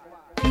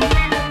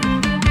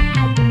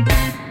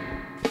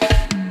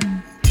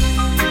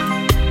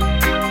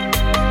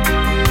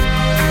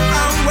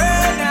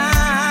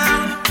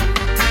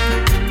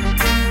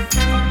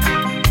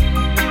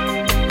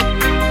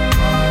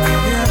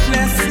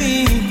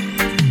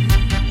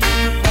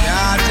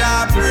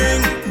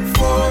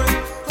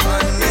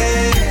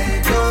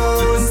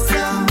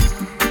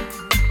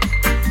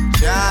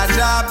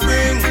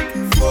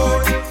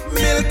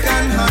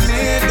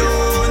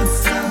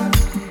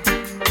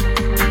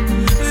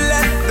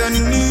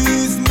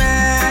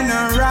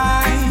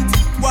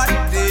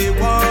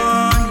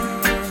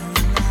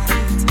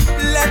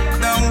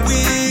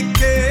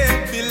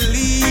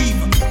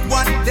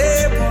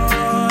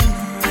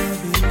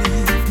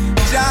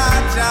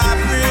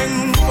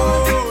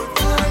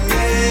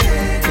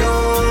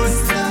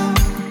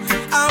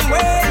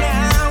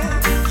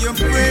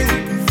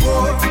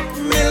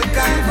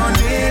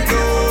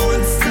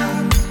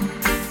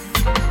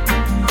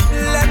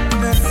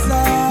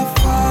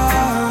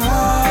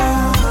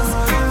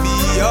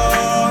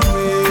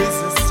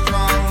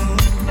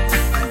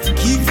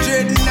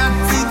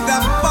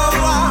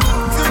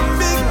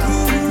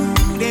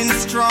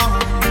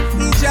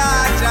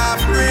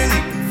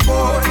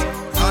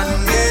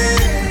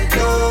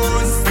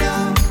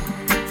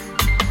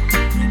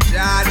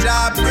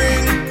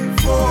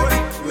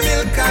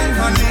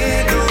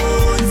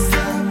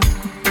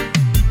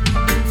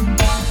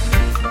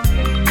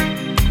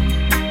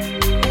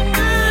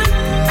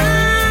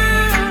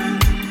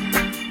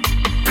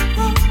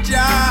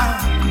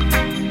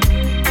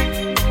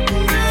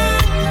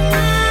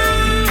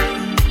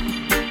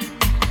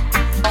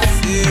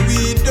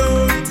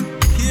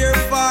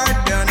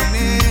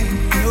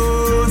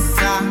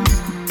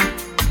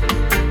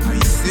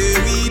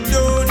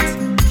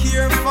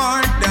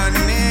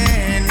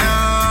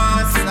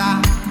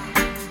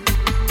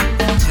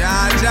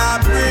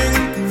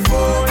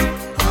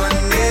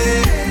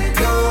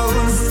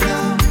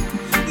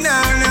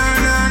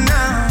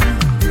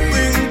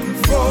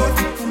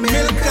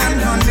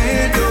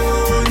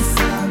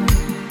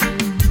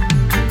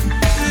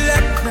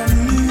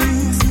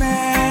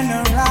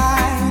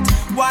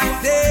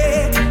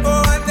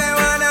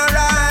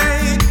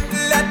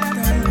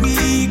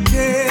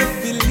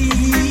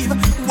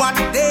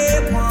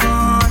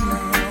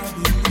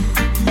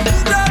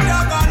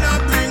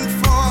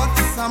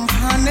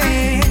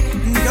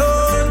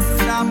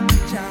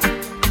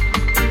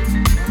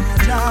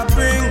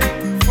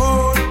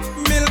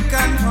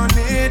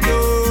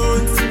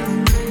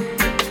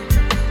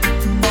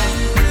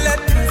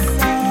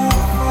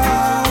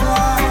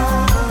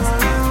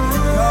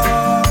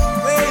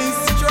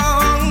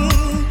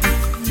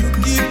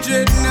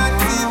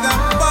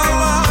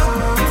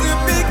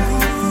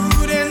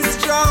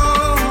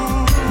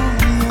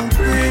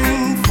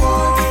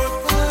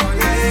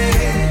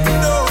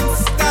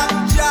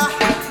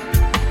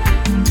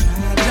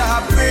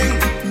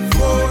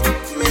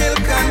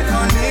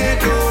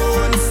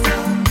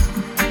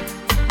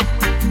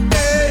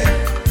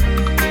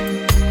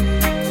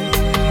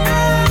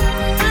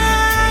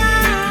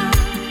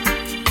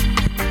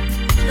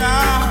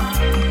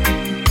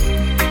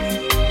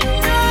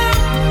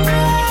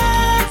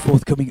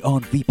 Forthcoming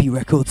on VP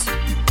Records.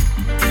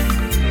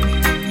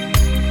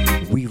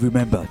 We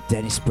remember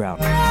Dennis Brown.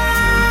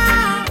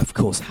 Of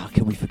course, how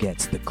can we forget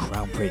the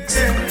Crown Prince?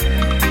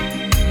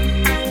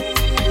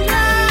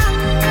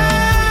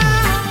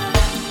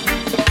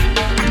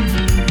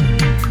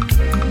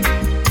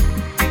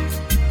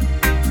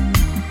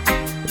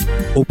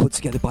 All put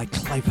together by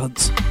Clive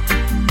Hunt.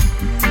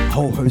 A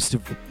whole host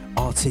of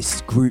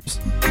artists, groups.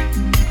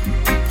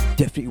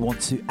 Definitely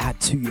want to add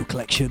to your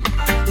collection.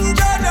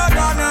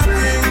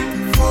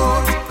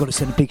 Got to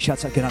send a big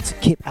shout out going out to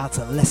Kip out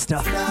of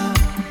Leicester.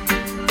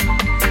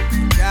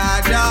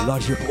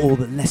 Largely up all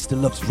that Leicester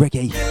Loves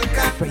Reggae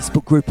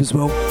Facebook group as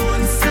well.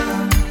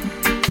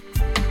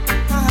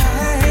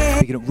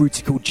 Picking up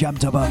Rutical Jam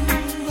Dubber.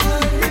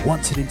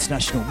 Wanted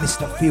International,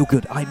 Mr.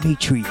 Feelgood, I'm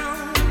Mitri.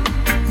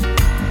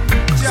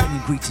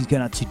 Sending greetings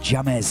going out to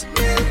Jammies.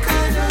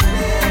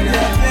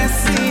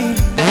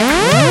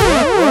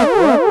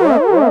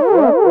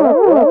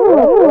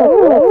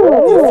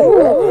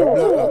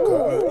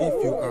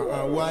 If you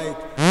are white,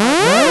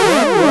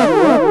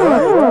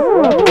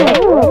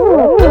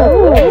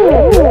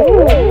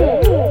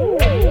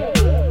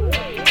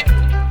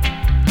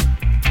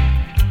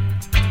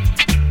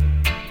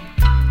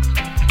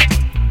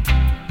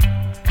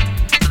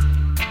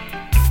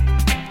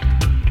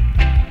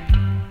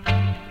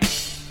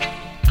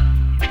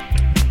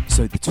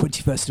 So the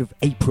 21st of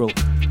April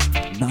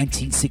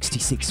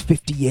 1966,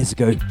 50 years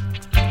ago,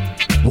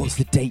 was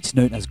the date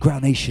known as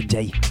Groundation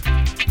Day.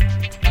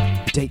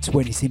 The date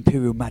when His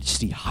Imperial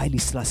Majesty Haile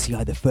Selassie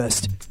I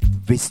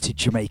visited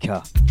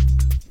Jamaica.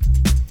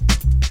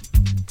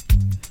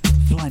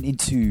 Flying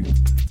into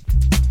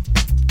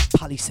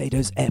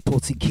Palisadoes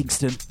Airport in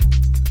Kingston.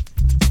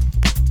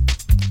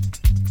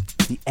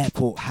 The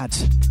airport had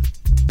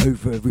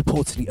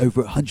reportedly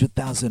over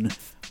 100,000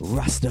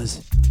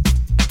 Rastas.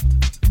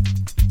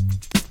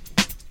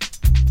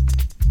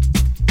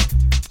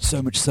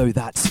 So much so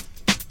that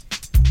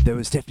there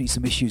was definitely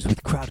some issues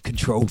with crowd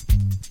control.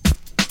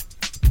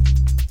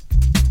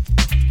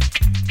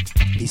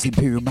 His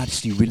Imperial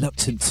Majesty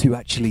reluctant to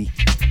actually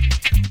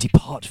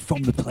depart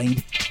from the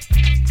plane.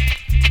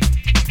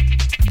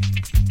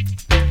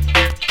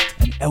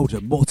 An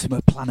elder,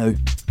 Mortimer Plano,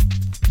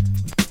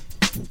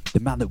 the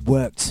man that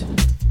worked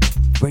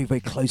very, very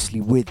closely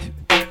with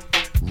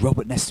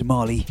Robert Nesta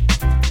Marley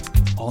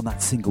on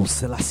that single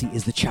Selassie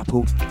is the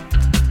Chapel,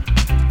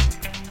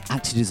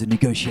 acted as a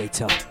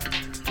negotiator.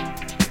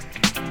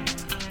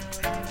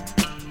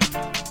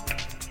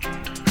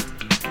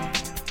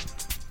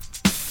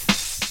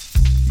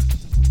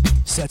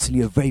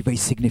 Certainly a very, very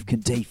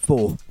significant day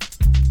for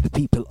the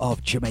people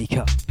of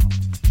Jamaica.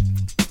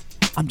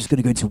 I'm just going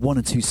to go into one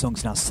or two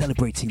songs now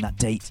celebrating that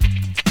date.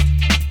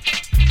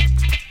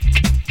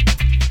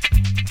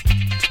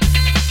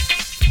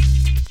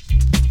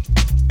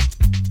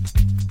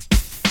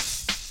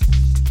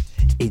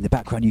 In the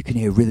background you can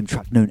hear a rhythm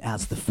track known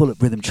as the Full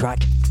Up Rhythm Track.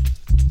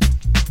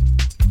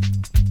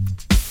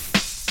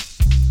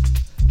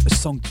 A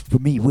song for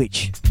me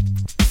which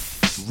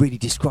really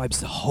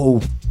describes the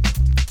whole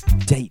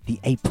date, the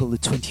April the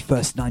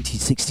 21st,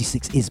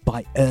 1966, is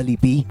by Early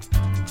B.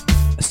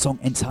 A song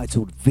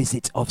entitled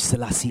Visit of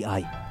Selassie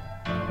I.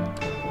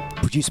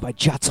 Produced by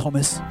Jad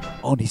Thomas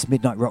on his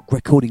Midnight Rock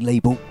recording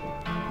label.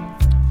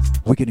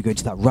 We're going to go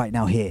into that right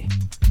now here.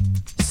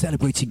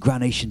 Celebrating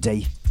Groundation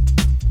Day,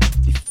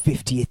 the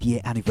 50th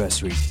year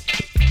anniversary.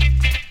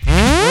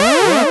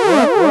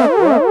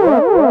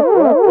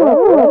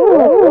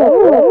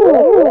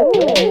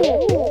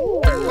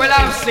 Well,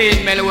 I've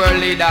seen many world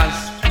leaders,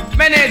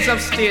 many heads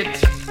of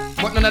state,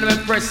 but none of them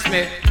impressed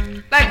me.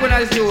 Like when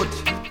I was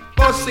youth,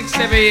 about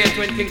 6-7 years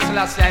when King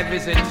Selassie I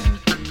visit,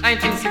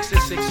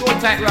 1966, all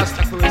tight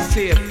Rasta for his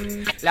safe.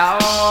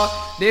 Lord,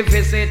 the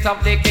visit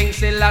of the King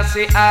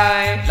Selassie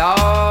I,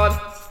 Lord,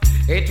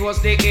 it was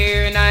the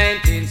year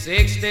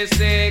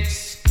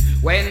 1966.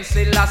 When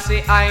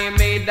Selassie I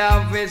made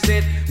a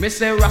visit, me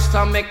say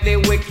Rasta make the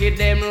wicked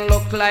them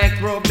look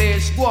like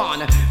rubbish. Go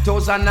on,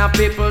 thousands of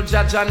people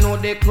judge and know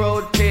the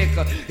crowd take.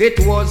 It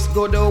was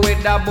good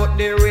weather but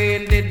the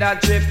rain did a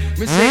drip.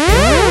 Me say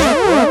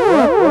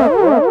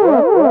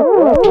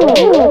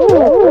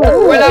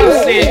well,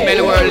 I've seen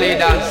many world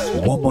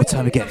leaders. One more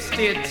time again.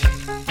 State,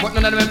 but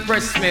none of them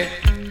impressed me.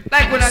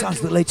 Like when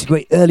sounds the late to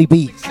great Early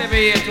B. 7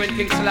 years when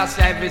King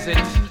Selassie I visit,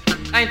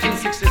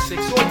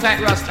 1966, all tight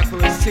Rasta for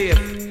his safe.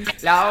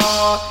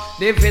 Lord,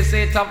 the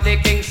visit of the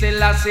King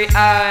Selassie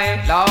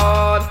I,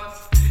 Lord,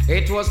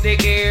 it was the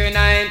year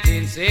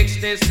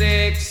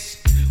 1966.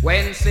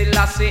 When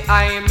Selassie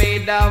I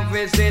made a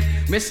visit,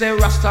 me say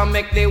Rasta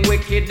make the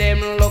wicked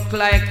them look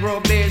like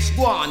rubbish.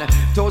 Go on,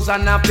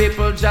 thousands of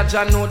people judge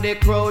and know the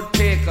crowd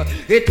take.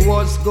 It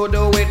was good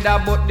weather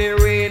but the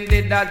rain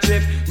did a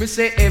drip. Me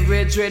say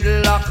every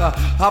dreadlock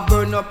I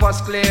burn up a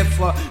cliff.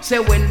 Say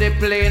when the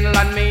plane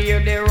land me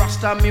hear the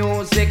Rasta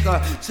music.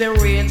 Say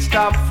rain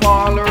stop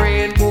fall,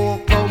 rainbow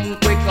come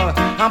quicker.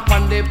 Up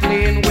on the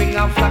plane wing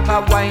a flock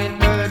of white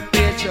bird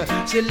pitch. rich.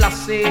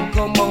 Selassie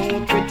come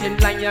out with him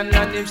lion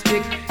and him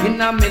stick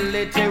in a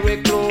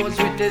military clothes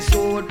with the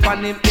sword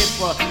on him hip.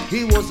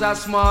 He was a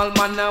small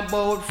man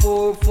about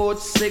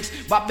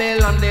 4'6".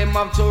 Babylon them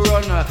have to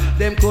run,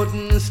 them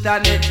couldn't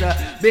stand it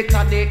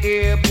because the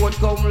airport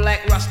come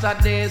like Rasta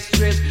Day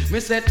stress. Me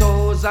say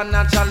toes and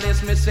a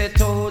chalice, me say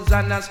toes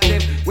and a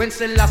slip. When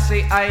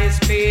Selassie I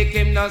speak,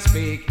 him not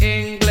speak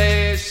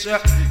English.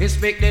 He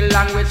speak the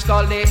language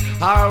called the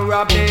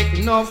Arabic.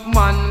 Enough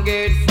man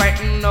get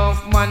frightened,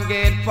 enough man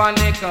get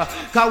panic.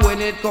 Cause when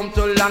it come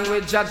to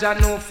language, judge I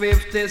know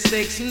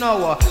 56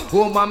 now.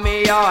 Home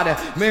me yard,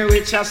 me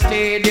reach a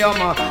stadium.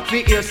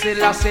 Fi hear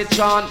Selassie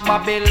chant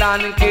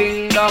Babylon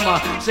kingdom.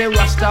 Say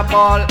Rasta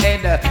ball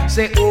head,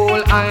 say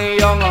old and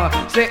young.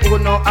 Say who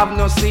no have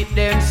no seat,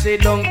 them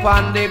sit down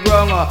pon the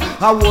ground.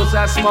 I was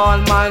a small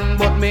man,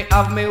 but me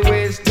have me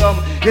wisdom.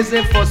 Is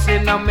the first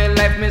in my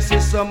life, me see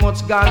so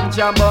much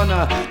ganja bun.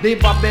 The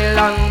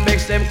Babylon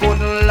makes them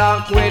couldn't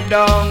lock way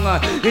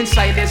down.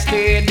 Inside the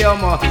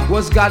stadium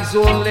was God's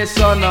only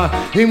son.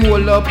 Him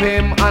hold up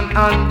him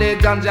and the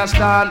ganja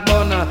start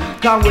bun.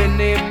 Cause when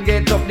him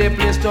get up, the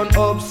place turn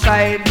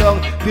upside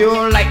down.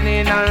 Pure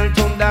lightning and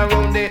thunder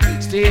round the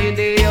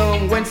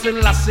stadium. When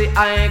Selassie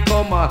I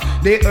come,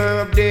 the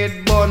herb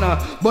did burn.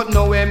 But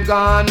now him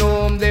gone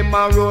home, them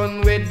a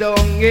run with down.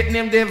 It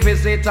named the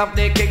visit of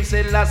the King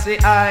Selassie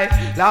I.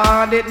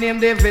 Lord, it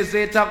named the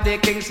visit of the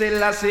King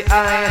Selassie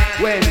I.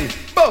 When,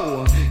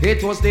 boom,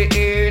 it was the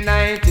year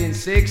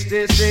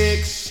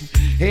 1966.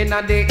 In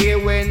the year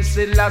when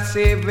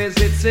Selassie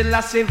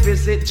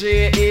visit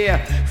J.A.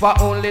 for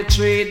only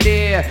 3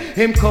 days.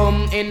 Him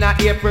come in a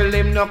April,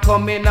 him no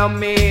come in a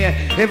May.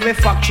 Every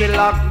factory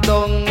locked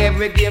down,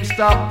 every game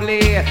stop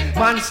play.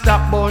 Man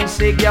stop bone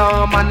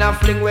cigar, man a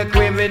fling we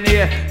craving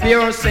here.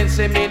 Pure sense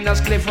him in a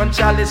cliff and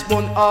chalice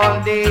bone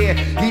all day.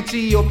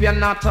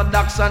 Ethiopian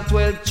Orthodox and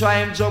 12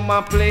 tribe drum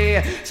a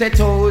play. Say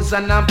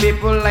thousands of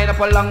people line up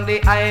along the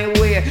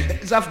highway.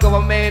 Heads of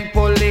government,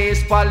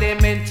 police,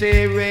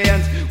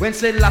 parliamentarians. When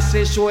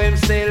Selassie show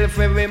himself,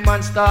 every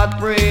man start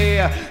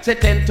pray. Say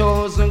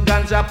 10,000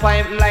 ganja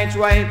pipelines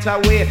right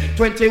away.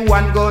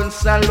 21 guns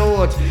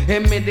salute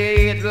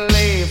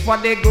immediately for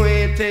the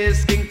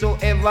greatest king to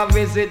ever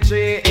visit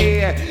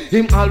J.A.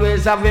 Him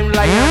always have him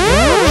like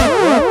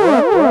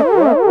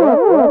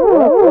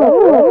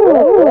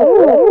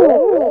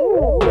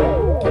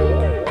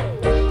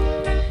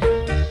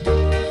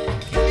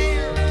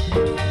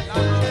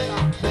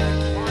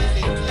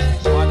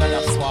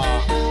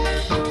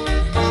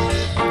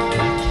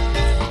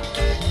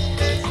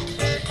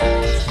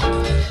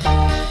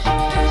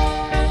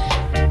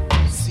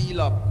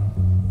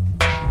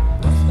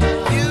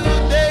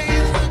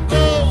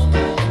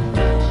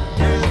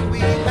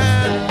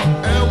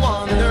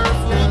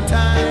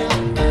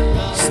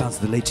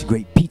late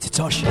great Peter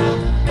Tosh.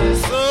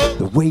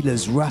 The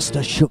Wailers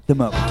Rasta shook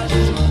them up.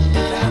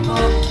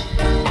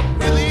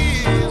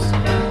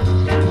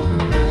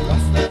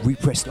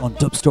 Repressed on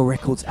Dubstore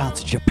Records out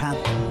to Japan.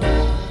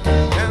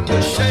 And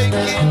the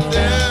shaking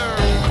there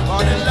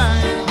on the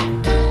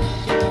line.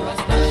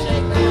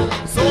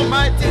 So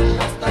mighty,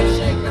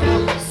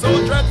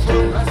 so dreadful.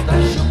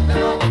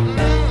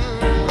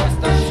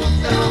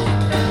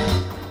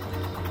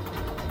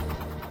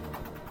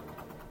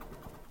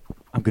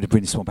 I'm going to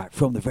bring this one back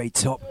from the very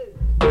top.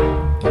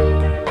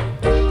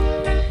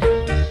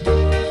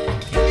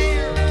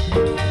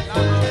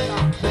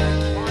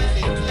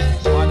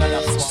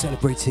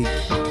 Celebrating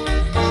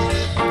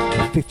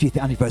the 50th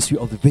anniversary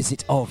of the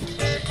visit of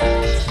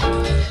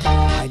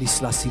Haile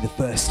Selassie I,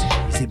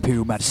 His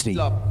Imperial Majesty.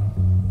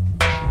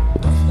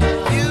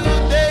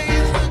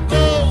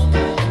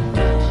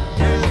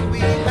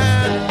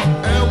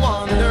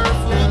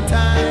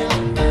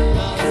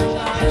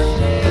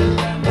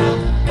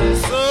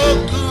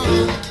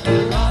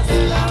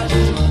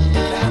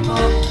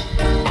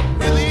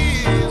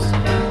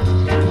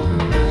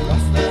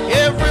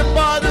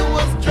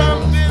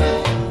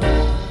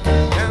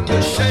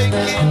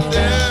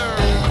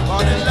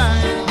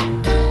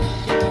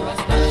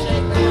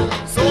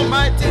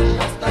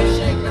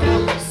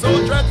 So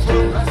dreadful.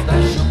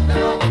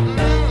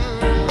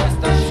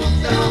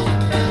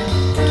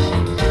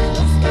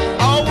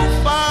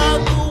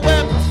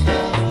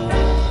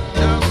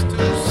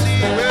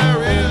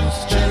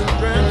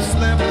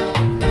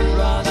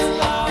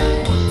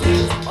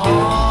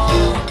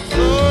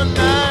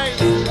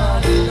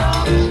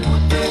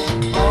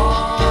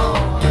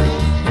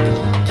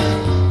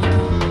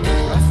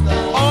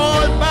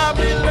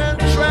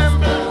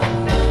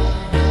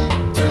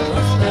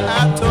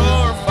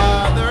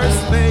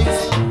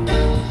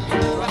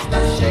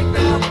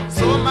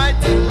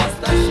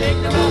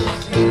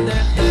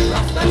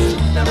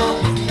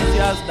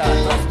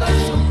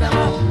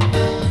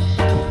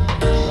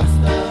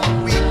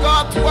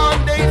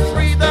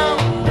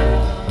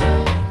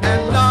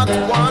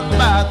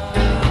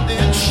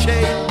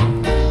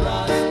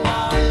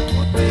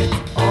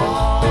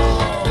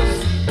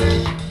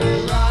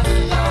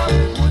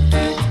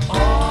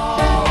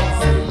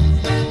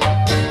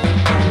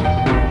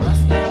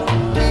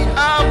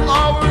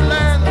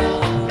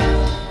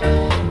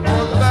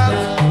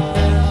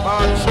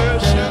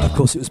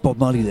 course, it was Bob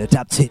Marley that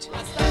adapted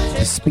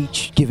the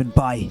speech given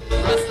by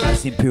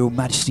His Imperial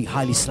Majesty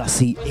Haile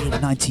Selassie in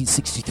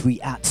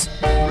 1963 at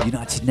the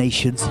United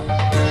Nations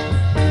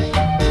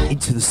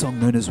into the song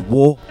known as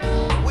War.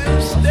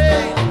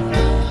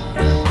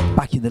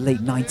 Back in the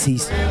late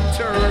 90s.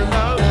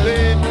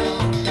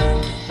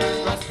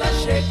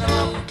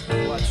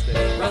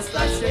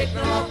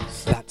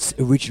 That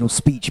original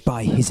speech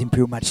by His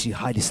Imperial Majesty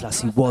Haile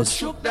Selassie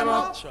was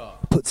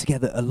put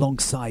together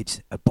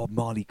alongside a Bob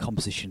Marley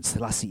composition,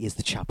 Selassie is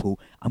the Chapel.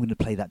 I'm going to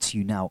play that to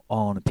you now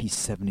on a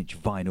piece of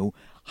 7-inch vinyl.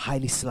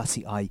 Haile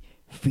Selassie I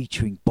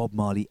featuring Bob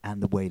Marley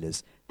and the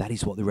Wailers. That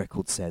is what the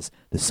record says.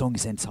 The song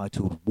is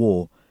entitled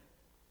War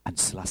and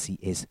Selassie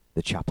is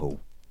the Chapel.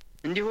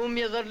 እንዲሁም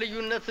የዘር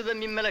ልዩነት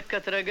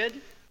በሚመለከት ረገድ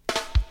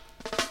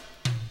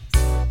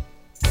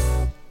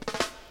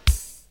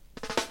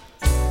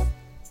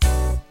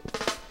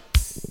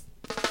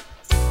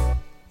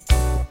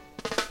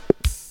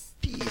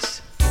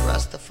Peace.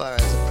 Rastafari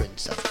is a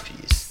prince of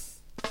peace.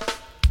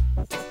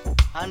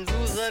 አንዱ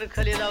ዘር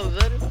ከሌላው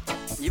ዘር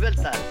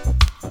ይበልጣል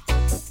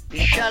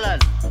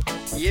ይሻላል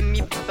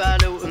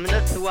የሚባለው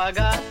እምነት ዋጋ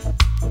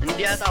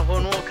እንዲያጣ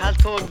ሆኖ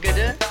ካልተወገደ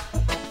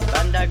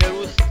በአንድ ሀገር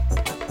ውስጥ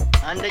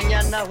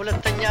አንደኛና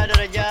ሁለተኛ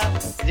ደረጃ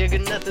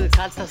ዜግነት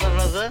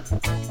ካልተሰረዘ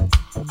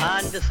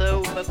አንድ ሰው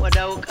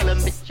በቆዳው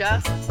ቀለም ብቻ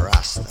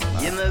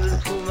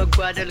የመብቱ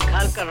መጓደል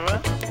ካልቀረ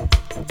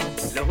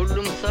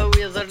ለሁሉም ሰው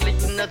የዘር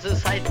ልዩነት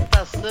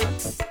ሳይታሰብ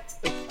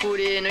እኩል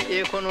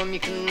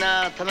የኢኮኖሚክና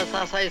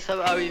ተመሳሳይ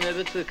ሰብአዊ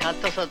መብት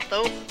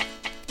ካልተሰጠው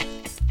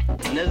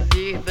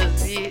እነዚህ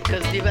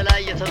ከዚህ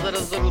በላይ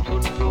የተዘረዘሩት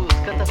ሁሉ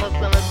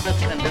እስከተፈጸመበት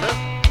ቀን ድረስ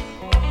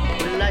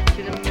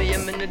ሁላችንም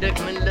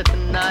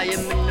የምንደክምለትና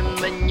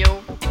የምንመኘው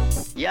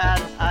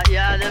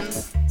የዓለም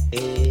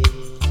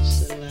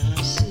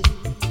Selassie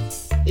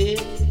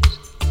is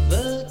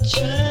the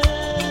Chapel.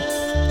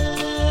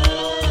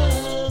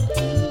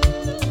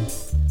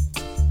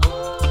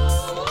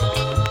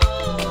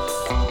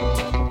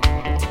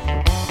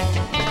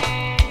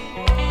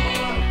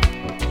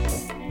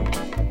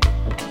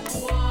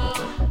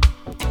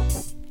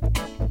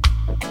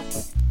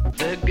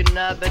 በሕግና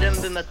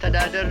በደንብ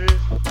መተዳደር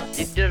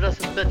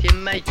ሊደረስበት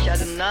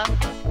የማይቻልና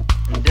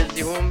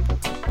እንደዚሁም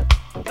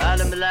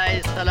በዓለም ላይ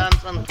ሰላም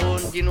ጸንቶ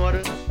እንዲኖር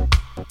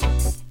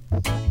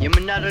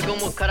የምናደርገው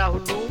ሙከራ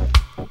ሁሉ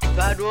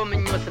ባዶ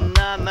ምኞትና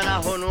መና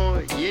ሆኖ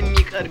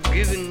የሚቀር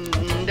ግብ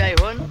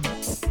እንዳይሆን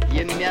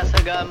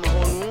የሚያሰጋ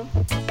መሆኑ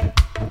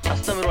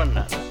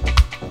አስተምሮናል።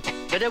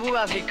 በደቡብ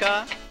አፍሪካ፣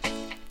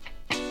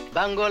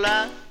 በአንጎላ፣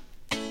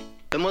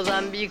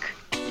 በሞዛምቢክ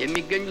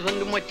የሚገኙት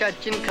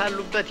ወንድሞቻችን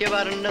ካሉበት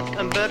የባርነት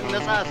ቀንበር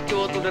ነፃ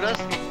እስኪወጡ ድረስ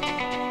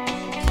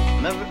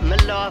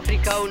መላው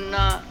አፍሪካውና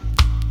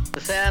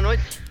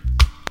እስያኖች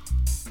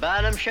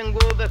በዓለም ሸንጎ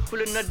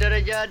በእኩልነት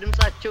ደረጃ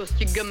ድምጻቸው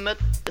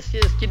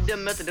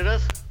እስኪደመጥ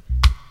ድረስ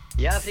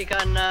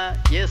የአፍሪካና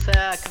የእስያ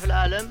ክፍለ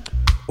ዓለም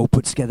all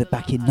put together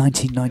back in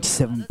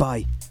 1997 by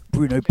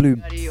Bruno Bloom,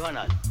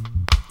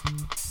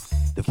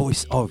 the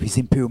voice of His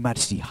Imperial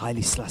Majesty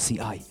Haile Selassie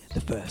I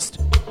the First.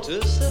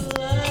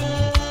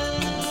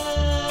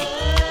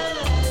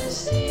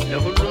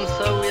 ለሁሉም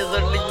ሰው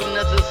የዘር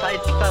ልዩነት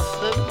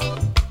ሳይታሰብ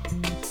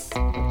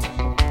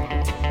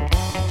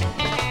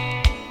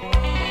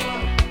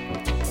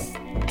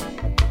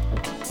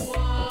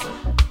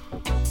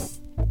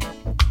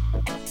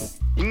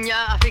እኛ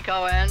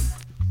አፍሪካውያን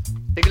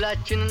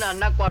ትግላችንን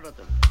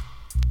አናቋርጥም።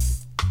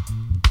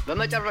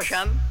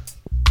 በመጨረሻም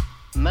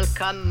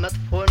መልካም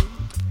መጥፎን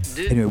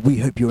Anyway, we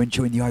hope you're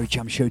enjoying the Irie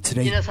Jamms Show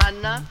today.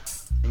 ይነሳና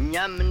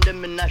እኛም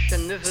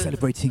እንደምናሸንፍ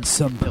Celebrating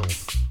some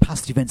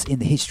past events in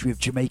the history of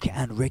Jamaica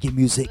and reggae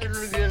music.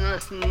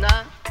 ልዩነትና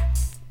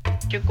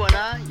ጭቆና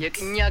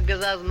የቅኝ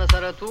አገዛዝ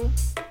መሰረቱ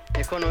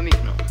ኢኮኖሚክ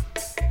ነው።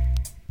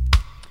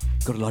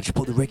 Got a large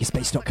support, the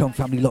reggaespace.com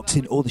family locked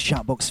in, all the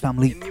Shoutbox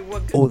family,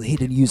 all the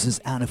hidden users,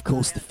 and of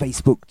course the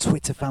Facebook,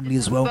 Twitter family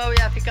as well.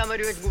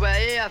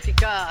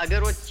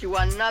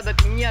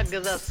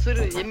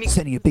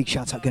 Sending a big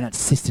shout out going out to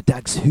Sister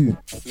Dags, who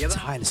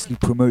tirelessly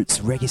promotes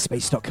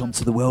reggaespace.com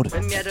to the world.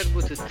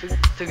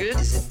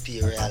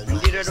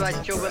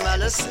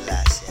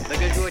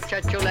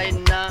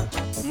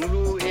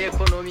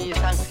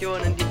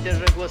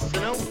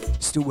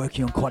 Still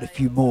working on quite a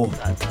few more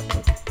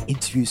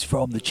interviews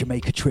from the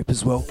Jamaica trip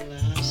as well.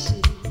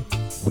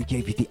 We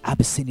gave you the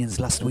Abyssinians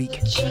last week.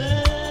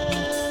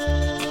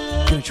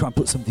 Gonna try and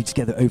put something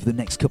together over the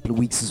next couple of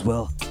weeks as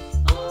well.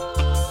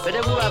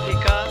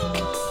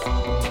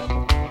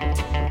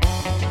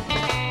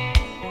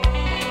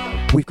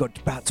 We've got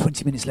about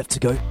 20 minutes left to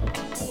go.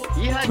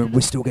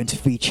 We're still going to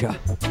feature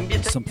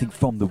something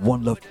from the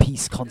One Love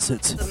Peace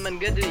concert.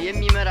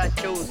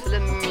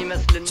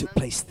 Took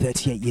place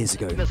 38 years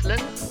ago.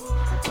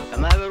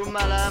 ከማህበሩም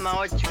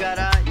ዓላማዎች ጋር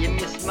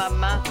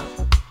የሚስማማ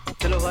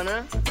ስለሆነ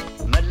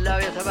መላው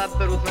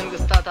የተባበሩት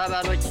መንግስታት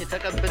አባሎች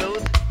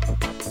ተቀብለውት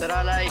ስራ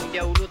ላይ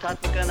እንዲያውሉት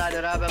አጥብቀን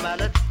አደራ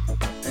በማለት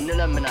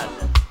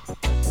እንለምናለን።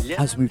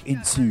 As we move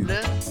into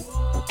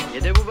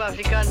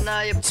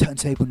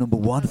Turntable number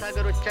 1,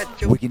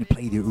 we're going to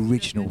play the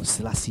original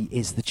Selassie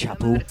is the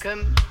Chapel,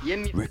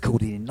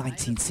 recorded in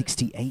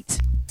 1968.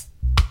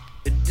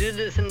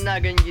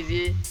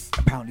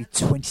 Apparently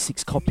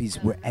 26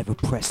 copies were ever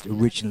pressed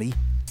originally.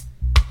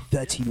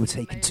 13 were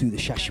taken to the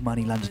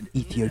Shashamani land in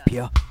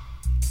Ethiopia.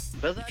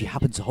 If you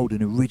happen to hold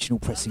an original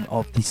pressing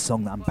of this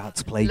song that I'm about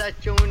to play,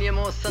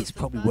 it's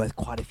probably worth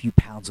quite a few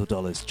pounds or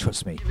dollars,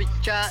 trust me.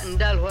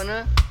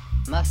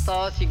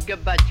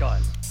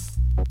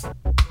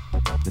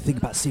 The thing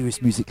about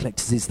serious music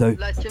collectors is, though,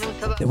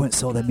 they won't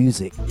sell their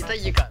music.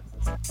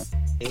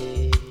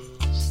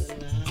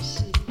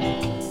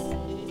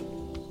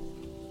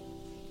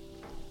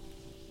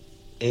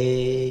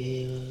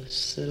 Haile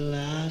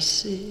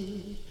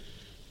Selassie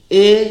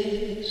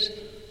is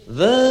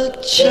the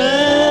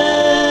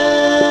champion.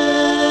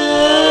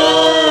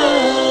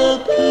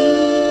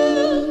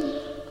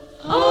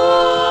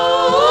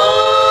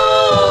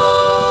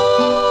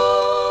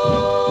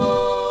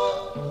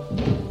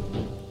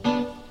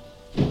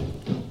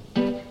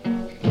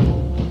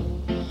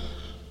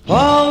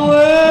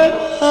 Power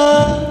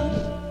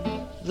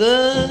of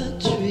the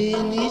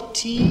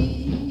Trinity.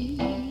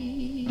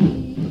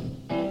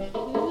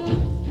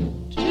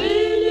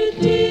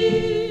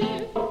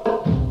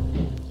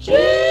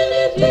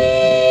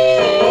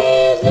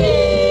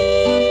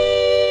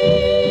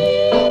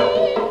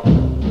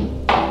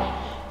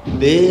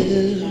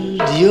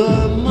 Build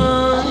your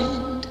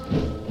mind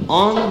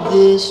on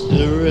this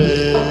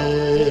direction.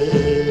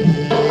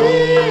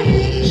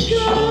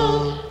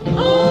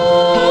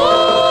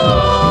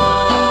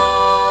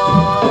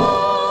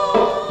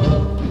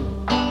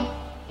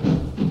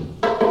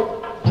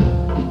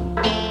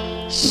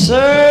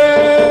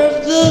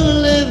 Serve the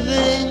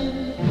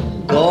living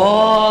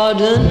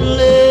God and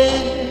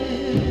live.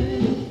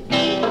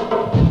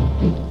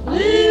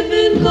 Live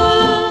in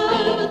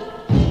God.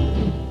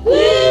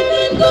 Live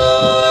in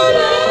God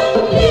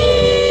and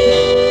live.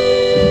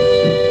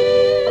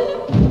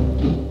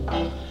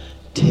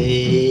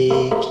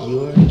 Take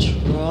your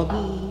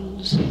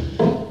troubles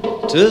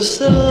to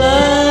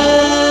Selassie.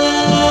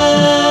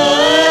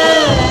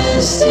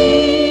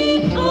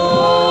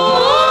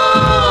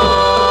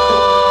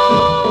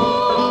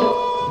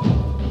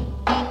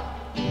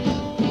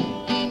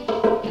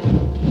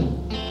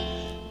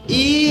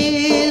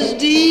 Is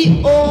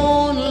the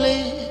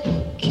only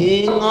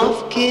King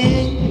of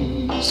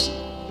Kings.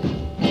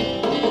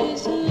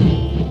 Is the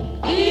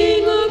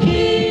King of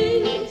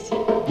Kings.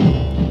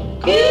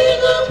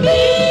 King of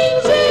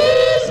Kings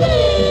is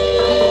he.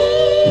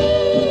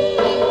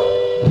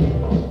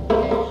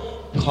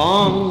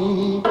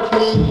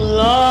 Conquering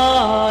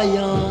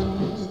Lion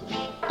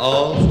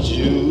of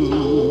Judah.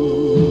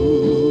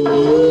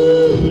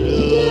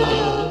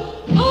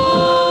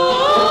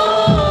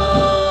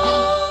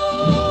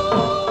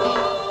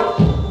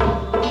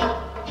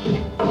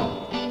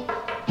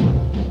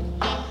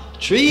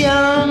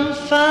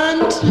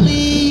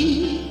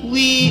 Triumphantly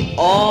we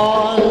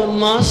all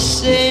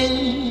must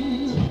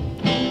sing.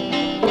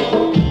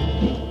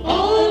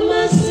 All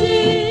must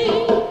sing.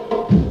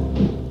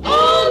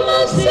 All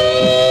must sing.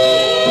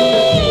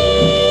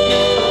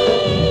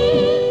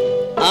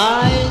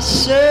 I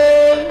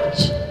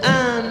search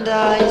and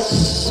I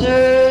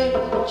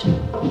search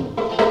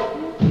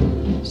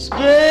this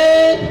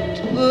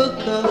great book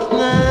of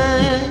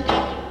mine.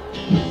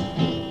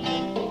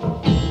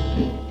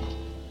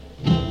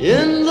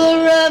 In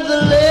the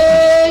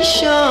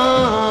revelation,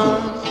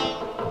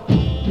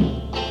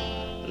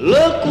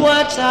 look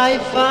what I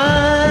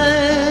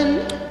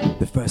find.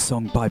 The first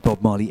song by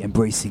Bob Marley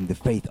embracing the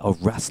faith of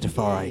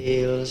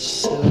Rastafari.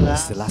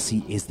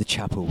 Selassie is the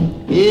Chapel.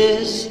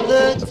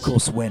 Of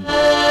course, when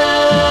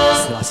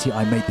Selassie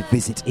I made the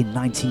visit in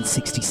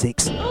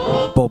 1966,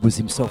 Bob was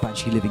himself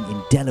actually living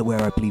in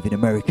Delaware, I believe, in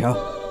America.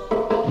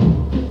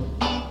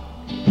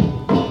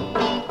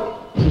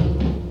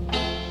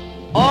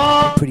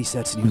 Pretty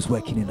certain he was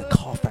working in a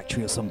car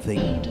factory or something.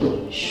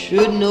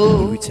 Should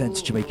know. He returned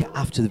to Jamaica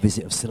after the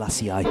visit of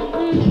Selassie I.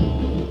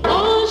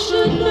 All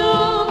should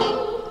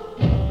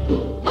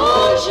know.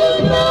 All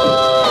should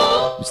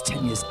know. It was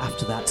 10 years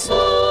after that.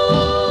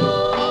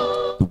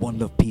 The One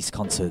Love Peace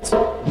concert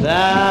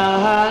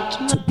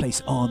that took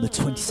place on the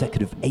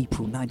 22nd of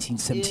April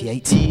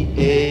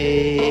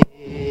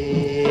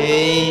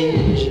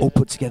 1978. All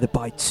put together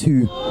by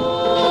two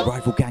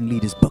rival gang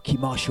leaders, Bucky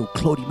Marshall,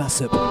 Claudie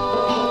Massop.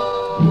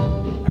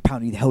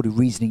 Apparently they held a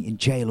reasoning in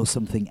jail or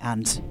something,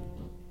 and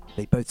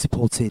they both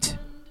supported the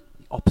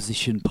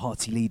opposition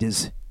party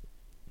leaders,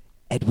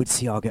 Edward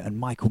Seaga and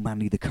Michael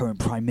Manley, the current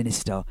Prime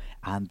Minister,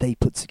 and they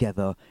put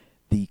together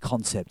the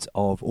concept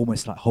of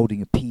almost like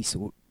holding a peace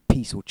or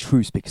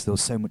truce, because there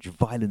was so much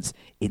violence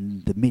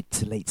in the mid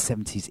to late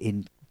 70s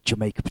in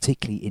Jamaica,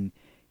 particularly in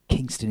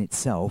Kingston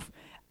itself.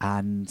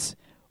 And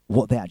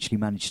what they actually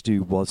managed to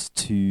do was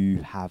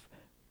to have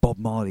Bob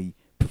Marley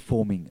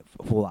performing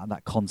for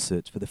that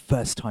concert for the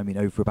first time in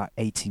over about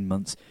 18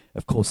 months.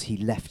 Of course, he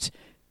left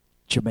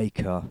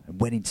Jamaica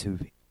and went into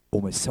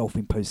almost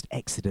self-imposed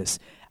exodus,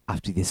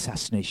 after the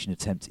assassination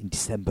attempt in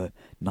December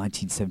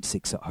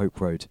 1976 at Hope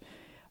Road.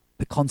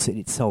 The concert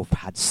itself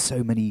had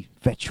so many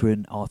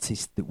veteran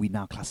artists that we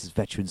now class as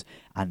veterans,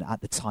 and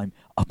at the time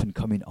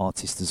up-and-coming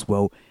artists as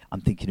well.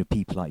 I'm thinking of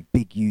people like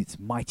Big Youth,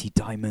 Mighty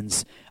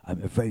Diamonds, a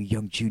very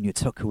young Junior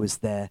Tucker was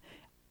there,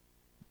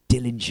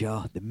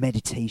 Dillinger, The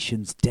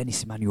Meditations,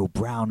 Dennis Emmanuel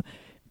Brown,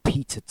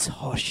 Peter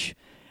Tosh.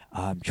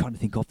 I'm trying to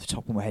think off the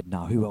top of my head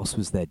now who else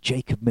was there.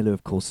 Jacob Miller,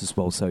 of course, as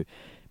well. So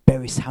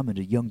Beres Hammond,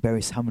 a young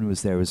Beres Hammond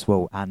was there as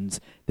well. And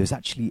there's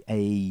actually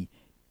a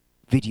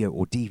video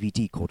or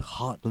DVD called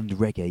Heartland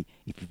Reggae.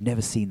 If you've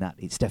never seen that,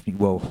 it's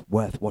definitely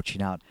worth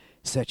watching out,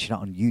 searching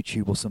out on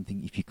YouTube or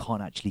something if you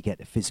can't actually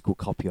get a physical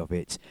copy of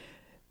it.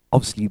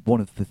 Obviously,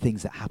 one of the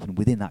things that happened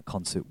within that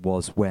concert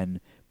was when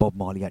Bob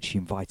Marley actually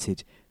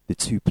invited the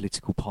two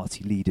political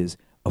party leaders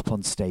up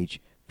on stage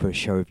for a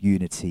show of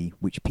unity,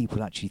 which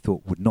people actually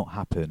thought would not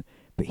happen,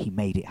 but he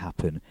made it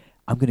happen.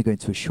 I'm going to go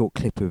into a short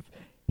clip of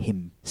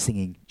him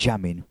singing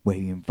Jamming, where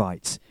he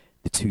invites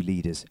the two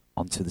leaders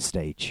onto the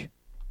stage.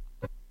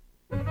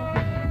 The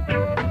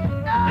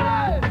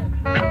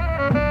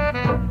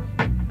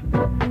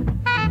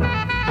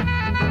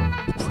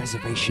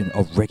preservation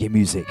of reggae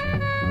music.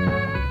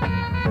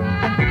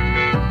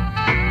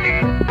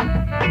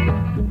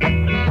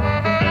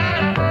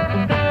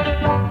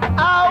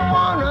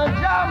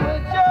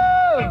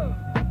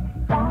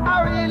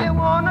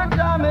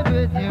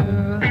 with you.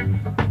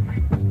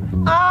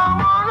 I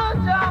wanna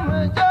jam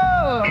with you.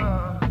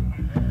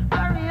 I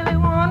really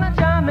wanna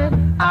jam it.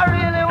 I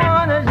really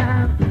wanna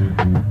jam.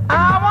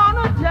 I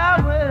wanna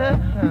jam with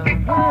you.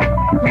 Oh,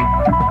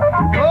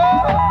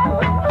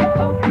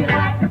 hope you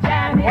like to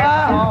jam it.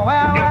 Wow,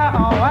 wow, wow,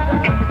 wow.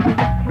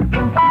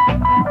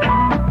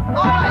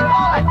 All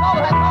right.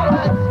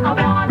 I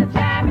wanna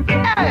jam it.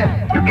 Yeah.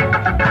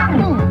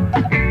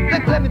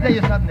 Let me tell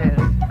you something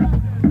else.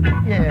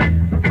 Yeah.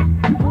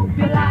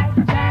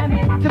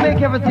 To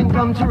make everything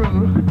come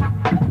true,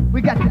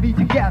 we got to be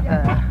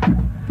together.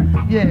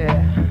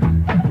 Yeah.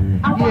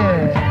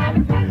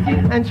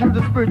 And through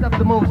the spirit of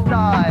the Most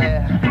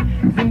High,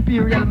 His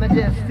Imperial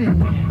Majesty,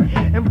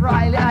 Emperor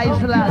Haile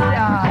Selassie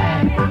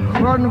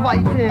I, we're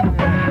inviting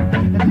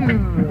to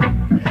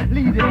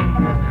leading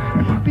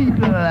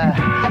people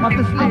of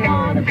the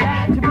slave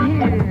to be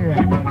here,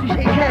 to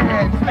shake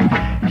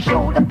hands,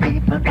 show the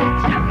people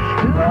that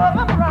love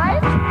them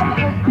right,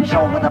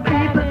 show the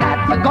people that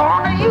we're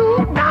gonna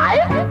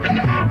unite,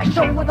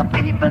 show the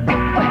people that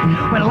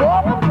we're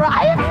love them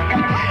right,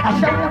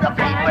 show the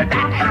people that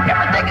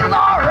everything is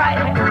alright.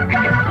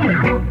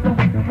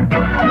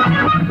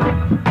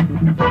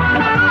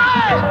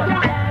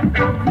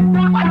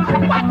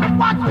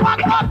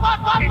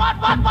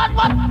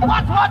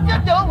 What you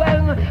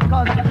doing?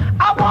 Cause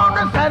I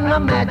wanna send the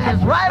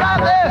messages right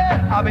out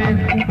there. I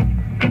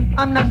mean,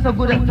 I'm not so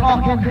good at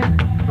talking,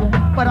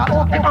 but I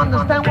hope you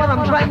understand what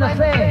I'm trying to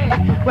say.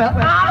 Well,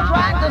 I'm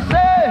trying to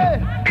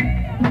say,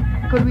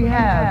 could we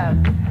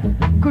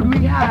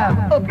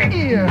have up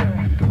here,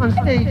 on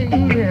stage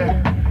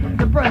here,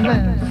 the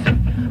presence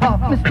of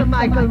Mr.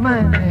 Michael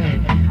Manley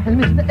and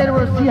Mr.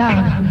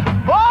 Seaga.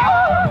 Oh!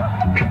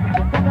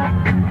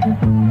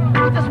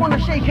 We just want to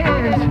shake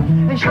hands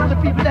and show the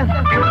people that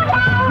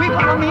we're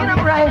gonna meet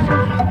them right.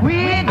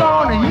 We're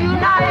gonna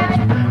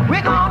unite.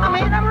 We're gonna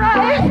meet them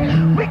right.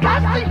 We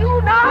got to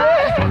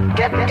unite.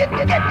 Get.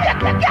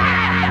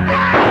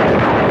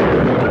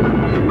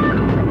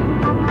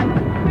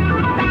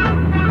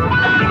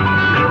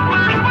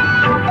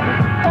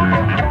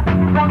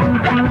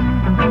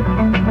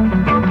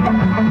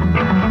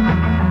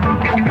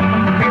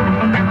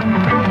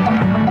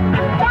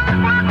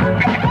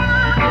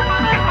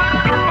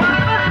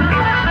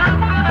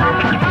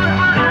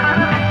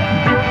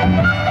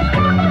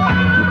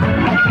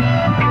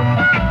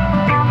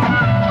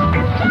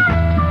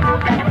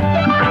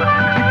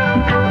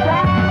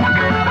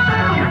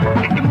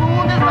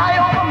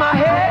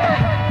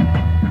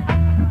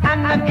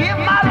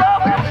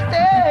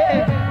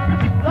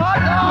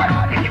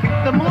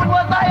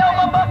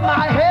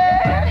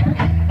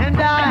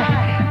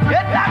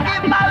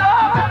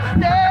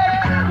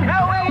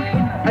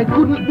 I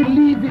couldn't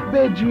believe it,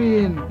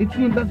 Bedouin. It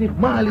seems as if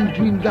Marley's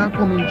dreams are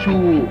coming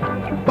true.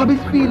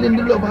 Bobby's feeling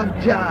the love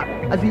of Jah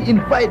as he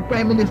invited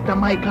Prime Minister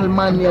Michael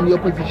Manley and the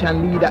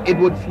opposition leader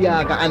Edward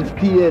Seaga on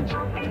stage.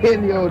 Tell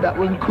you, that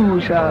was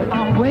crucial.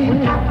 I'm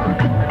waiting.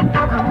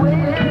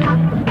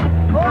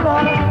 Hold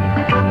on.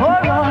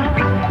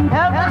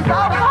 Help us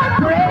out, I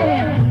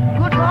pray.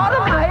 Good Lord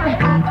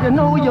Almighty, you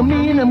know you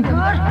mean them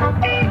good.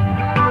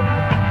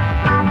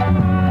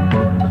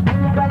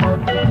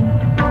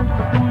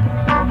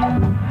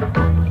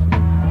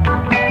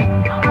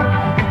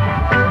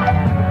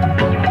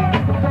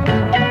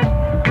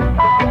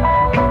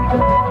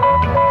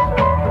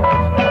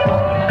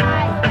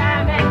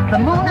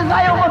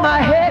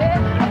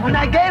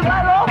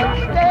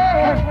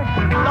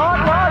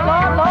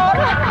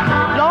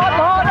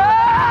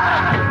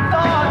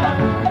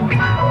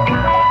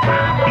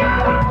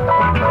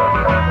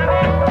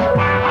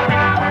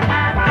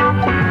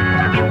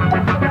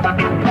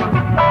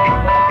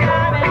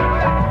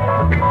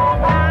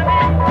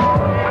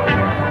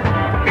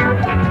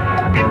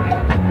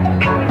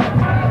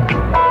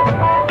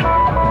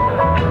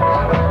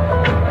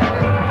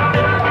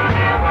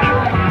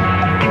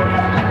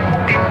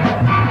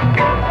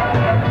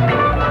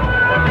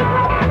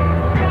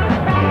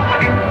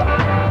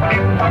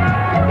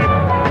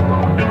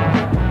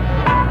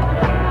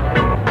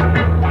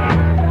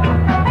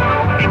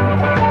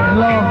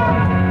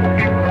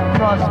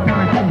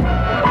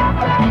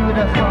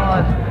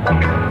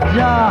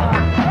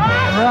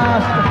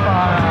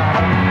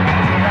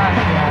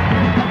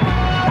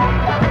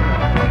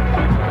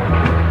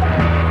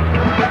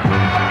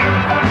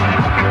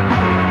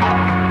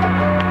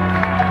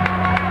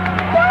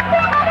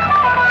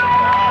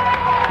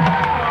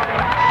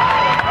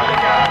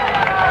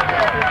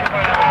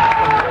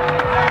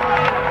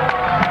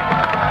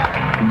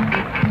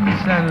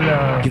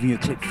 Giving you a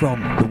clip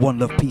from the One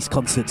Love Peace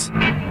concert,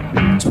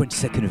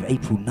 22nd of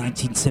April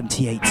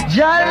 1978.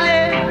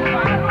 Jolly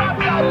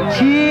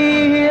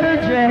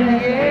children,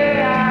 yeah.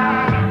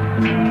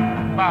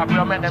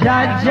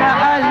 Jaja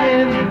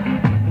live,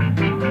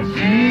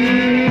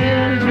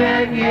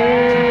 children,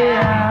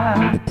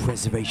 yeah. The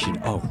preservation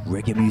of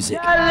reggae music.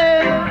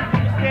 Jolly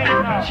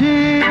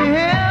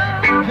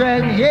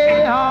children,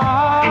 yeah.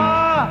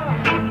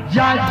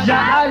 Jaja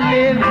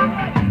live,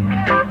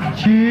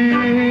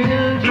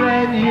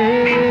 children, yeah.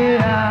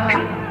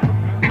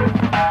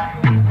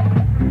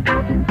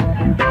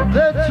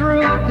 The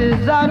truth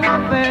is an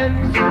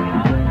offense,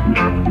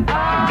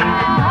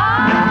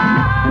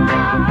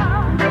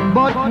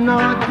 but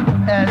not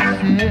a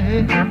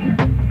sin.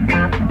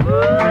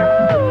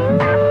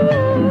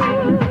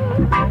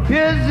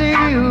 Is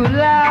you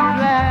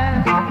laugh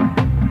at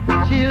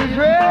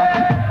children?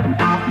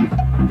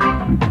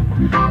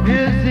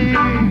 Is you?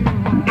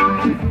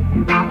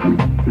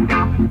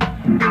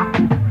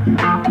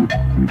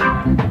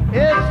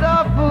 It's a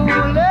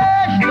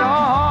foolish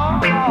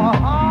dog,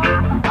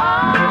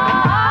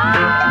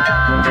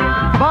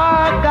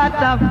 but got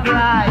a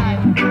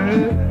flying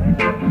bird.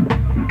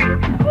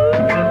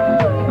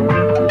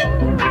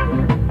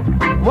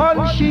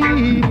 One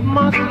sheep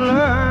must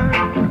learn,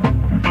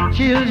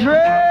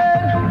 children,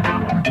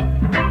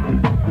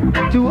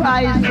 to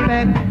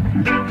respect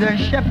the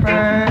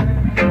shepherd.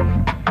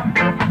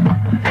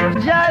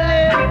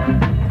 Jolly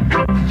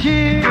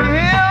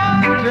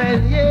children,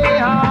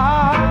 yeah.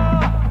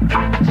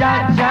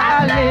 Jaja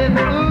live,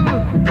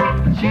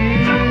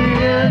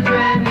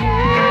 children,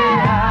 yeah.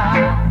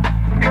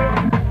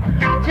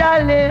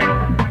 Jolly,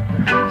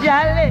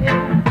 jolly,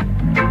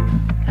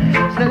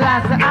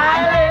 Selassie I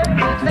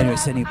live. Anyway,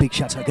 sending a big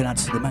shout out going out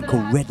to the man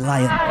called Red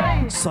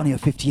Lion, Sonny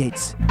of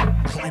 58,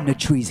 Climb the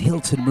Trees,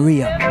 Hilton,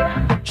 Maria,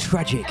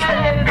 Tragic,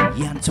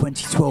 Yan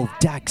 2012,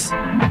 Dax,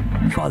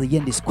 Father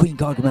Yendis, Queen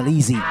Gargamel,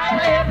 Easy.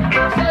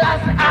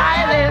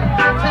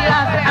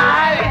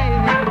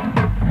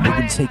 We're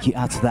going to take you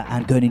out of that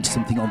and going into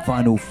something on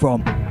vinyl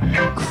from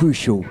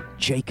Crucial,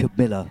 Jacob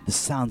Miller, the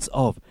sounds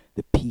of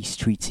the Peace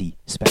Treaty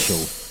Special.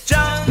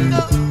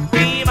 Jungle,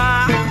 be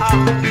my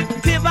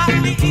heart,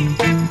 Tivoli,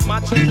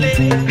 much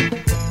later.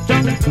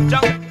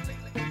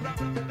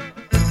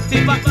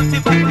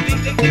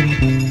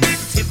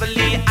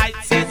 Tivoli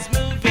Heights is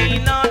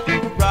moving on,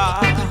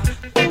 hoorah,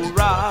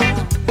 hoorah.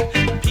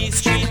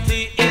 Peace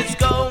treaty is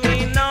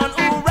going on,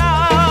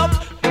 hoorah,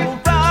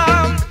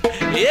 hoorah.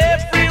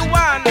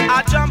 Everyone,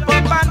 I jump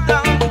up and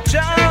down,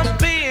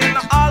 jumping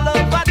all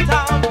over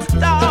town,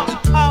 down,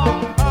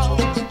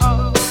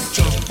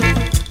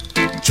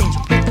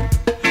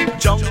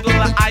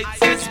 Jungle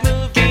Heights is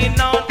moving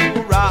on,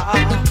 hoorah,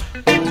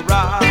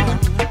 hoorah.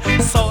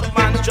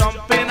 Southman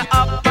jumping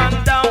up and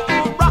down,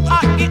 hoorah,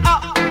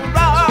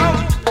 hoorah.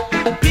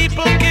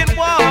 People can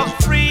walk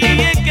free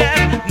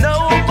again,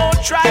 no more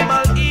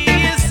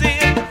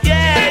tribalism,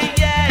 yeah.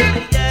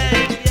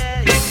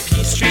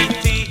 Peace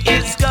treaty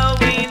is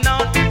going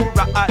on,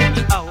 hoorah,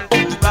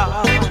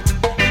 hoorah.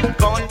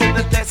 Going to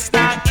the test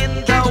now in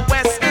the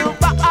west,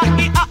 hoorah.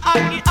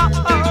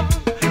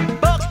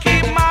 Bucky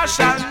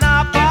Marshall,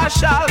 now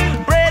partial,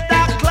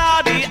 Brother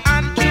Claudy,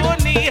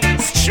 Anthony,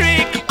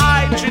 Strick,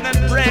 Idrin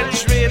and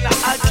Brethren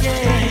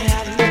again.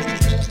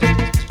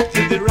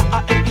 To the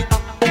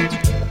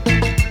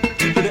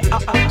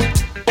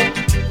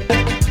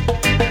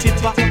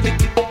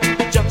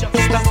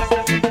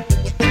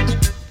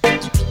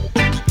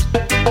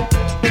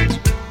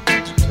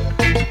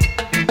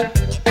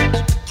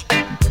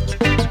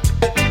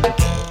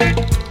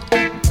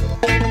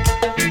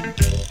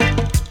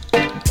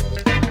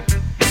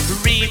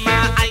Rima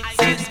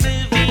Heights is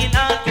moving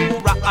on,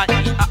 hoorah,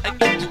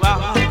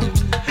 hoorah.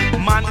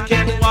 Man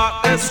can walk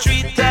the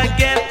street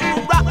again,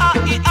 hoorah,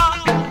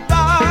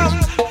 hoorah.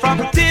 From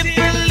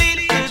Tivoli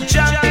to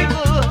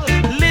Jungle,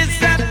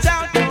 listen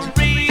down to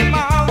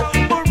Rima,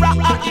 hoorah,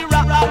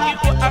 hoorah.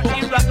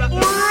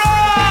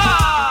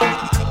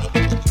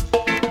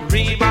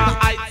 Rima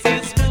Heights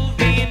is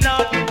moving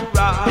on,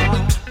 hoorah,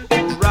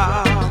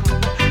 hoorah.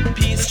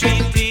 Peace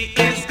treaty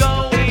is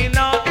going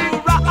on,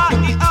 hoorah,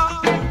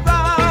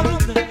 hoorah.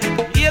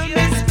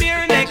 Illness fear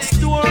next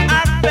door,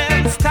 our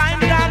fence, time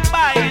gone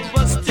by, it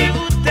was too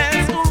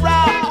tense,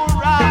 hoorah,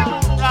 hoorah,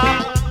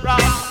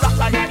 hoorah,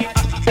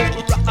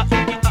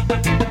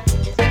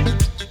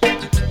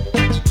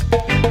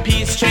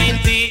 Peace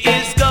treaty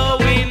is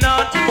going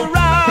on,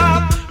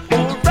 hoorah,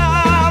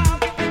 hoorah.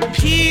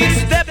 Peace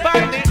step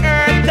on the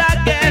earth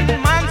again,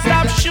 man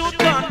stop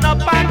shooting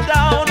up and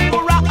down,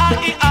 hoorah,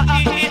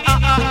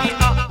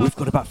 We've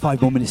got about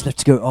 5 more minutes left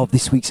to go of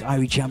this week's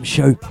Irie Jamms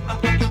Show.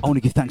 I want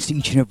to give thanks to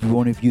each and every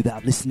one of you that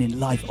are listening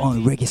live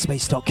on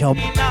reggaespace.com.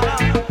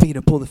 Picking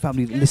up all the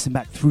family that listen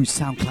back through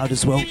SoundCloud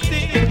as well.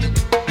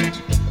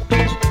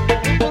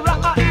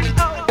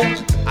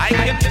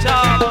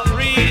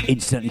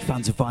 Incidentally,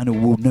 fans of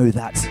vinyl will know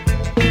that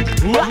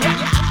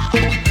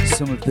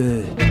some of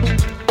the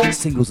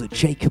singles that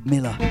Jacob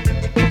Miller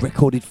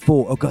recorded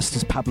for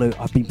Augustus Pablo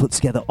have been put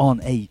together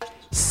on a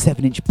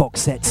 7-inch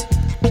box set.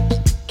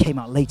 Came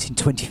out late in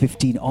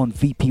 2015 on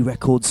VP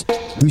Records,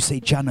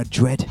 Hussein Jana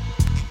Dread.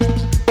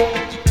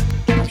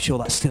 I'm sure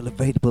that's still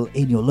available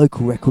in your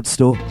local record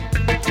store.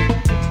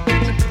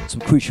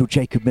 Some crucial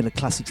Jacob Miller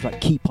classics like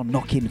Keep On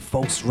Knocking,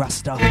 False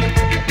Rasta,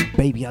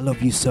 Baby I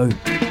Love You So,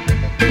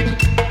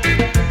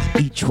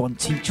 Each One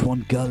Teach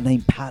One, Girl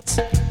Named Pat,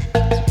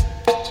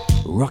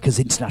 Rockers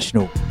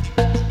International.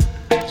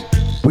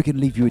 We're going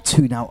to leave you with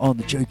 2 now on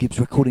the Joe Gibbs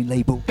recording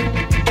label.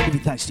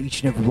 Giving thanks to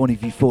each and every one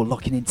of you for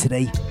locking in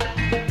today.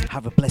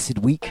 Have a blessed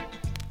week.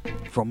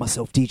 From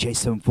myself,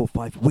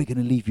 DJ745, we're going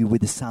to leave you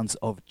with the sounds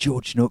of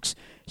George Nooks.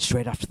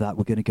 Straight after that,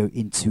 we're going to go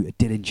into a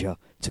Dillinger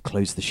to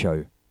close the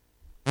show.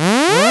 Oh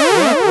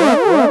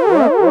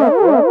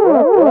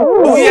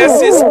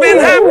yes, it's been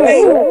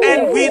happening,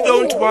 and we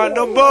don't want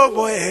no more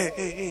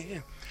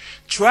way.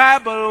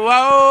 Tribal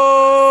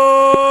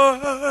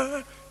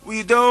war,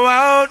 we don't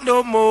want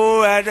no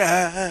more of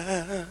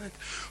that.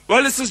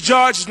 Well, this is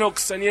George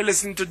Nooks, and you're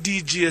listening to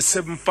DJ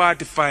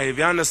 745,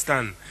 you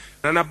understand?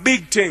 And the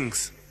big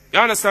things, you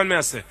understand me,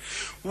 I say?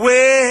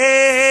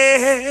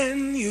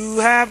 When you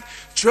have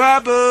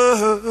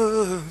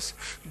troubles,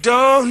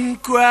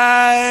 don't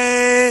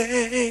cry.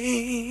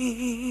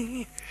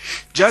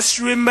 Just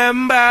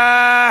remember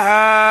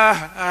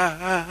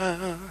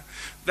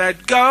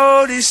that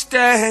God is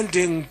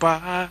standing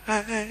by.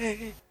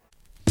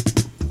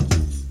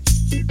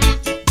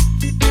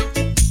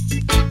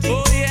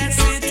 Oh yes,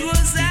 it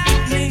was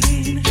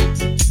happening,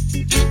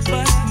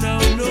 but no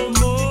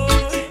more.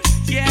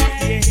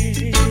 Yeah,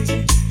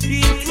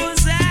 it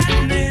was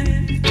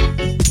happening.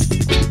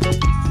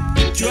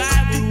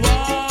 Driving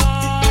war,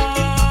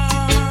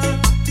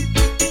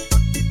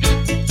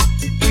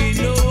 we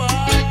know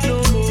what no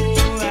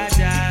more I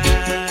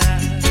die.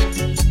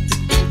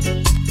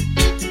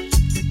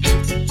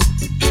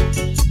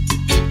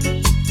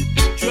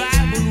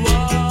 Driving war.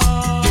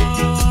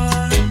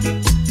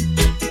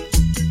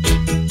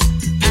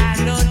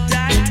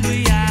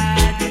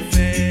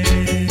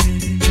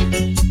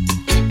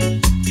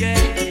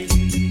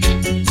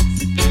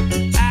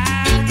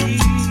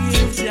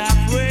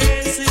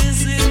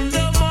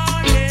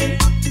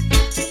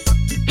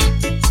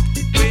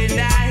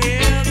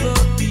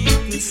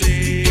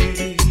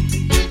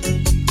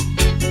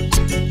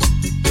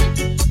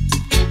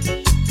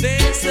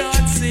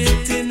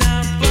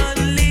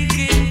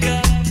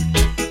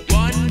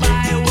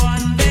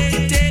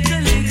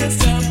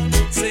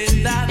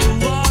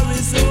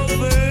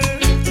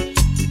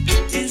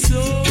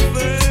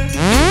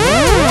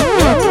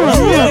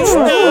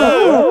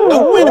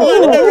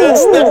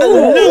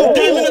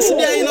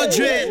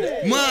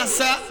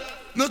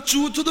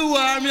 True to the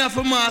war, me have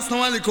a mask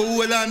now and like a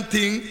whole and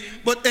thing.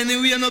 But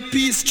anyway, no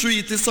peace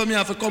treaty, so me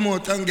have to come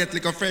out and get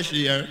like a fresh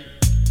air.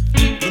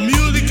 The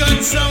music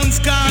and sounds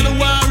called the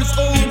war is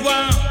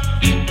over.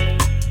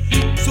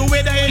 So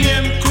whether you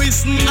name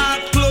Christian or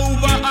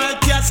Clover or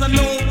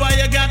Casanova,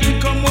 you got to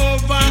come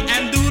over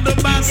and do the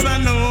bossa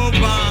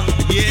nova.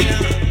 Yeah.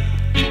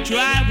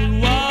 Tribal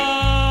war.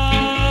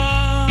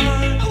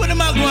 What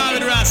am I going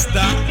with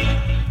Rasta?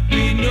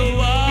 We know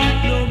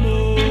what no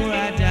more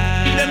I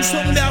die. Them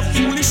some their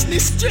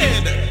foolishness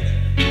trade.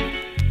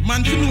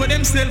 Man to know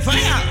themselves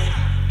fire.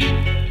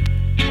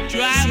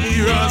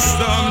 Serious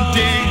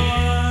something.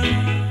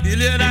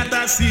 Delay that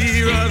a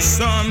serious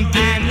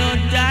something. I know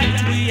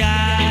that we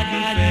are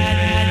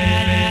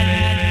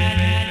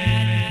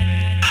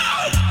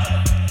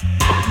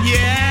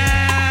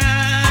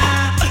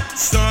yeah.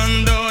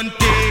 Son, don't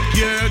take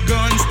your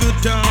guns to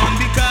town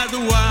because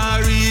the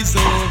war is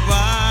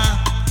over.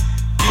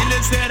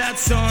 Delay say that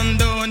son,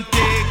 don't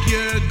take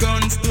your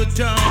guns to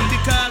town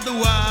because the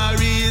war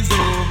is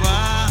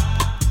over.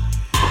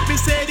 Me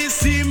say the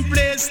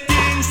simplest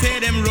thing, say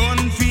them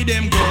run for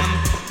them gun.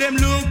 Them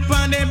look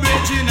on them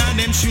bridging and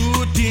them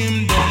shoot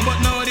him down.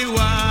 But now the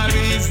war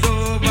is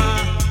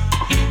over.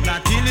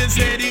 Not till you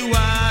say the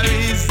war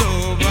is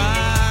over.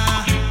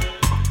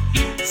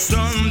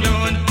 Son,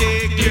 don't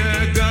take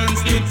your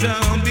guns to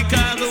town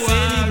because the war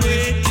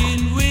celebrating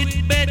is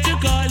with better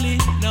golly.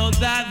 Now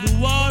that the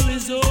war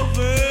is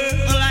over.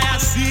 Well, I a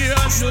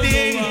serious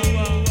thing.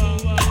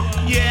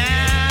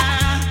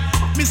 Yeah.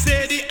 Me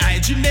say the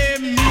IG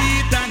name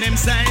meet and them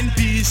sign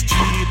peace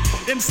treat.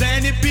 Them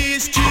sign the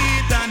peace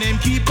treat and them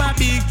keep a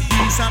big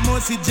feast. I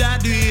must see Jah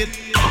do it.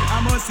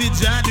 I must see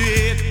Jah do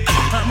it.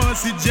 I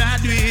must see Jah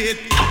do it.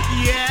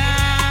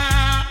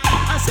 Yeah.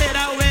 I said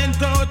I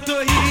went out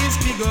to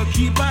East. We go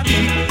keep a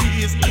big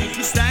feast.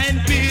 We sign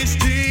peace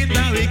treat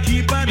and we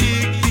keep a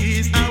big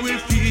feast. And we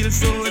feel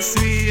so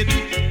sweet.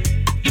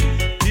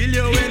 Till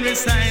you when we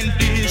sign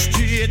peace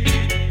treat.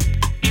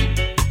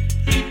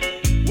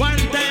 One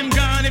time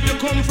gone.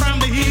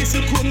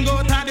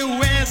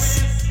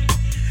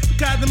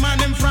 Cause the man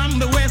them from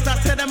the west, I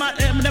said them are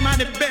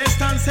the best.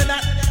 And said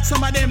that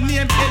some of them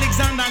named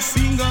Alexander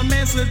Singer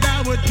message.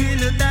 I would tell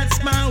you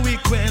that's my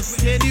request.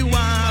 Say the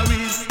war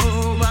is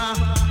over.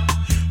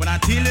 When I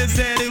tell you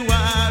say the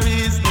war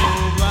is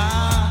over.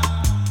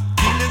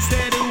 Till you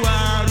say the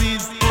war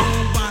is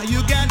over.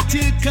 You got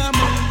to come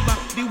on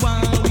back. The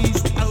war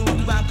is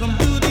over. Come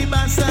to the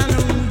bossa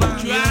nova.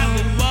 Drive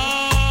the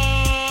war.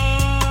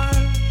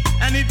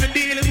 And if you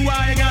deal with war,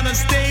 you gotta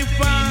stay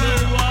far.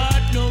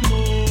 No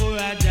more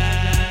I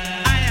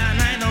die.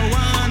 I know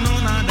one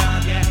on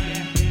that.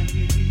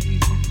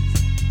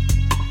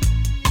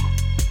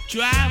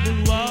 Travel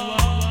war.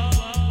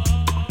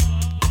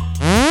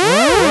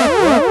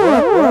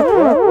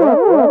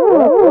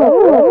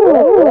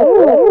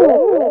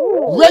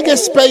 Reggae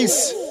Space,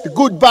 the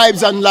good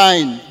vibes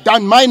online.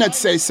 Dan Minot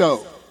say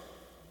so.